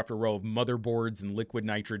after row after row of motherboards and liquid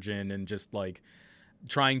nitrogen and just like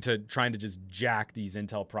trying to just jack these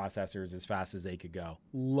Intel processors as fast as they could go.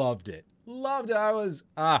 Loved it. Loved it. I was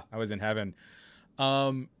in heaven.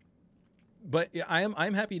 But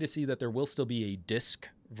I'm happy to see that there will still be a disc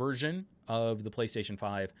version of the PlayStation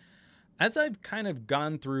 5. As I've kind of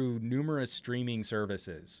gone through numerous streaming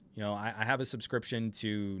services, you know, I have a subscription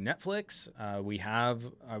to Netflix.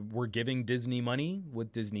 We're giving Disney money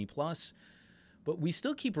with Disney Plus, but we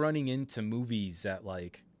still keep running into movies that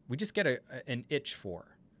like we just get an itch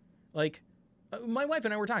for. Like my wife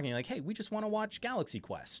and I were talking like, hey, we just want to watch Galaxy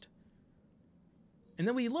Quest. And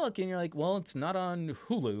then we look and you're like, well, it's not on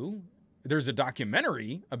Hulu. There's a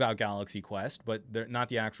documentary about Galaxy Quest, but not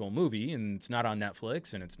the actual movie. And it's not on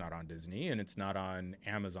Netflix and it's not on Disney and it's not on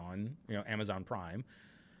Amazon, you know, Amazon Prime.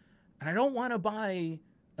 And I don't want to buy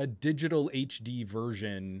a digital HD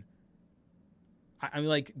version. I mean,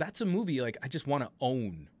 like, that's a movie like I just want to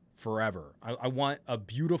own forever. I want a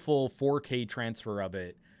beautiful 4K transfer of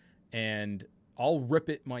it and I'll rip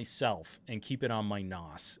it myself and keep it on my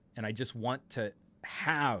NOS. And I just want to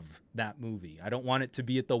have that movie. I don't want it to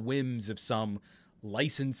be at the whims of some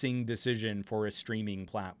licensing decision for a streaming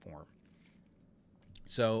platform.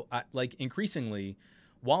 So like increasingly,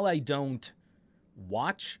 while I don't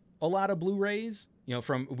watch a lot of Blu-rays, you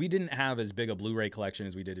know, we didn't have as big a Blu-ray collection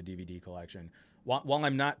as we did a DVD collection. While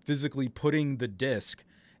I'm not physically putting the disc,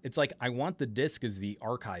 it's like I want the disc as the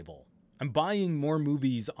archival. I'm buying more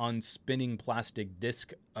movies on spinning plastic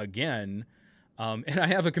disc again. And I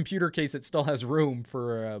have a computer case that still has room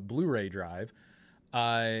for a Blu-ray drive.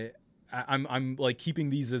 I'm like keeping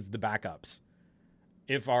these as the backups.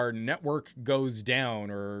 If our network goes down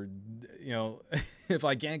or, you know, if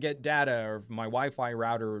I can't get data or if my Wi-Fi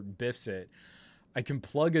router biffs it, I can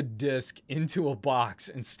plug a disc into a box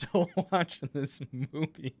and still watch this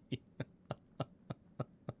movie.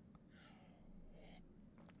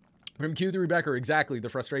 From Q3 Becker, exactly the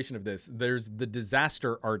frustration of this. There's The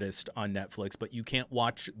Disaster Artist on Netflix, but you can't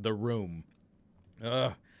watch The Room.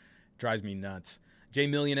 Ugh, drives me nuts. J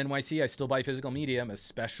Million NYC, I still buy physical media,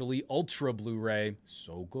 especially Ultra Blu-ray.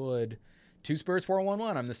 So good. Two Spurs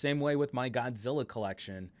 411, I'm the same way with my Godzilla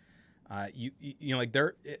collection. You know, like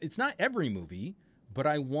it's not every movie, but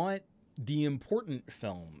I want the important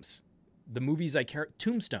films, the movies I care.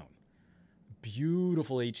 Tombstone.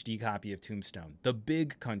 Beautiful HD copy of Tombstone. The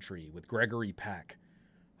Big Country with Gregory Peck.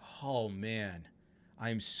 Oh man,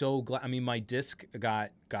 I'm so glad. I mean, my disc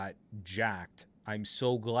got jacked. I'm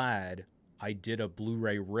so glad I did a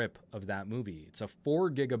Blu-ray rip of that movie. It's a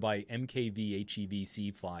 4 gigabyte MKV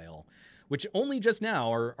HEVC file, which only just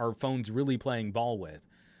now are phones really playing ball with.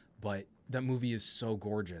 But that movie is so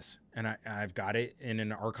gorgeous, and I've got it in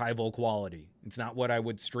an archival quality. It's not what I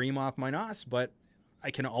would stream off my NOS, but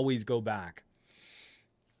I can always go back.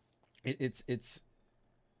 It's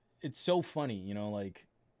so funny, you know, like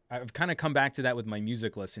I've kind of come back to that with my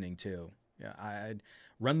music listening too. Yeah,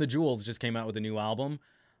 Run the Jewels just came out with a new album.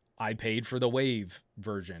 I paid for the WAV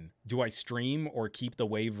version. Do I stream or keep the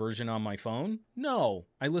WAV version on my phone? No,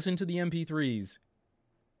 I listen to the MP3s,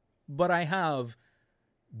 but I have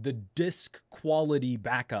the disc quality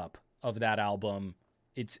backup of that album.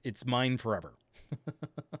 It's mine forever.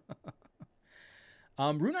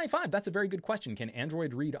 Runai 5, that's a very good question. Can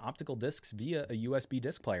Android read optical discs via a USB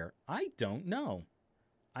disc player? I don't know.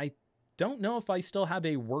 I don't know if I still have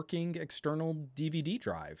a working external DVD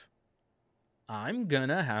drive. I'm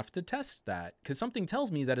gonna have to test that because something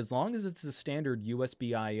tells me that as long as it's a standard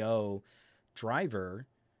USB I/O driver,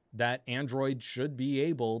 that Android should be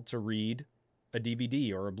able to read a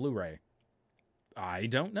DVD or a Blu-ray. I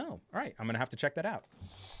don't know. All right, I'm gonna have to check that out.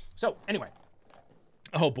 So anyway.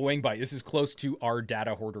 Oh, Boeing Byte. This is close to our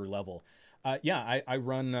data hoarder level. Yeah, I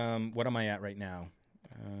run, what am I at right now?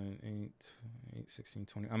 8, 16,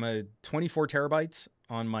 20. I'm at 24 terabytes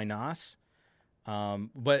on my NOS.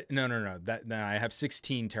 But no. I have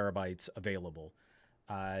 16 terabytes available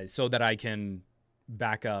so that I can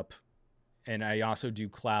back up. And I also do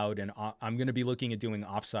cloud. And I'm going to be looking at doing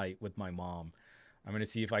offsite with my mom. I'm going to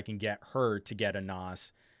see if I can get her to get a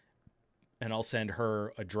NOS. And I'll send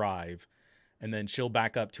her a drive. And then she'll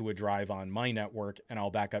back up to a drive on my network, and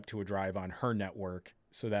I'll back up to a drive on her network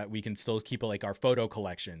so that we can still keep like our photo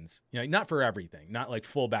collections. You know, not for everything, not like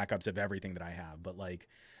full backups of everything that I have, but like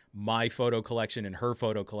my photo collection and her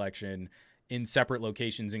photo collection in separate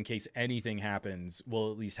locations in case anything happens.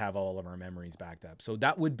 We'll at least have all of our memories backed up. So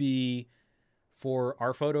that would be for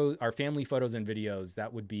our photos, our family photos and videos.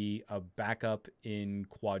 That would be a backup in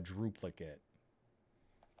quadruplicate.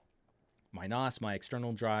 My NOS, my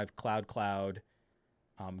external drive, cloud,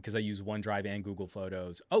 because I use OneDrive and Google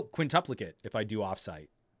Photos. Oh, quintuplicate if I do offsite.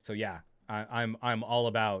 So yeah, I'm all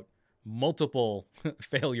about multiple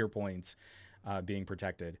failure points being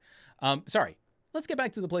protected. Sorry, let's get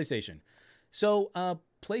back to the PlayStation. So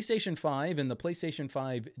PlayStation 5 and the PlayStation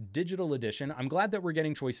 5 Digital Edition, I'm glad that we're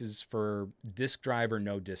getting choices for disk drive or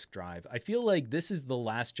no disk drive. I feel like this is the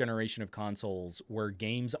last generation of consoles where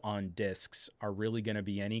games on discs are really going to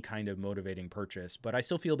be any kind of motivating purchase, but I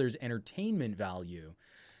still feel there's entertainment value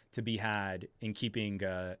to be had in keeping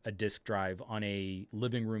a disk drive on a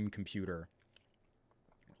living room computer.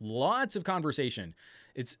 Lots of conversation.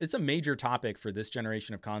 It's a major topic for this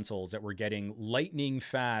generation of consoles that we're getting lightning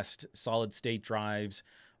fast solid state drives,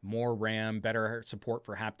 more RAM, better support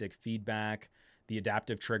for haptic feedback, the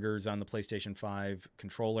adaptive triggers on the PlayStation 5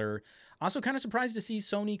 controller. Also kind of surprised to see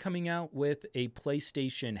Sony coming out with a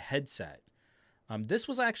PlayStation headset. This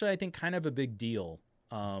was actually, I think, kind of a big deal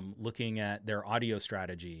looking at their audio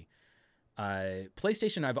strategy.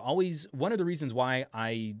 PlayStation, one of the reasons why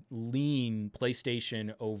I lean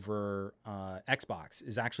PlayStation over Xbox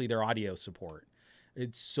is actually their audio support.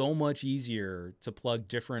 It's so much easier to plug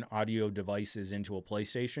different audio devices into a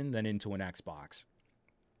PlayStation than into an Xbox.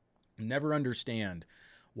 Never understand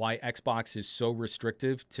why Xbox is so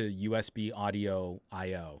restrictive to USB audio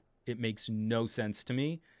I/O. It makes no sense to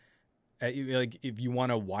me. Like, if you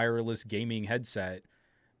want a wireless gaming headset,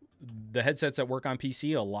 the headsets that work on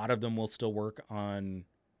PC, a lot of them will still work on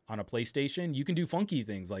a PlayStation. You can do funky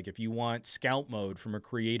things, like if you want scout mode from a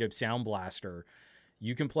Creative Sound Blaster,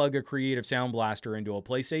 you can plug a Creative Sound Blaster into a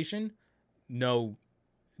PlayStation. No,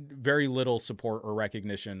 very little support or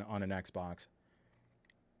recognition on an Xbox.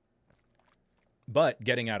 But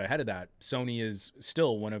getting out ahead of that, Sony is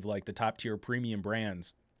still one of like the top tier premium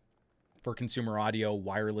brands for consumer audio,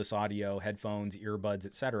 wireless audio, headphones, earbuds,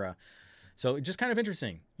 etc. So just kind of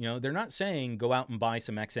interesting. You know, they're not saying go out and buy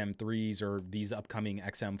some XM3s or these upcoming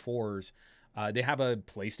XM4s. They have a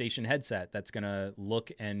PlayStation headset that's going to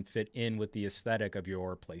look and fit in with the aesthetic of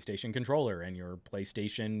your PlayStation controller and your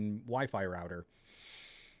PlayStation Wi-Fi router.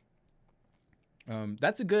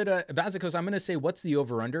 That's a good, Vazikos, I'm going to say, what's the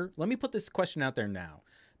over-under? Let me put this question out there now.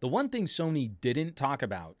 The one thing Sony didn't talk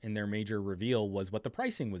about in their major reveal was what the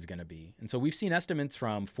pricing was going to be. And so we've seen estimates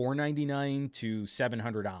from $499 to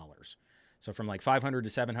 $700. So from like $500 to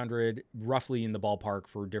 $700, roughly in the ballpark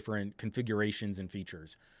for different configurations and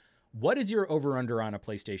features. What is your over-under on a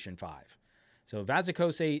PlayStation 5? So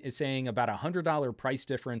Vazikose is saying about a $100 price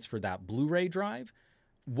difference for that Blu-ray drive.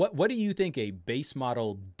 What do you think a base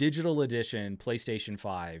model digital edition PlayStation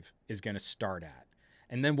 5 is going to start at?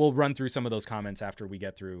 And then we'll run through some of those comments after we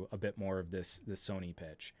get through a bit more of this Sony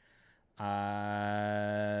pitch.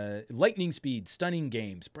 Lightning speed, stunning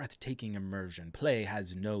games, breathtaking immersion, play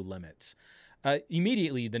has no limits.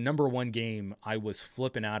 Immediately, the number one game I was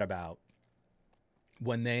flipping out about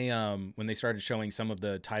when they started showing some of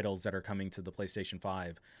the titles that are coming to the PlayStation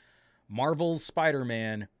 5, Marvel's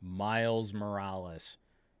Spider-Man Miles Morales.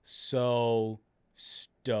 So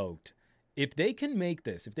stoked. If they can make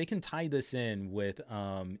this, if they can tie this in with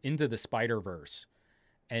Into the Spider-Verse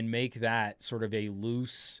and make that sort of a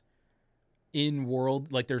loose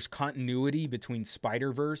in-world, like there's continuity between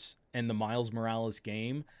Spider-Verse and the Miles Morales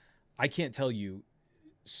game, I can't tell you,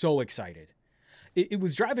 so excited. It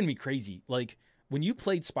was driving me crazy. Like, when you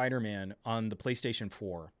played Spider-Man on the PlayStation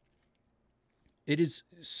 4, it is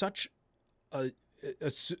such a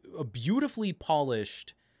beautifully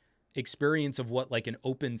polished experience of what like an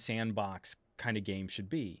open sandbox kind of game should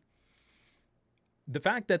be. The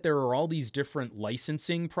fact that there are all these different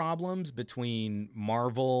licensing problems between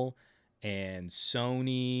Marvel and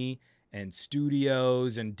Sony and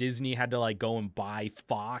studios, and Disney had to like go and buy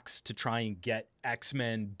Fox to try and get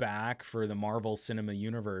X-Men back for the Marvel Cinema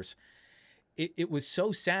Universe. It was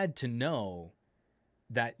so sad to know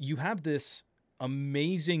that you have this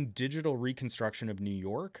amazing digital reconstruction of New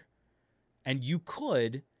York, and you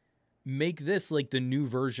could make this like the new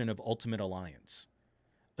version of Ultimate Alliance.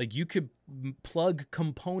 Like, you could plug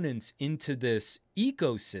components into this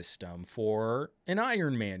ecosystem for an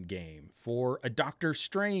Iron Man game, for a Doctor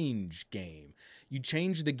Strange game. You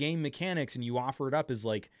change the game mechanics and you offer it up as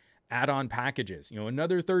like add-on packages. You know,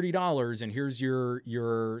 another $30 and here's your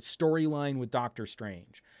storyline with Doctor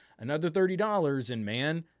Strange. Another $30 and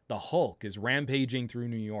man, the Hulk is rampaging through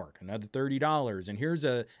New York. Another $30 and here's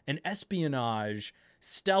an espionage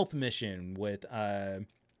stealth mission with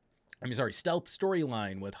stealth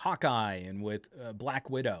storyline with Hawkeye and with Black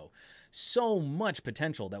Widow. So much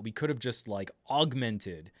potential that we could have just like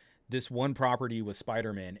augmented this one property with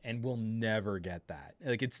Spider-Man, and we'll never get that.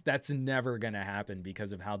 Like that's never going to happen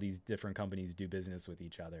because of how these different companies do business with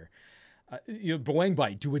each other. Boing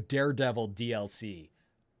Bite do a Daredevil DLC.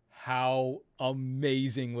 How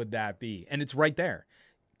amazing would that be? And it's right there.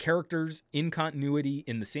 Characters in continuity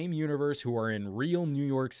in the same universe who are in real New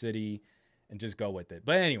York City, and just go with it.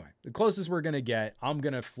 But anyway, the closest we're going to get, I'm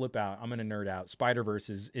going to flip out. I'm going to nerd out. Spider-Verse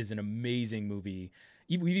is an amazing movie.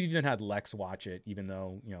 We've even had Lex watch it, even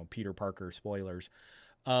though, Peter Parker, spoilers.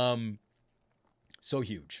 So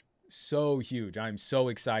huge. So huge. I'm so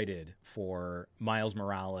excited for Miles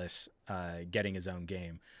Morales getting his own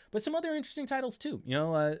game. But some other interesting titles too.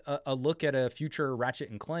 A look at a future Ratchet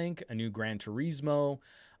and Clank, a new Gran Turismo,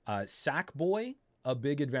 Sackboy, a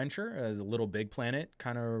big adventure, a Little Big Planet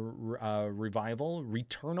kind of revival,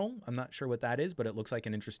 Returnal. I'm not sure what that is, but it looks like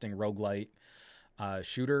an interesting roguelite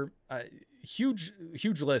shooter.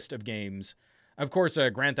 Huge list of games. Of course,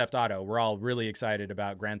 Grand Theft Auto. We're all really excited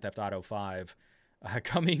about Grand Theft Auto 5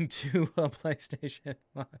 coming to a PlayStation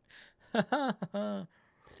 5.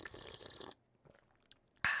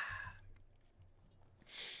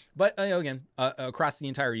 But again, across the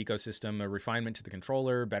entire ecosystem, a refinement to the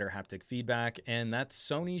controller, better haptic feedback, and that's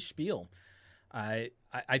Sony's spiel. I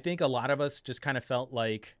think a lot of us just kind of felt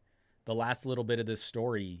like the last little bit of this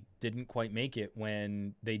story didn't quite make it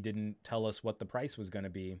when they didn't tell us what the price was going to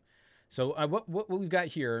be. So what we've got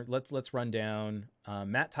here, let's run down.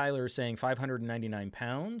 Matt Tyler is saying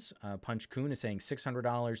 £599. Punch Kuhn is saying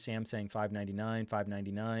 $600. Sam saying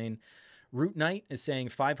 $599. Root Knight is saying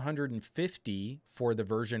 $550 for the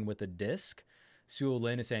version with a disc. Suo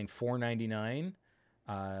Lin is saying $499.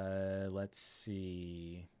 Let's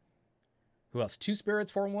see. Who else? Two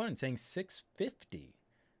Spirits 401 saying $650.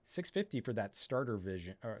 $650 for that starter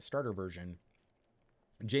version.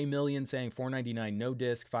 J Million saying $499 no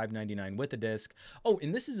disc, $599 with a disc. Oh,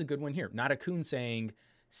 and this is a good one here. Nada Kun saying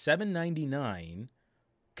 $799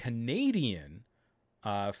 Canadian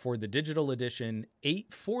for the digital edition,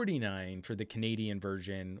 $849 for the Canadian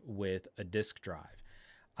version with a disc drive.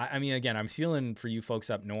 I mean, again, I'm feeling for you folks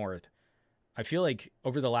up north. I feel like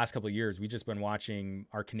over the last couple of years, we've just been watching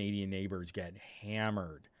our Canadian neighbors get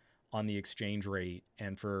hammered on the exchange rate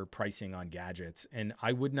and for pricing on gadgets. And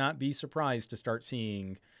I would not be surprised to start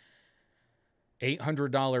seeing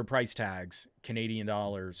 $800 price tags, Canadian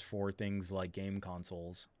dollars, for things like game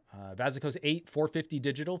consoles. Vazikos 8, $450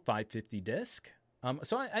 digital, $550 disc.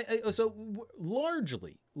 So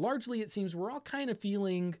largely it seems we're all kind of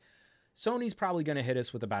feeling Sony's probably going to hit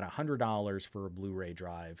us with about $100 for a Blu-ray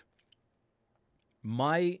drive.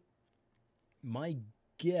 My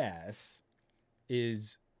guess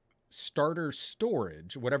is starter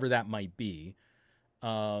storage, whatever that might be,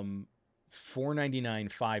 $499,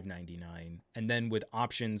 $599, and then with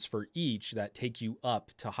options for each that take you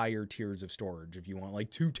up to higher tiers of storage. If you want like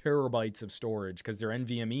 2 terabytes of storage, because they're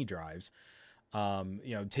NVMe drives,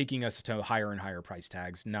 taking us to higher and higher price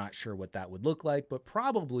tags. Not sure what that would look like, but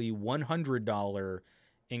probably $100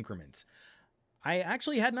 increments. I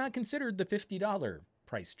actually had not considered the $50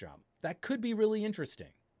 price jump. That could be really interesting.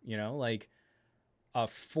 Like a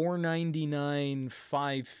 $499,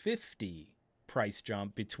 $550 price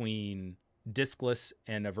jump between discless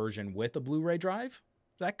and a version with a Blu-ray drive.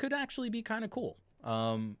 That could actually be kind of cool.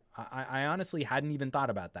 I honestly hadn't even thought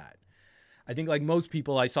about that. I think like most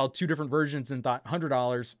people, I saw 2 different versions and thought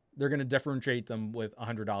 $100, they're going to differentiate them with a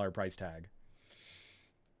 $100 price tag.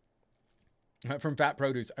 From Fat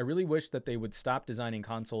Produce, I really wish that they would stop designing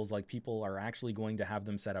consoles like people are actually going to have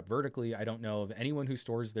them set up vertically. I don't know of anyone who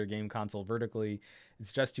stores their game console vertically.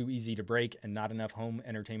 It's just too easy to break, and not enough home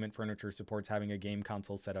entertainment furniture supports having a game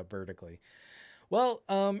console set up vertically. Well,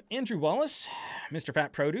 Andrew Wallace, Mr.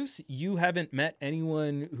 Fat Produce, you haven't met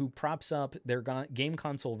anyone who props up their game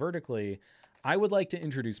console vertically. I would like to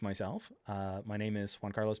introduce myself. My name is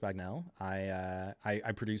Juan Carlos Bagnell.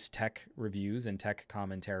 I produce tech reviews and tech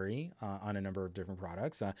commentary on a number of different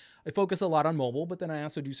products. I focus a lot on mobile, but then I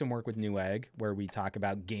also do some work with Newegg, where we talk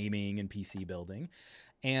about gaming and PC building.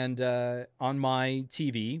 And on my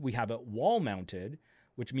TV, we have it wall-mounted,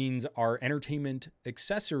 which means our entertainment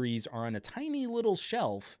accessories are on a tiny little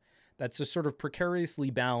shelf that's just sort of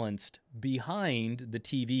precariously balanced behind the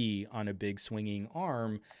TV on a big swinging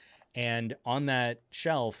arm. And on that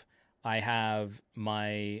shelf, I have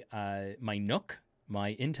my my Nook,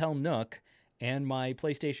 my Intel Nook, and my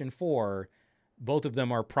PlayStation 4. Both of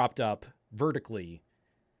them are propped up vertically,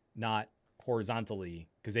 not horizontally,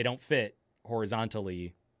 because they don't fit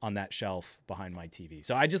horizontally on that shelf behind my TV.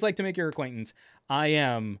 So I just like to make your acquaintance. I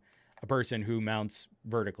am a person who mounts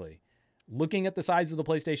vertically. Looking at the size of the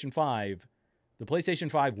PlayStation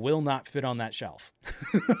 5 will not fit on that shelf.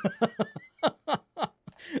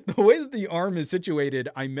 The way that the arm is situated,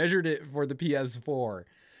 I measured it for the PS4,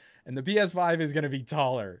 and the PS5 is going to be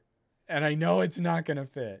taller, and I know it's not going to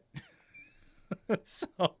fit. It's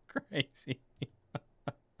so crazy.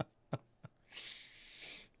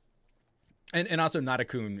 And also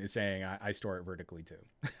Natakun is saying I store it vertically too.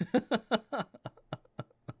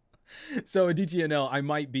 So Aditya, no, I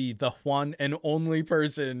might be the one and only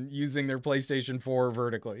person using their PlayStation 4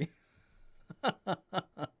 vertically.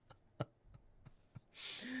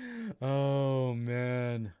 Oh,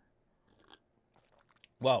 man.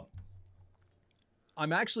 Well,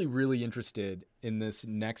 I'm actually really interested in this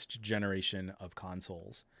next generation of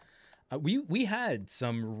consoles. We had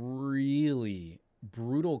some really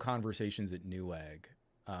brutal conversations at Newegg.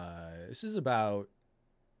 This is about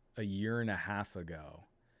a year and a half ago.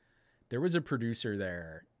 There was a producer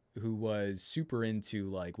there who was super into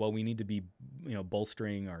like, well, we need to be,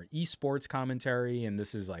 bolstering our esports commentary, and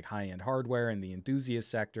this is like high-end hardware in the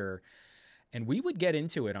enthusiast sector. And we would get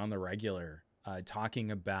into it on the regular,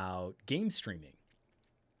 talking about game streaming.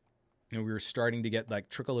 We were starting to get like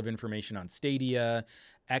trickle of information on Stadia.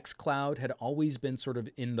 xCloud had always been sort of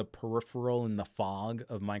in the peripheral, in the fog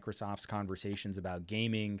of Microsoft's conversations about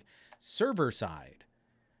gaming. Server side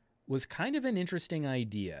was kind of an interesting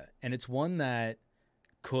idea, and it's one that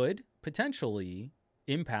could potentially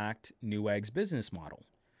impact Newegg's business model.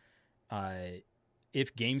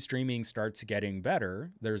 If game streaming starts getting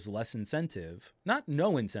better, there's less incentive, not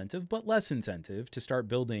no incentive, but less incentive to start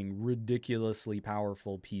building ridiculously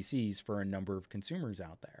powerful PCs for a number of consumers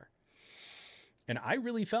out there. And I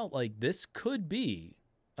really felt like this could be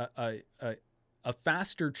a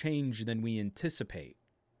faster change than we anticipate.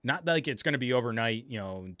 Not like it's going to be overnight,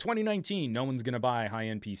 in 2019, no one's going to buy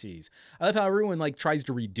high-end PCs. I love how everyone like tries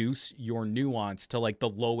to reduce your nuance to like the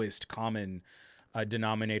lowest common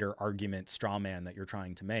denominator argument straw man that you're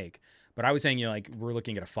trying to make. But I was saying, we're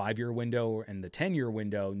looking at a 5-year window and the 10-year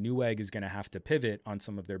window. Newegg is going to have to pivot on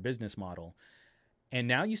some of their business model. And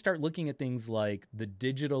now you start looking at things like the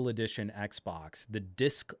digital edition Xbox, the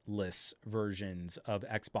diskless versions of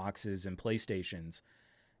Xboxes and PlayStations.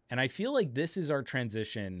 And I feel like this is our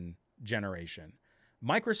transition generation.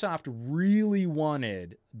 Microsoft really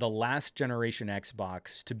wanted the last generation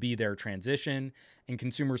Xbox to be their transition, and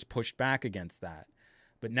consumers pushed back against that.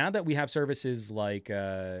 But now that we have services like,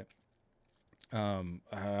 I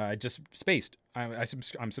just spaced.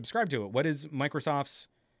 I'm subscribed to it. What is Microsoft's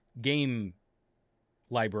game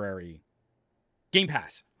library? Game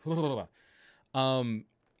Pass. With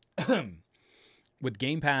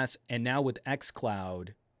Game Pass and now with xCloud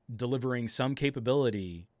delivering some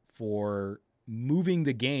capability for moving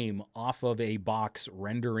the game off of a box,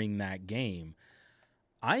 rendering that game,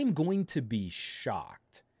 I'm going to be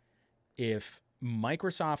shocked if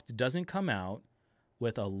Microsoft doesn't come out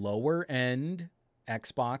with a lower end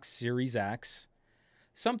Xbox Series X,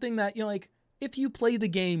 something that, if you play the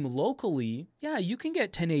game locally, yeah, you can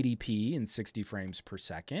get 1080p and 60 frames per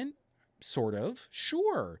second, sort of,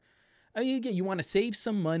 sure. I mean, again, you want to save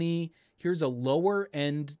some money. Here's a lower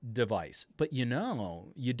end device. But you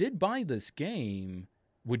did buy this game.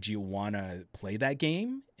 Would you want to play that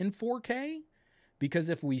game in 4K? Because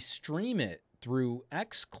if we stream it through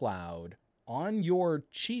xCloud on your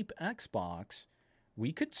cheap Xbox,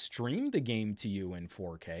 we could stream the game to you in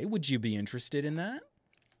 4K. Would you be interested in that?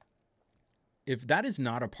 If that is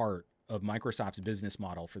not a part of Microsoft's business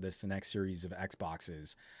model for this next series of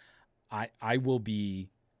Xboxes, I will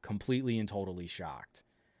be completely and totally shocked.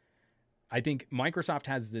 I think Microsoft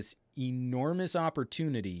has this enormous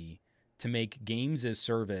opportunity to make games as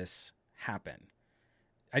service happen.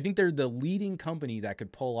 I think they're the leading company that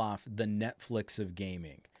could pull off the Netflix of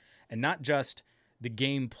gaming, and not just the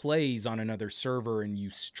game plays on another server and you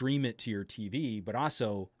stream it to your TV, but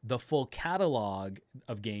also the full catalog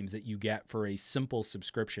of games that you get for a simple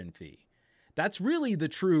subscription fee. That's really the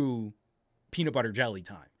true peanut butter jelly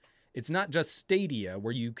time. It's not just Stadia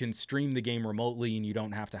where you can stream the game remotely and you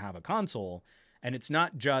don't have to have a console. And it's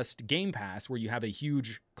not just Game Pass where you have a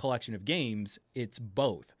huge collection of games. It's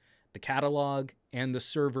both the catalog and the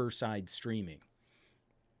server side streaming.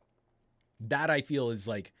 That I feel is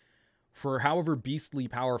like, for however beastly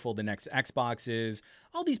powerful the next Xbox is,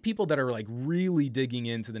 all these people that are like really digging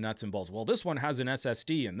into the nuts and bolts. Well, this one has an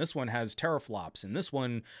SSD, and this one has teraflops, and this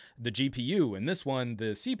one the GPU, and this one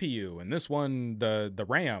the CPU, and this one the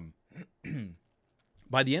RAM.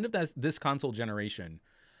 By the end of this console generation,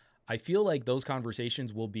 I feel like those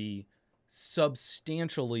conversations will be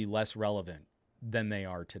substantially less relevant than they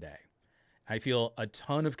are today. I feel a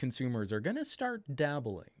ton of consumers are going to start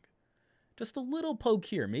dabbling. Just a little poke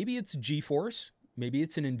here. Maybe it's GeForce. Maybe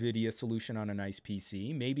it's an NVIDIA solution on a nice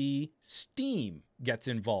PC. Maybe Steam gets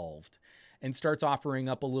involved and starts offering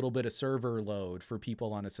up a little bit of server load for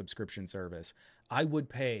people on a subscription service. I would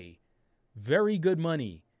pay very good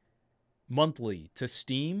money monthly to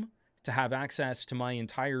Steam to have access to my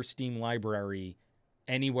entire Steam library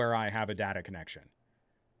anywhere I have a data connection.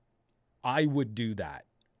 I would do that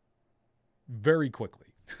very quickly.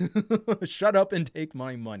 Shut up and take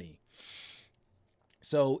my money.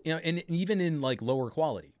 So, you know, and even in like lower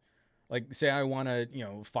quality, like say I want to, you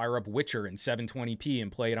know, fire up Witcher in 720p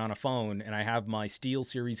and play it on a phone, and I have my Steel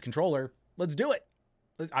Series controller. Let's do it.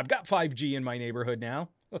 I've got 5G in my neighborhood now.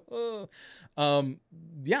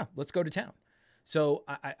 Yeah, let's go to town. So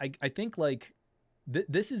I think like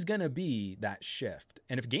this is going to be that shift.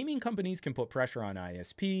 And if gaming companies can put pressure on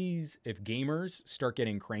ISPs, if gamers start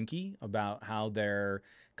getting cranky about how their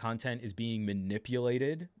content is being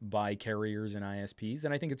manipulated by carriers and ISPs,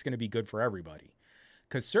 then I think it's going to be good for everybody.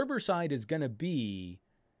 Because server side is going to be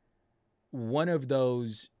one of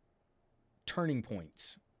those turning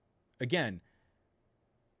points. Again,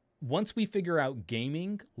 once we figure out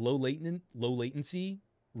gaming, low latency,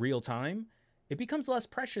 real time, it becomes less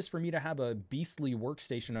precious for me to have a beastly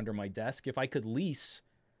workstation under my desk if I could lease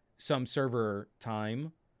some server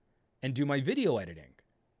time and do my video editing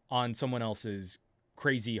on someone else's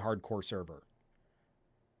crazy hardcore server.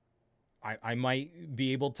 I might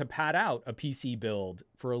be able to pad out a PC build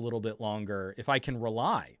for a little bit longer if I can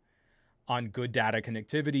rely on good data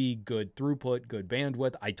connectivity, good throughput, good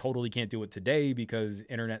bandwidth. I totally can't do it today because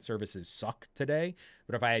internet services suck today.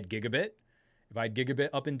 But if I had gigabit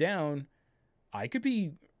up and down, I could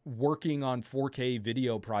be working on 4K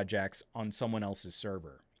video projects on someone else's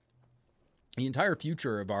server. The entire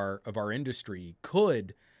future of our industry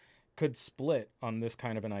could split on this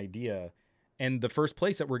kind of an idea. And the first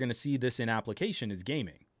place that we're going to see this in application is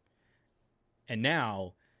gaming. And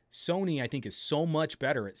now Sony, I think, is so much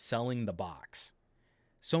better at selling the box.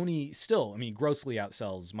 Sony still, I mean, grossly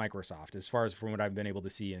outsells Microsoft as far as from what I've been able to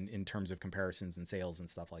see in terms of comparisons and sales and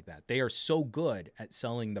stuff like that. They are so good at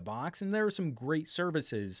selling the box, and there are some great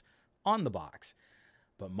services on the box.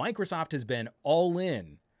 But Microsoft has been all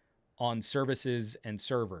in on services and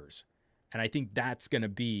servers. And I think that's going to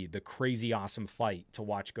be the crazy awesome fight to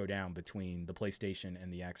watch go down between the PlayStation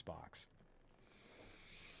and the Xbox.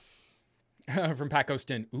 From Pat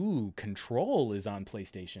Gostin, ooh, Control is on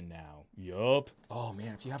PlayStation now. Yup. Oh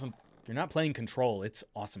man, if you're not playing Control, it's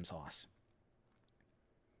awesome sauce.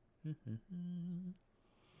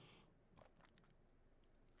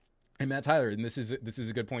 And Matt Tyler, and this is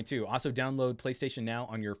a good point too. Also download PlayStation Now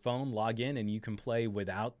on your phone, log in, and you can play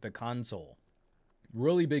without the console.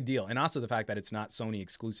 Really big deal. And also the fact that it's not Sony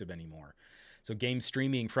exclusive anymore. So game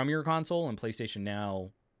streaming from your console and PlayStation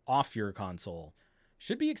Now off your console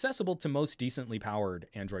should be accessible to most decently powered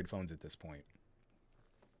Android phones at this point.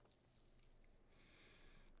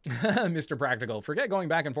 Mr. Practical, forget going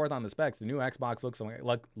back and forth on the specs. The new Xbox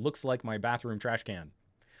looks like my bathroom trash can.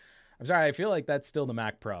 I'm sorry, I feel like that's still the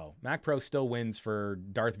Mac Pro. Mac Pro still wins for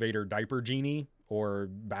Darth Vader diaper genie or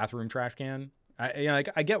bathroom trash can. I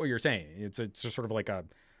get what you're saying. It's just sort of like a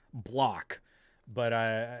block, but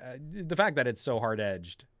the fact that it's so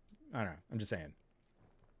hard-edged, I don't know. I'm just saying.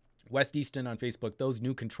 West Easton on Facebook, those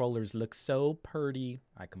new controllers look so purty.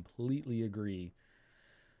 I completely agree.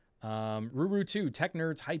 Ruru 2, tech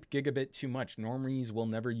nerds hype gigabit too much. Normies will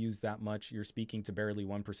never use that much. You're speaking to barely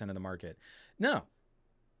 1% of the market. No.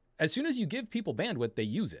 As soon as you give people bandwidth, they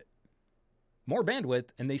use it. More bandwidth,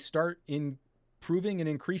 and they start improving and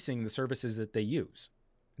increasing the services that they use.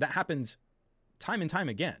 That happens time and time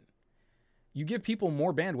again. You give people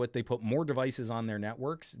more bandwidth, they put more devices on their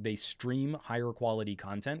networks, they stream higher quality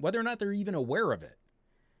content, whether or not they're even aware of it.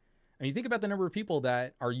 I mean, think about the number of people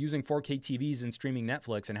that are using 4K TVs and streaming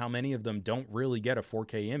Netflix and how many of them don't really get a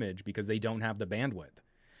 4K image because they don't have the bandwidth.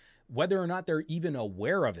 Whether or not they're even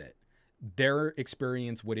aware of it, their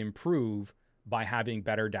experience would improve by having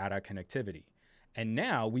better data connectivity. And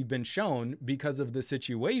now we've been shown, because of the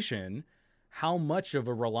situation, how much of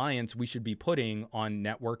a reliance we should be putting on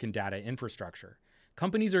network and data infrastructure.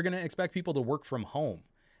 Companies are going to expect people to work from home.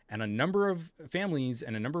 And a number of families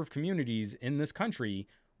and a number of communities in this country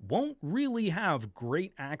won't really have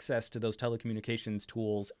great access to those telecommunications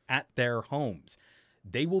tools at their homes.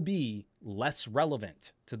 They will be less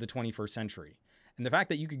relevant to the 21st century. And the fact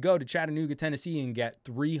that you could go to Chattanooga, Tennessee and get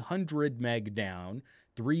 300 meg down,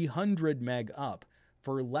 300 meg up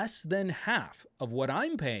for less than half of what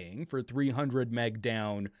I'm paying for 300 meg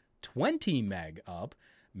down, 20 meg up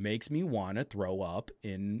makes me want to throw up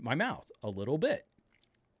in my mouth a little bit.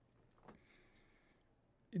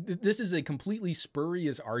 This is a completely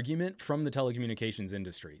spurious argument from the telecommunications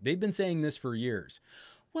industry. They've been saying this for years.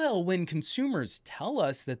 Well, when consumers tell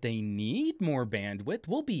us that they need more bandwidth,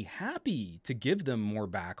 we'll be happy to give them more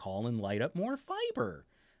backhaul and light up more fiber.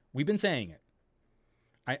 We've been saying it.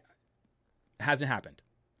 It hasn't happened.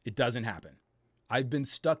 It doesn't happen. I've been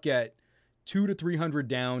stuck at 200 to 300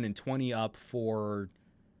 down and 20 up for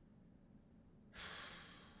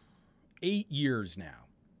 8 years now.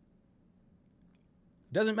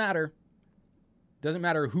 Doesn't matter. Doesn't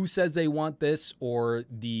matter who says they want this or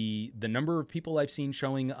the number of people I've seen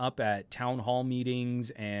showing up at town hall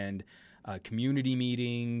meetings and community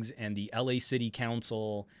meetings and the LA City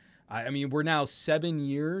Council. I mean, we're now 7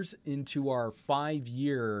 years into our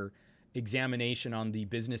 5-year examination on the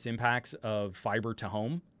business impacts of fiber to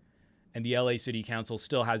home, and the LA City Council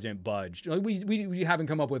still hasn't budged. We haven't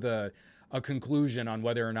come up with a conclusion on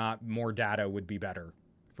whether or not more data would be better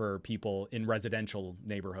for people in residential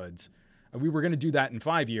neighborhoods. We were going to do that in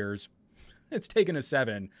 5 years. It's taken us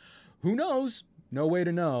 7. Who knows? No way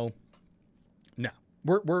to know. No,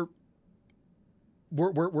 we're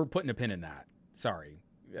putting a pin in that. Sorry.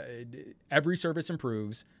 Every service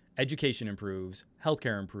improves, education improves,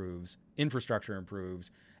 healthcare improves, infrastructure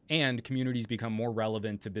improves, and communities become more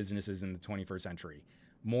relevant to businesses in the 21st century.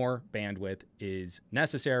 More bandwidth is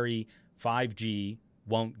necessary. 5G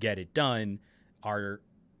won't get it done. Our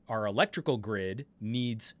electrical grid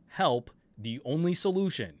needs help. The only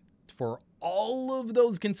solution for all of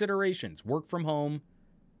those considerations, work from home,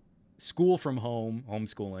 school from home,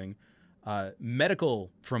 homeschooling,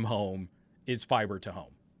 medical from home, is fiber to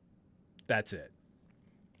home. That's it.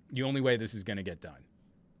 The only way this is going to get done.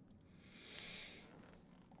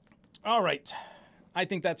 All right. I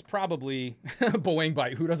think that's probably Boeing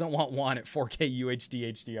Bite. Who doesn't want one at 4K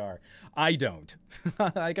UHD HDR? I don't.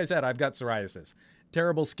 Like I said, I've got psoriasis.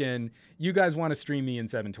 Terrible skin. You guys want to stream me in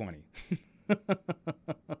 720.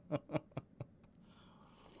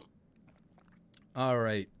 All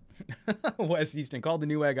right. Wes Easton, call the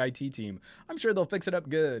Newegg IT team. I'm sure they'll fix it up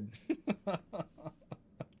good.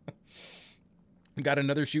 Got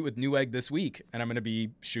another shoot with Newegg this week, and I'm going to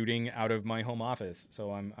be shooting out of my home office.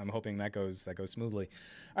 So I'm hoping that goes smoothly.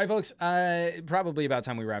 All right, folks, probably about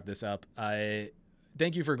time we wrap this up.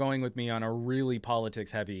 Thank you for going with me on a really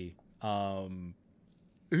politics heavy, fat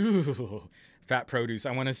produce.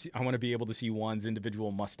 I want to be able to see Juan's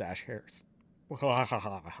individual mustache hairs.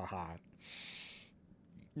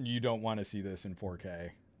 You don't want to see this in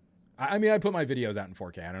 4K. I mean, I put my videos out in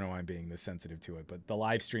 4K. I don't know why I'm being this sensitive to it, but the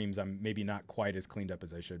live streams, I'm maybe not quite as cleaned up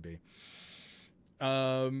as I should be.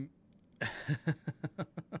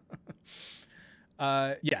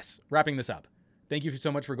 Yes, wrapping this up. Thank you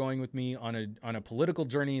so much for going with me on a political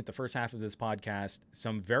journey at the first half of this podcast.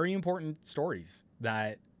 Some very important stories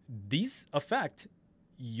that these affect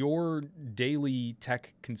your daily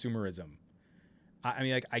tech consumerism. I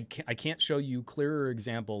mean, I can't show you clearer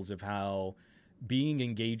examples of how being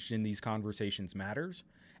engaged in these conversations matters.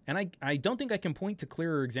 And I don't think I can point to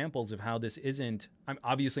clearer examples of how this isn't,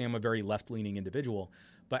 obviously I'm a very left-leaning individual,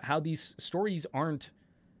 but how these stories aren't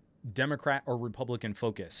Democrat or Republican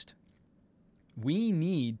focused. We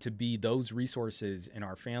need to be those resources in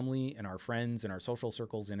our family and our friends and our social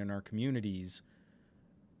circles and in our communities,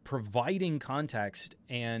 providing context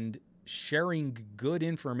and sharing good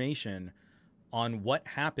information on what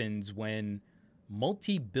happens when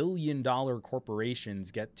multi-billion-dollar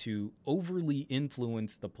corporations get to overly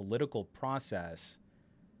influence the political process,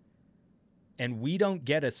 and we don't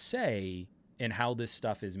get a say in how this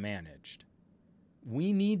stuff is managed.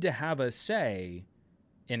 We need to have a say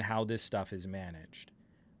in how this stuff is managed.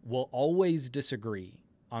 We'll always disagree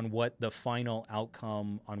on what the final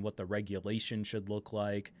outcome, on what the regulation should look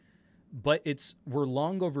like, but we're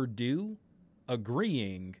long overdue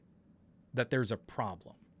agreeing that there's a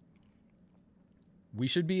problem. We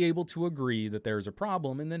should be able to agree that there's a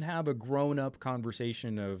problem and then have a grown-up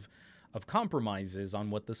conversation of compromises on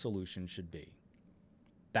what the solution should be.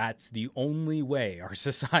 That's the only way our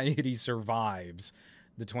society survives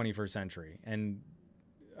the 21st century. And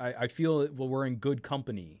I feel we're in good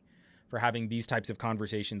company for having these types of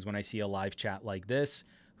conversations when I see a live chat like this,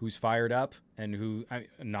 who's fired up and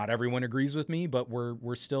not everyone agrees with me, but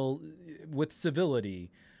we're still, with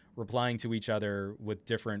civility, replying to each other with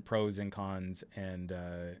different pros and cons and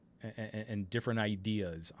different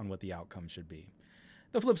ideas on what the outcome should be.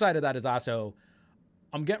 The flip side of that is also,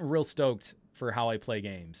 I'm getting real stoked for how I play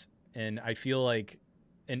games. And I feel like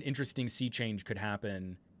an interesting sea change could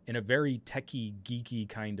happen in a very techie, geeky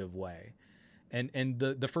kind of way. And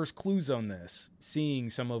the first clues on this, seeing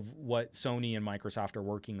some of what Sony and Microsoft are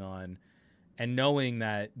working on, and knowing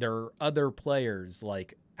that there are other players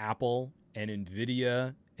like Apple and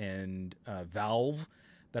Nvidia and Valve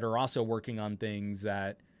that are also working on things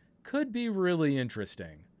that could be really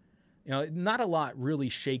interesting. You know, not a lot really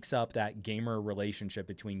shakes up that gamer relationship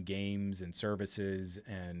between games and services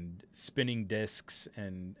and spinning discs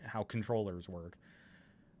and how controllers work.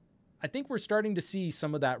 I think we're starting to see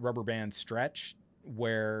some of that rubber band stretch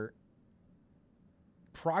where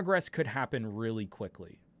progress could happen really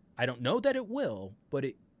quickly. I don't know that it will, but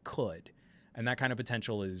it could. And that kind of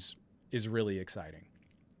potential is really exciting.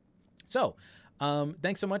 So,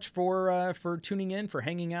 thanks so much for tuning in, for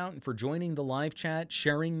hanging out, and for joining the live chat.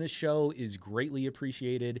 Sharing this show is greatly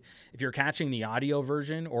appreciated. If you're catching the audio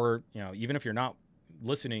version, or even if you're not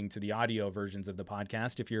listening to the audio versions of the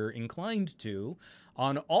podcast, if you're inclined to,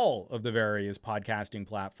 on all of the various podcasting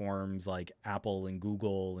platforms like Apple and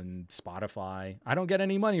Google and Spotify. I don't get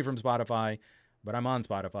any money from Spotify, but I'm on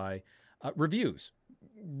Spotify. Reviews,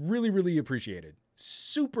 really, really appreciated.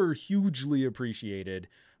 Super hugely appreciated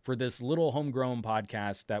for this little homegrown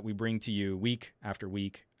podcast that we bring to you week after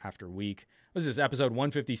week after week. This is episode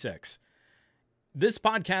 156. This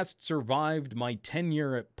podcast survived my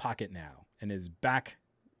tenure at Pocket Now and is back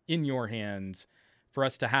in your hands for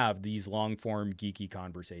us to have these long-form geeky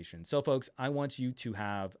conversations. So, folks, I want you to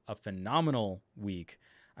have a phenomenal week.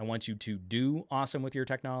 I want you to do awesome with your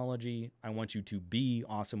technology. I want you to be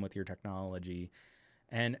awesome with your technology.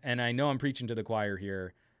 And I know I'm preaching to the choir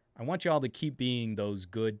here. I want you all to keep being those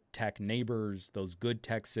good tech neighbors, those good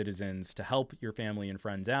tech citizens to help your family and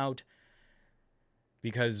friends out,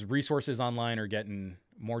 because resources online are getting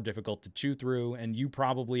more difficult to chew through, and you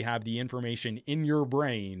probably have the information in your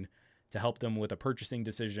brain to help them with a purchasing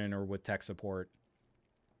decision or with tech support.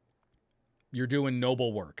 You're doing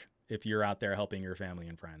noble work if you're out there helping your family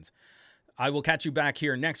and friends. I will catch you back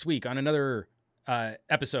here next week on another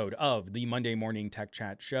episode of the Monday Morning Tech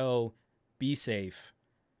Chat Show. Be safe.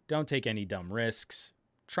 Don't take any dumb risks.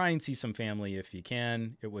 Try and see some family if you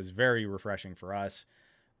can. It was very refreshing for us.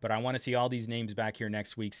 But I want to see all these names back here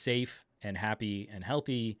next week, safe and happy and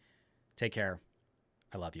healthy. Take care.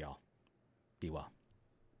 I love y'all. Be well.